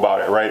comfortable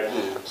about it, right?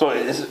 So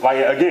it's like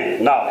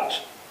again,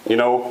 knowledge. You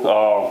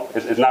know,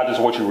 it's not just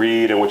what you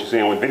read and what you see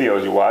in what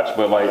videos you watch,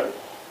 but like,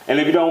 and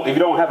if you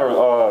don't have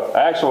an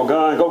actual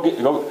gun,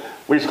 go.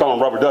 We used to call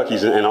them rubber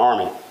duckies in the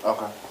Army.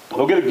 Okay.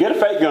 Go get a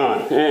fake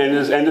gun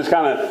and just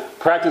kind of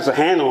practice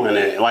handling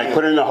it, like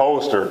put it in a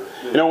holster.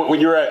 You know,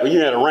 when you're at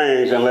a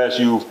range, unless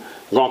you've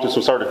gone through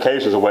some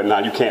certifications or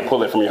whatnot, you can't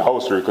pull it from your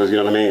holster because you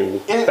know what I mean.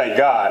 Thank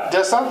God.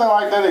 Does something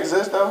like that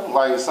exist though?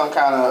 Like some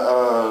kind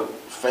of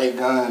fake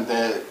gun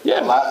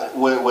that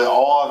with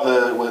all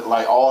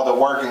the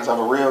workings of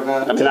a real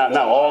gun? I mean, not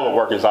all the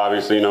workings,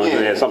 obviously. You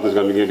know, something's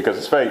going to be good because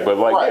it's fake, but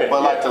like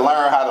like to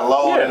learn how to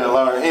load and to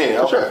learn.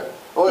 Yeah, okay. Sure.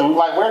 Well,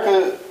 like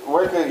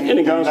where could you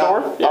any gun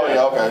store? Yeah. Oh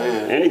yeah,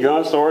 okay, yeah. Any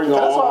gun store.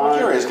 That's why I'm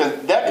curious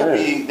because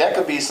that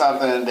could be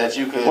something that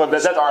you could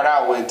start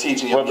out with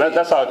teaching your kids.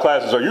 That's how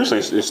classes are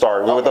usually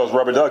started with those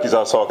rubber duckies I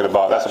was talking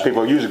about. That's what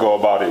people usually go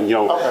about it. You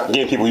know,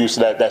 getting people used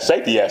to that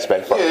safety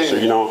aspect first.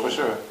 You know, for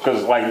sure.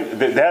 Because like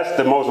that's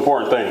the most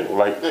important thing.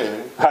 Like,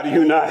 how do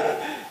you not?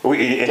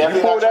 If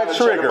you pull that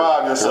trigger,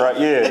 right?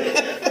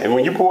 Yeah, and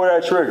when you pull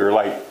that trigger,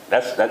 like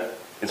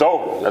it's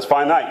over. That's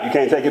finite. You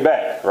can't take it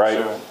back, right?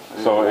 Sure.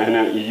 So, and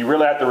then you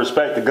really have to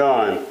respect the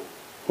gun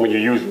when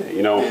you're using it,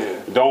 you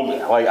know.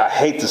 Don't, like, I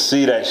hate to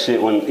see that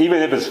shit when,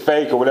 even if it's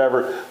fake or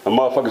whatever, the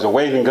motherfuckers are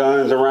waving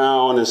guns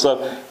around and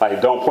stuff. Like,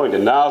 don't point the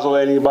nozzle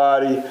at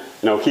anybody. You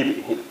know,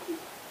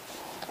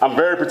 I'm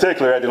very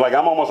particular at it. Like,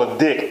 I'm almost a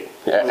dick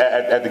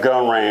at the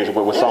gun range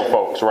with some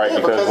folks, right?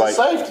 Because like, it's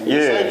safety.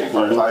 It's safety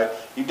first. Mm-hmm. Like,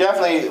 you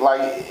definitely, like,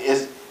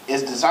 it's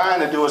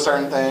designed to do a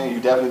certain thing. You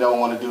definitely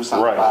don't want to do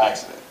something by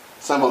accident.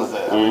 Simple as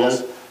that. I mean,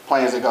 that's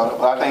plain as it goes.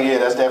 But I think,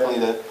 that's definitely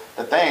the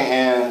thing.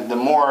 And the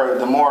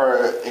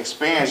more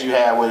experience you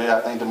have with it,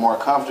 I think the more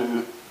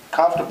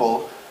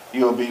comfortable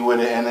you'll be with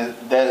it, and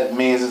that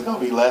means it's gonna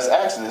be less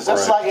accidents.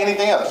 That's like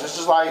anything else. It's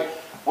just like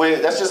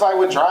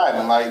with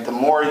driving. Like the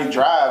more you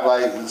drive,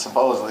 like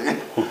supposedly,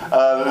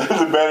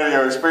 the better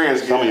your experience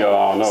gets. Some of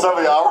y'all don't know. Some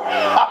of y'all.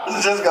 I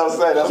was just gonna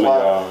say that's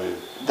why.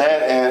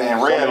 That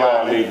and red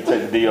line. Need to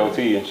take the DOT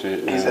and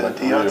shit. He said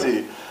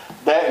DOT.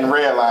 That and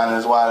red line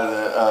is why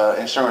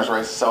the insurance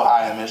rates are so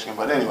high in Michigan.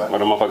 But anyway. Well,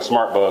 the motherfucking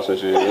smart bus and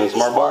shit.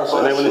 Smart bus.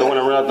 And they went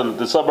around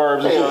the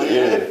suburbs and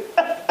shit.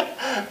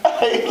 Yeah.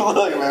 Hey,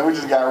 look, man, we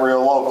just got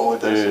real local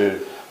with this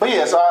shit. But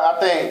yeah, so I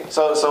think,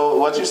 so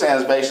what you're saying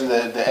is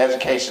basically the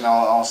education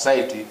on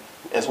safety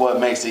is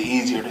what makes it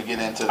easier to get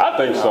into. I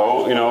think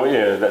so. You know,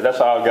 that's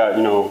how I got,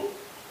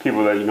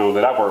 people that,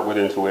 that I work with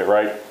into it,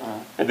 right?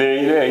 And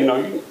then,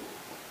 you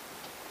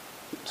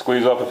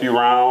squeeze up a few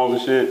rounds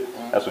and shit.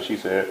 That's what she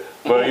said.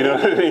 But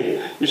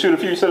you send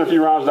a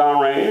few rounds down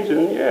range,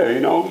 and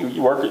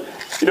you work it.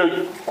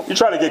 You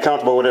try to get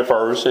comfortable with it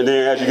first, and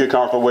then as you get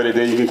comfortable with it,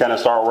 then you can kind of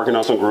start working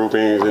on some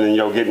groupings, and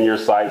then getting your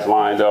sights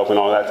lined up and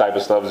all that type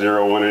of stuff,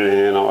 0-1 it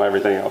in, all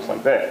everything else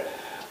like that.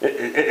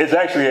 It's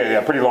actually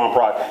a pretty long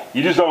process.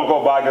 You just don't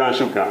go buy gun,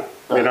 shoot gun.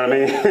 You know what I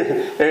mean?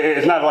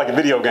 It's not like a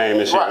video game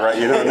and shit, right?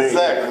 You know what I mean?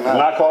 Exactly. It's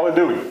not Call of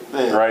Duty,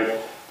 right?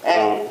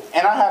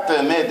 And I have to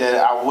admit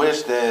that I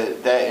wish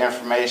that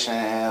information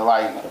and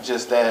like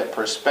just that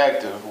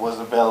perspective was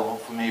available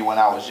for me when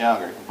I was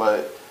younger.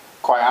 But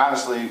quite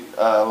honestly,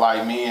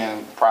 like me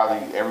and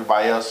probably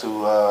everybody else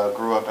who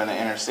grew up in the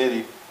inner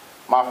city,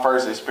 my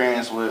first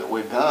experience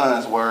with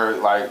guns were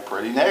like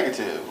pretty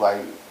negative.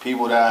 Like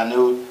people that I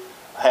knew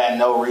had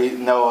no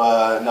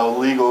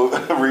legal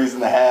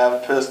reason to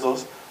have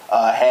pistols,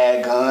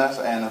 had guns,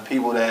 and the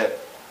people that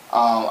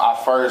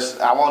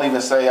I won't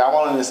even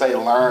say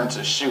learn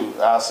to shoot.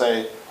 I'll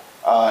say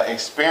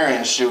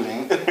experience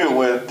shooting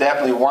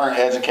definitely weren't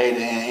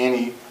educated in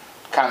any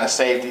kind of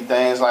safety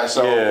things. Like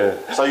so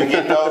you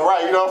get those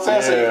right. You know what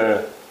I'm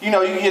saying? Yeah.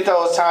 So you get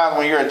those times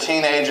when you're a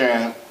teenager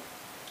and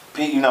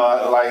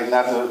like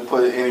not to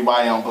put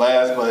anybody on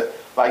blast, but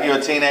like you're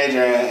a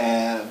teenager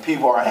and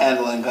people are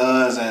handling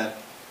guns and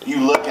you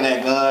looking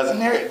at guns and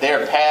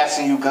they're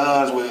passing you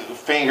guns with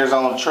fingers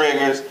on the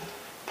triggers.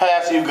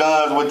 Pass you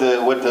guns with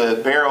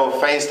the barrel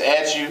faced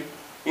at you.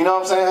 You know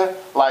what I'm saying?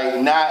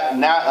 Like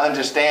not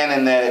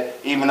understanding that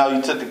even though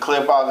you took the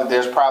clip out, that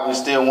there's probably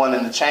still one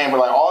in the chamber.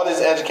 Like all this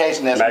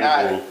education that's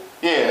magazine. Not.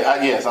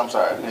 Yeah. Yes. I'm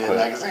sorry. Yeah.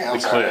 Magazine. I'm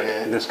sorry.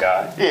 Yeah. This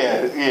guy.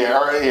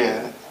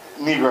 Yeah.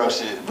 Negro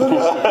shit. But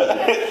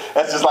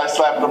that's just like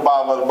slapping the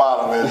bottom of the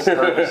bottom. It's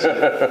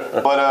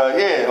shit.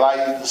 But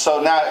like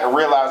so not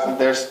realizing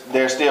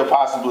there still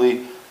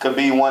possibly could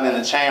be one in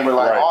the chamber.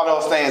 Like all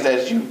those things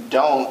that you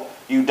don't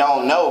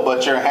know,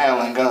 but you're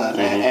handling guns.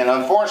 And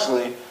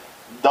unfortunately,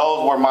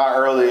 those were my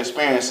early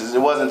experiences.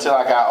 It wasn't until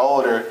I got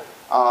older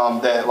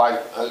that,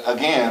 like,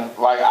 again,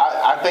 like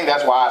I think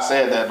that's why I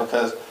said that,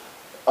 because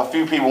a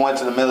few people went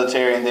to the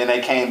military and then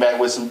they came back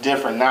with some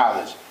different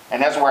knowledge.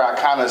 And that's where I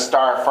kind of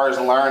started first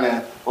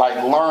learning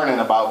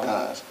about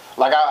guns.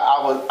 Like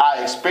I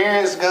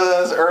experienced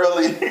guns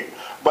early,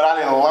 but I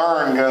didn't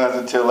learn guns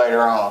until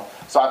later on.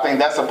 So I think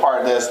that's a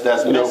part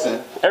that's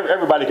missing.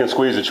 Everybody can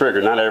squeeze the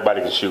trigger. Not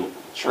everybody can shoot.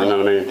 True. You know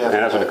what I mean? Definitely.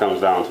 And that's what it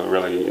comes down to,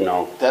 really.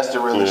 That's the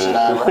realest shit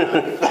I ever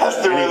heard. That's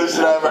the realest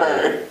shit I ever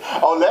heard.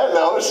 On that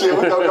note, shit,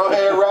 we're gonna go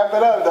ahead and wrap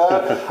it up,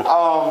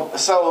 dog.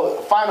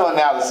 So final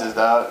analysis,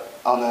 dog.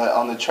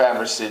 on the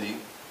Traverse City?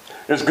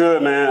 It's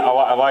good, man.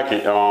 I like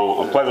it.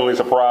 I'm pleasantly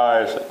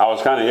surprised. I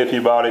was kind of iffy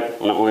about it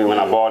when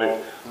I bought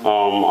it.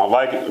 I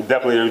like it.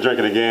 Definitely gonna drink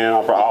it again.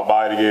 I'll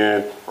buy it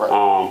again.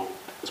 Right.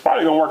 It's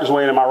probably gonna work its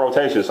way into my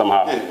rotation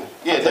somehow.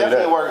 Yeah,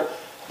 definitely work.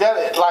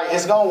 Like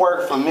it's gonna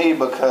work for me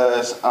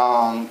because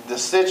the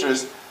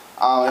citrus.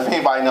 If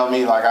anybody know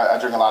me, like I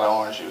drink a lot of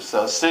orange juice,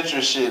 so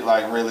citrus shit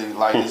like really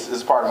like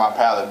it's part of my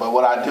palate. But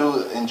what I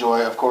do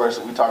enjoy, of course,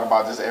 we talk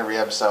about this every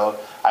episode.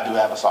 I do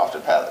have a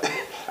softer palate.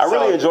 I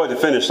really enjoyed the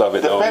finish of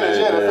it. The finish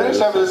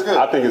of it is good.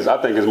 I think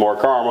it's more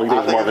caramel. You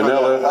think it's more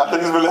vanilla? I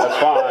think it's vanilla. That's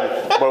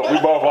fine. But we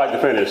both like the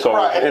finish. So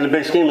in the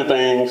big scheme of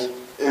things,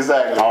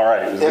 exactly. All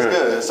right, it's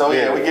good. So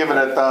yeah, we give it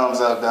a thumbs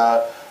up,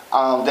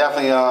 dog.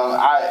 Definitely.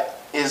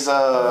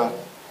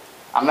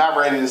 I'm not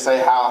ready to say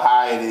how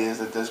high it is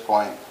at this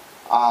point.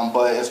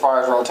 But as far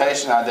as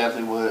rotation, I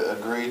definitely would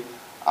agree.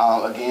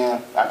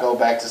 Again, I go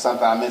back to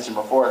something I mentioned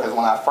before because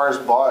when I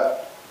first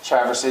bought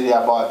Traverse City,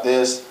 I bought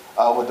this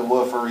with the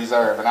Woodford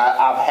Reserve. And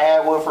I've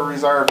had Woodford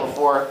Reserve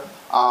before,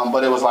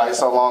 but it was like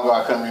so long ago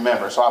I couldn't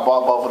remember. So I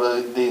bought both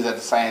of these at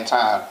the same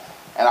time.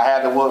 And I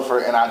had the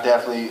Woodford, and I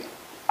definitely,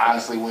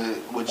 honestly,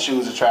 would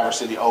choose the Traverse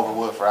City over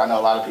Woodford. I know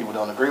a lot of people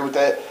don't agree with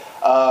that,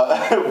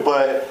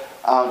 but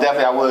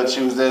definitely I would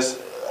choose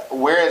this.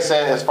 Where it's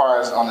at as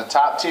far as on the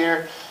top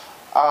tier,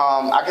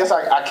 I guess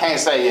I can't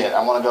say yet.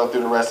 I want to go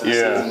through the rest of the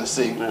season to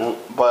see. Yeah.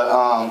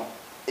 But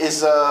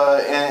it's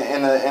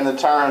in the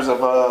terms of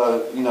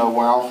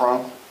where I'm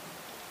from,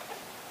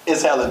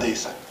 it's hella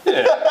decent.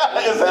 Yeah,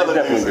 it's hella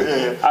decent.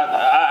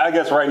 Yeah. I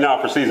guess right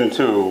now for season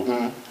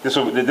 2, this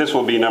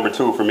will be number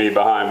 2 for me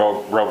behind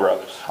Bro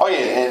Brothers. Oh yeah,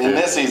 and in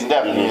this season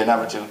definitely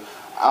number 2.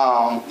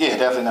 Yeah,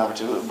 definitely number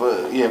 2.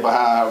 But yeah,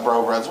 behind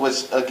Bro Brothers,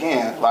 which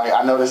again, like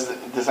I know this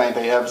ain't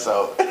the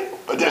episode.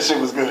 But that shit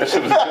was good. That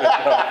shit was good.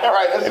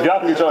 Right, if y'all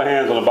can get your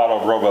hands on a bottle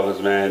of Bro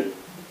Brothers, man,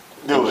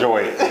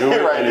 enjoy it. Do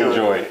it and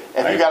enjoy it.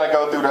 If you got to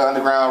go through the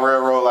Underground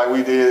Railroad like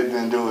we did,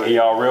 then do it. And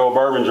y'all real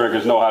bourbon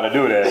drinkers know how to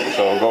do that,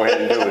 so go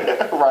ahead and do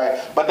it. Right.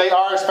 But they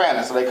are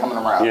expanding, so they coming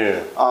around.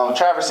 Yeah.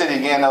 Traverse City,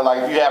 again, though,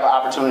 like if you have an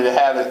opportunity to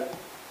have it,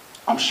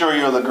 I'm sure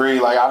you'll agree.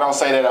 Like I don't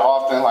say that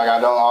often. Like I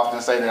don't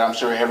often say that. I'm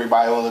sure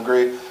everybody will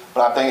agree.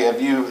 But I think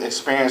if you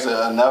experience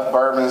enough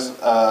bourbons,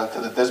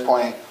 because at this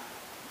point,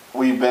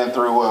 we've been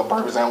through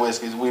bourbons and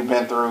whiskeys. We've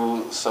been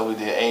through, so we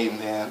did 8 and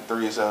then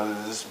 3, so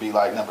this would be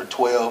like number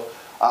 12.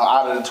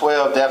 Out of the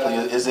 12,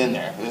 definitely is in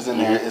there. It's in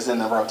there. It's in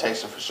the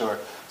rotation for sure.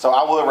 So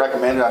I would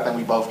recommend it. I think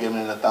we both giving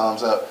it a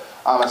thumbs up.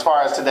 As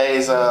far as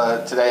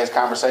today's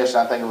conversation,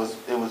 I think it was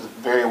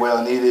very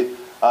well needed.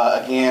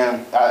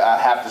 Again, I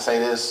have to say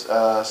this: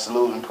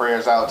 salute and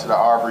prayers out to the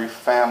Arbery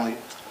family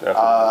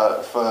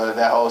for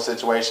that whole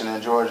situation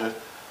in Georgia.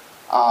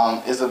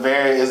 It's a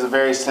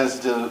very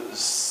sensitive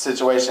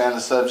situation and the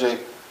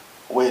subject,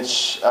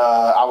 which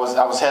I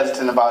was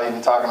hesitant about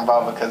even talking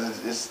about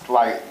because it's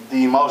like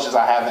the emotions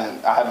I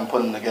haven't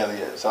put them together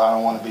yet. So I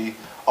don't want to be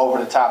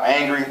over the top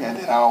angry, and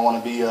then I don't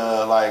want to be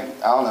I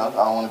don't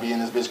want to be in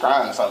this bitch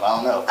crying or something. I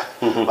don't know,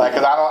 like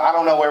because I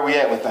don't know where we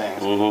at with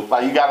things.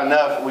 Like we got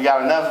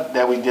enough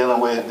that we dealing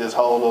with this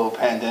whole little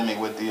pandemic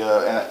with the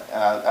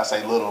and I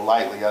say little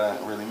lightly. I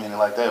didn't really mean it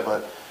like that,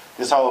 but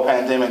this whole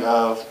pandemic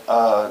of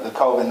the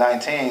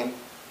COVID-19,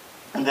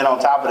 and then on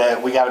top of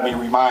that, we got to be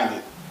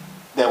reminded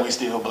that we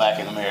still black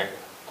in America,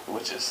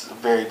 which is a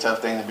very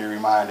tough thing to be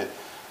reminded.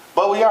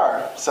 But we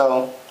are.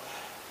 So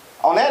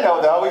on that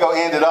note, though, we're going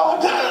to end it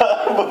off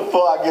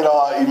before I get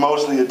all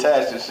emotionally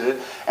attached and shit.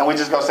 And we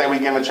just going to say we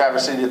giving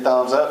Traverse City a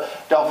thumbs up.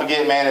 Don't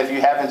forget, man, if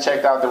you haven't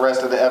checked out the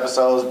rest of the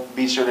episodes,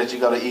 be sure that you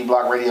go to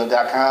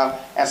eblockradio.com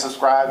and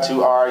subscribe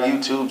to our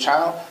YouTube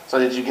channel so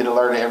that you get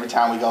alerted every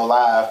time we go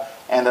live.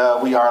 And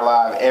we are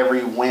live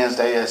every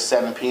Wednesday at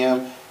 7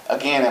 p.m.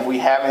 Again, if we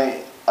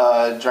haven't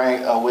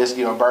drank a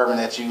whiskey or bourbon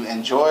that you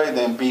enjoy,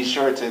 then be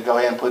sure to go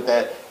ahead and put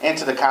that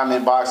into the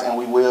comment box, and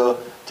we will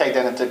take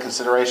that into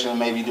consideration and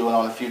maybe do it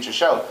on a future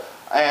show.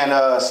 And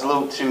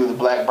salute to the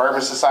Black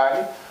Bourbon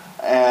Society,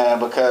 and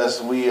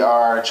because we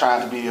are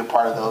trying to be a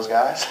part of those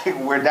guys.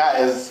 We're not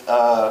as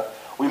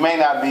we may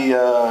not be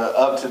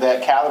up to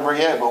that caliber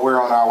yet, but we're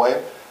on our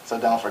way. So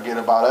don't forget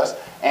about us.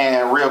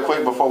 And real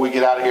quick before we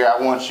get out of here,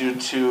 I want you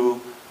to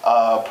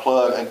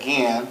plug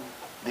again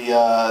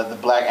the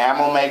Black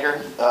Ammo Maker,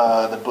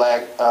 the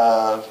black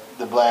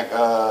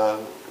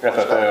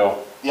FFL.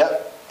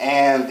 Yep,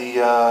 and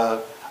the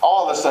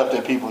all the stuff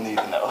that people need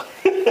to know.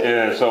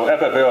 Yeah, so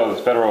FFL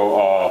is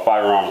Federal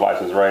Firearms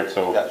License, right?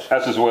 So gotcha.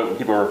 That's just what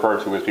people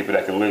refer to as people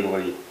that can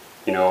legally,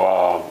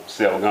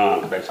 sell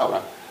guns, basically.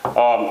 Okay.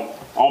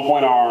 On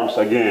Point Arms,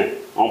 again,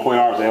 On Point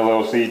Arms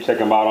LLC. Check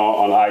him out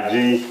on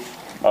IG.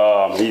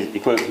 He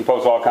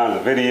posts all kinds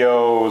of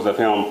videos of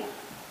him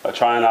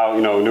trying out,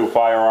 new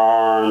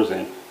firearms,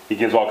 and he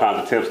gives all kinds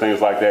of tips,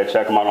 things like that.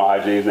 Check him out on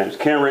IG. His name's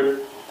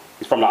Kenrick.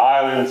 He's from the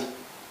islands.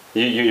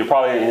 You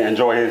probably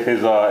enjoy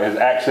his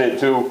accent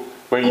too.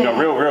 But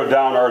real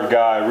down to earth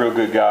guy, real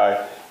good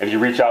guy. If you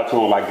reach out to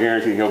him, I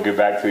guarantee he'll get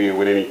back to you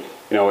with any,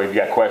 if you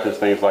got questions,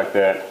 things like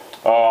that.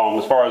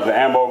 As far as the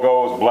ammo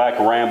goes, Black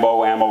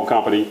Rambo Ammo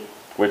Company.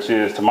 which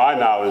is, to my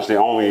knowledge, the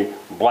only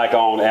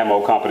black-owned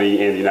ammo company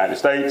in the United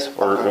States,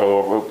 or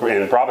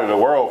and probably the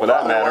world for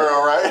that matter. The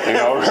world, right? You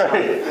know,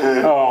 right?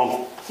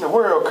 Yeah. The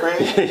world, Craig.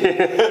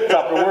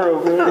 Top of the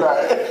world, man.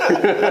 Right.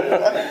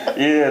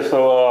 Yeah,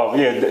 so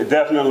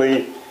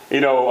definitely. You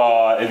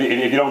know, if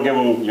you don't give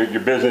them your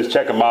business,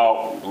 check them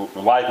out,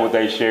 like what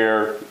they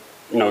share,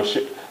 you know,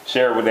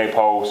 share what they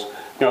post.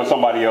 You know,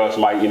 somebody else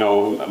might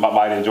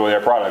enjoy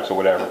their products or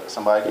whatever.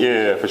 Somebody could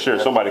yeah, for sure.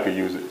 Somebody could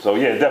use it. So,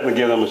 yeah, definitely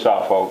give them a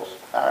shot, folks.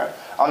 All right.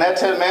 On that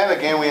tip, man,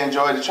 again, we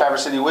enjoyed the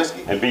Traverse City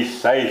Whiskey. And be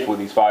safe with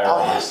these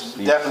firearms.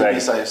 Oh, definitely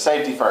be safe.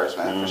 Safety first,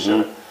 man, for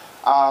sure.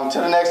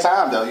 Till the next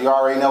time, though, you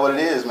already know what it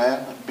is,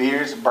 man.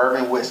 Beers,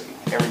 bourbon, whiskey.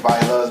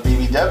 Everybody loves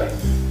BBW.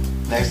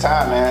 Next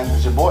time, man,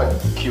 it's your boy,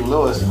 Q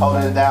Lewis,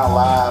 holding it down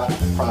live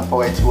from the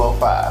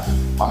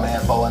 48205. My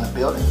man, Bo, in the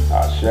building.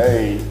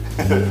 Ashe.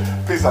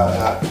 Peace out,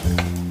 John.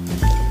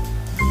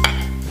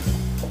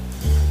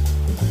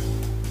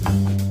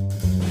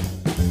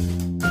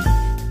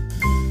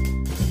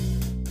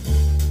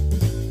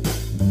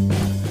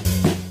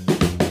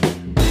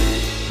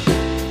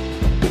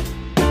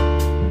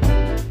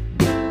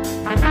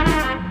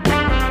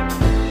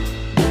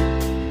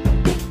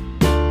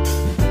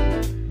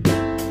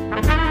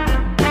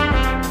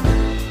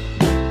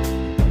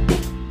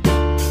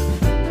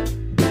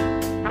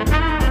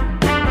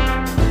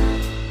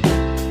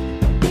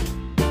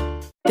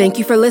 Thank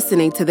you for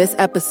listening to this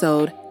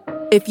episode.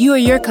 If you or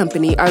your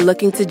company are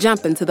looking to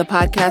jump into the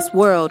podcast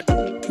world,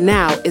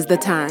 now is the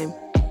time.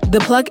 The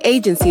Plug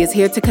Agency is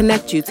here to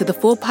connect you to the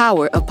full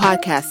power of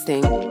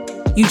podcasting.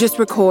 You just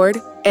record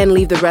and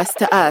leave the rest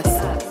to us.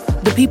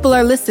 The people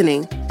are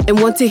listening and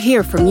want to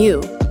hear from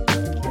you.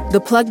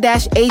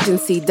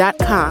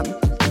 theplug-agency.com.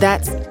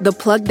 That's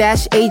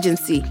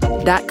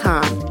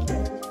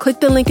theplug-agency.com. Click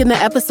the link in the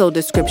episode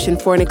description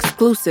for an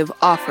exclusive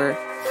offer.